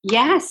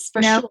 Yes,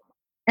 for sure.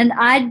 And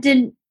I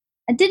didn't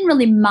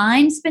really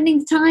mind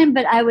spending time,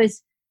 but I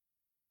was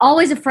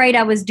always afraid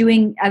I was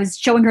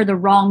showing her the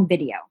wrong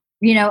video.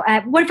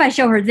 What if I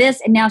show her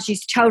this and now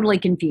she's totally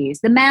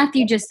confused? The math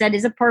you just said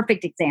is a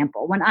perfect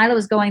example. When Isla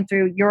was going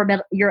through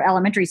your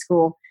elementary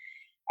school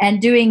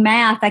and doing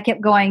math, I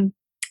kept going,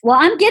 well,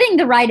 I'm getting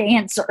the right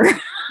answer. I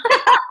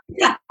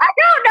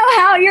don't know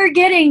how you're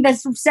getting the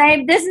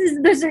same.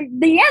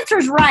 The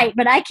answer's right,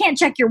 but I can't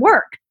check your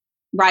work.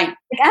 Right.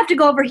 I have to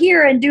go over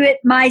here and do it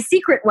my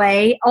secret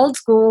way, old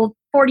school,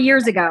 40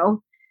 years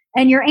ago,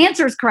 and your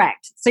answer is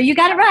correct. So you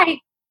got it right.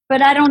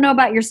 But I don't know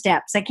about your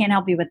steps. I can't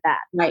help you with that.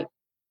 Right.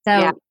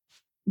 So,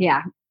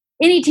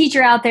 any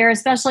teacher out there,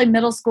 especially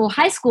middle school,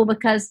 high school,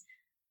 because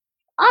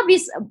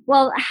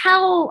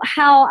how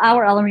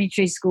our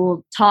elementary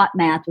school taught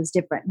math was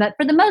different. But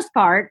for the most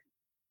part,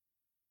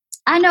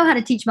 I know how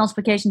to teach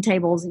multiplication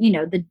tables,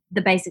 the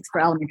basics for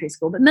elementary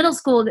school. But middle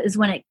school is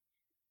when it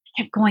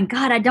kept going,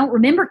 God, I don't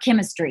remember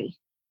chemistry.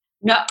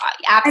 No,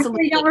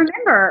 absolutely. I don't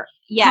remember.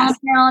 Yes.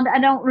 Compound. I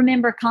don't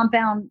remember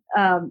compounds.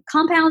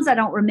 I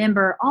don't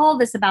remember all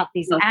this about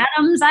these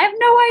atoms. I have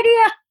no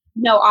idea.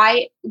 No,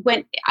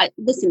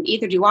 listen,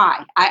 either do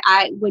I.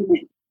 When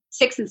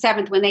 6th and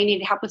 7th, when they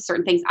needed help with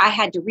certain things, I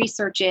had to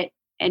research it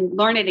and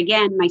learn it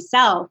again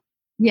myself.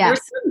 Yes. There were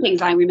certain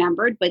things I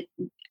remembered, but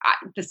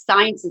the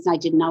sciences I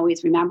didn't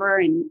always remember.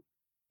 And,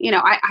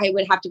 I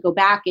would have to go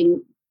back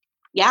and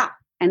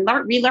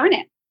relearn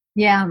it.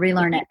 Yeah,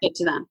 relearn it. Get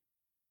to them.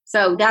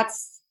 So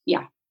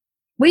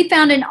We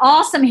found an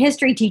awesome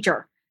history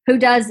teacher who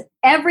does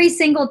every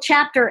single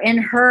chapter in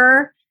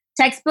her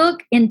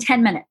textbook in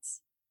 10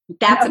 minutes.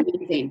 That's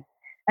amazing.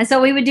 And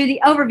so we would do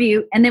the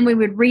overview and then we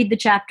would read the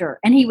chapter.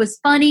 And he was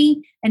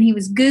funny and he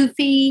was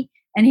goofy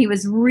and he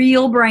was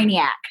real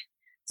brainiac.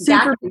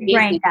 Super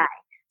brain guy.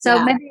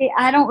 So maybe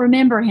I don't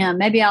remember him.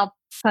 Maybe I'll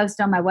post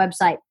on my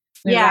website.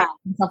 Write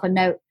myself a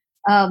note.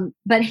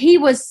 But he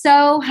was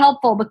so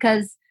helpful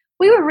because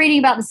we were reading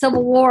about the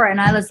Civil War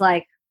and I was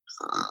like,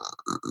 I'm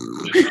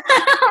like, me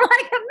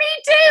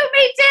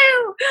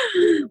too.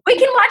 We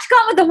can watch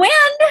Gone with the Wind.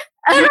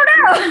 I don't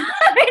know.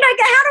 I mean,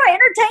 how do I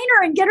entertain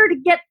her and get her to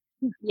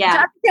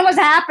understand what's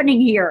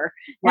happening here?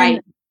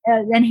 Right.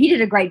 And he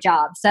did a great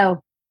job.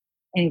 So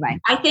anyway.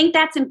 I think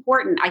that's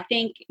important. I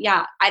think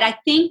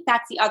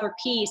that's the other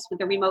piece with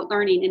the remote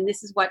learning. And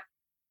this is what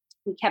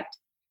we kept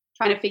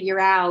trying to figure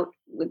out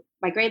with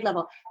my grade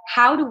level.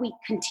 How do we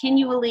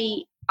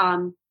continually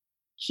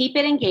keep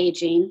it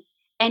engaging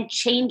and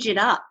change it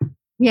up?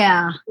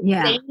 Yeah.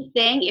 Same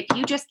thing. If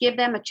you just give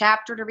them a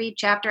chapter to read,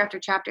 chapter after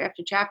chapter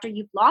after chapter,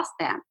 you've lost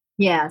them.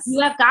 Yes.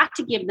 You have got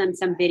to give them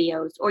some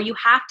videos, or you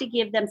have to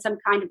give them some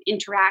kind of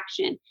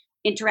interactive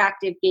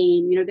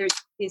game.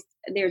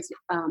 There's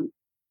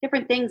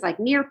different things like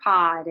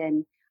Nearpod,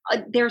 and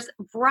there's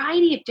a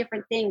variety of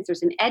different things.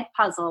 There's an Ed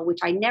puzzle, which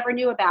I never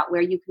knew about,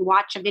 where you can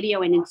watch a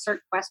video and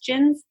insert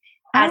questions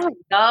as you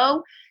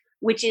go,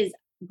 which is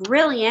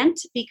brilliant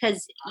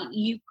because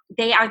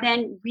they are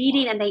then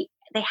reading and they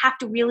have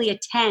to really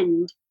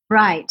attend.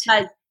 Right.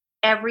 Because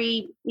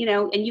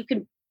and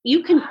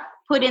you can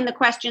put in the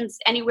questions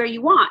anywhere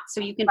you want. So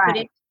you can put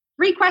in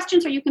 3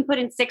 questions, or you can put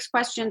in 6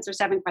 questions or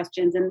 7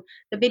 questions, and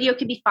the video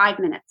could be 5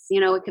 minutes.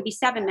 It could be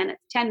 7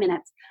 minutes, 10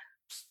 minutes,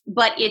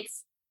 but you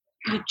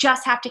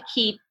just have to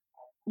keep,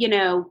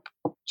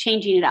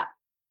 changing it up.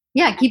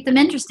 Yeah. Keep them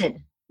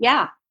interested.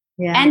 Yeah.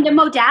 And the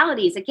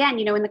modalities, again,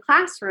 in the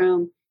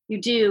classroom, you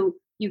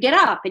get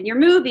up and you're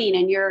moving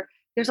and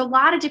there's a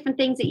lot of different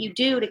things that you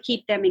do to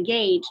keep them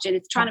engaged. And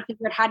it's trying to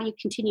figure out how do you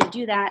continue to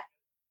do that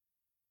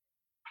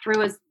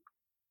through a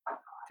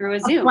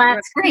Zoom.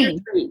 Flat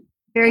screen.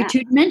 Very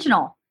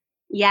two-dimensional.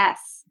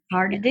 Yes.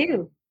 Hard to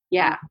do.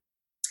 Yeah.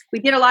 We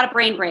did a lot of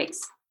brain breaks.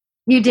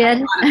 You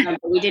did?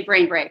 We did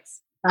brain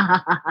breaks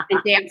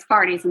and dance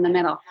parties in the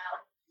middle.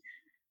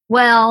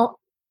 Well,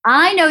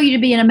 I know you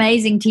to be an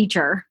amazing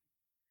teacher.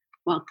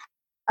 Well,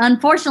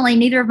 unfortunately,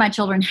 neither of my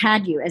children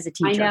had you as a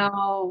teacher. I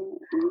know.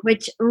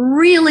 Which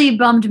really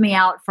bummed me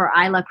out for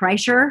Isla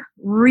Kreischer.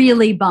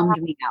 Really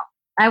bummed me out.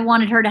 I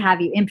wanted her to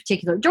have you in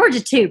particular. Georgia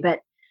too,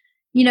 but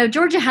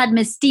Georgia had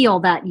Miss Steele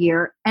that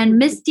year, and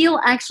Miss Steele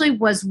actually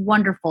was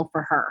wonderful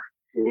for her.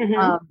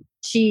 Mm-hmm.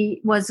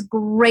 She was a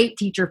great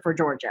teacher for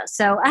Georgia.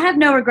 So I have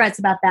no regrets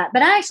about that.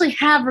 But I actually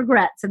have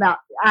regrets about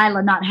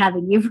Isla not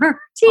having you for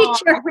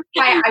teacher.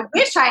 I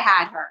wish I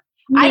had her.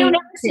 I don't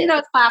ever see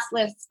those class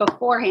lists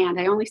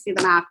beforehand. I only see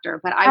them after.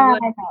 But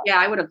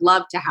I would have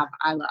loved to have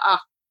Isla. Oh,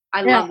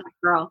 I love that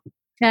girl.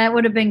 Yeah, it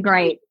would have been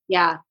great.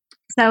 Yeah.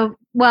 So,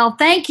 well,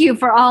 thank you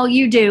for all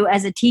you do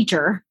as a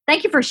teacher.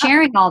 Thank you for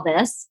sharing all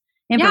this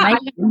information.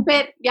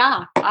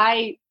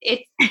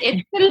 It's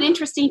been an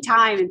interesting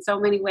time in so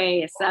many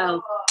ways.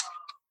 So,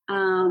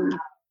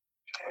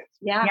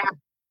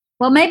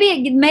 Well,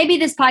 maybe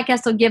this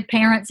podcast will give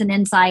parents an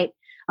insight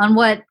on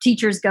what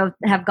teachers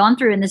have gone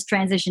through in this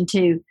transition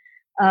too,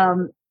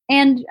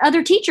 and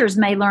other teachers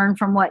may learn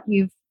from what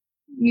you've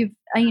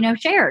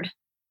shared.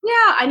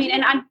 Yeah, I mean,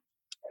 and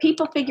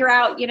people figure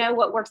out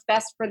what works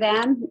best for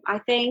them, I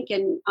think,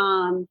 and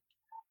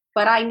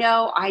but I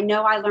know I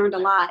learned a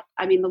lot.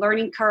 I mean, the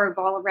learning curve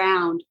all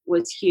around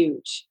was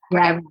huge for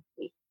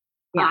everybody.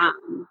 Yeah.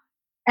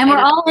 And we're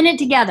all in it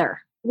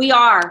together. We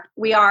are.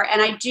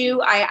 And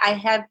I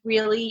have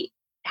really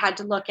had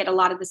to look at a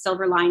lot of the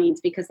silver linings,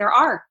 because there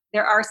are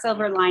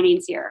silver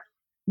linings here.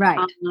 Right.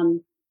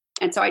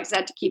 And so I just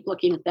had to keep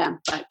looking at them.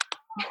 But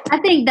I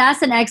think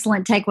that's an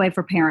excellent takeaway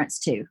for parents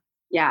too.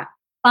 Yeah.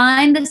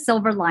 Find the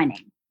silver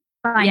lining.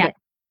 Find it.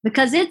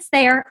 Because it's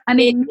there. I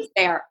mean, it's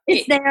there.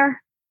 It's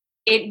there.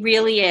 It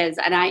really is.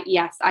 And I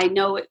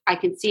know it. I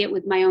can see it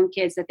with my own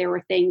kids, that there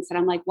were things that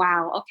I'm like,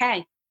 wow,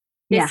 okay.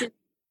 This is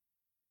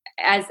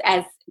as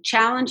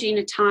challenging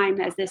a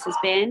time as this has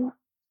been,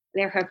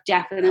 there have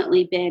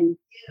definitely been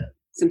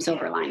some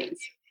silver linings.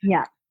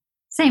 Yeah.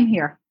 Same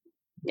here.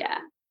 Yeah.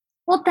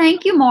 Well,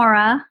 thank you,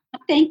 Maura.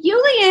 Thank you,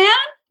 Leanne.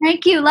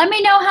 Thank you. Let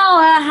me know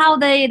how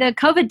the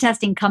COVID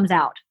testing comes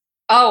out.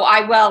 Oh,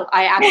 I will.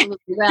 I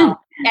absolutely will.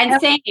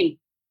 And same.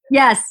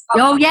 Yes.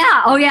 Oh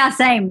yeah.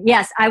 Same.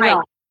 Yes, I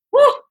will.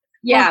 Woo.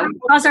 Yeah. Well,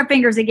 cross our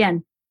fingers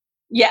again.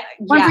 Yeah.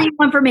 One for you,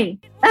 one for me.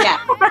 Yeah.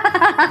 All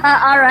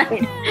right.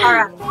 All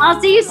right.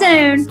 I'll see you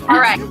soon. All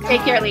right.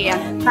 Take care, Leah.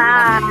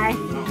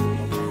 Bye.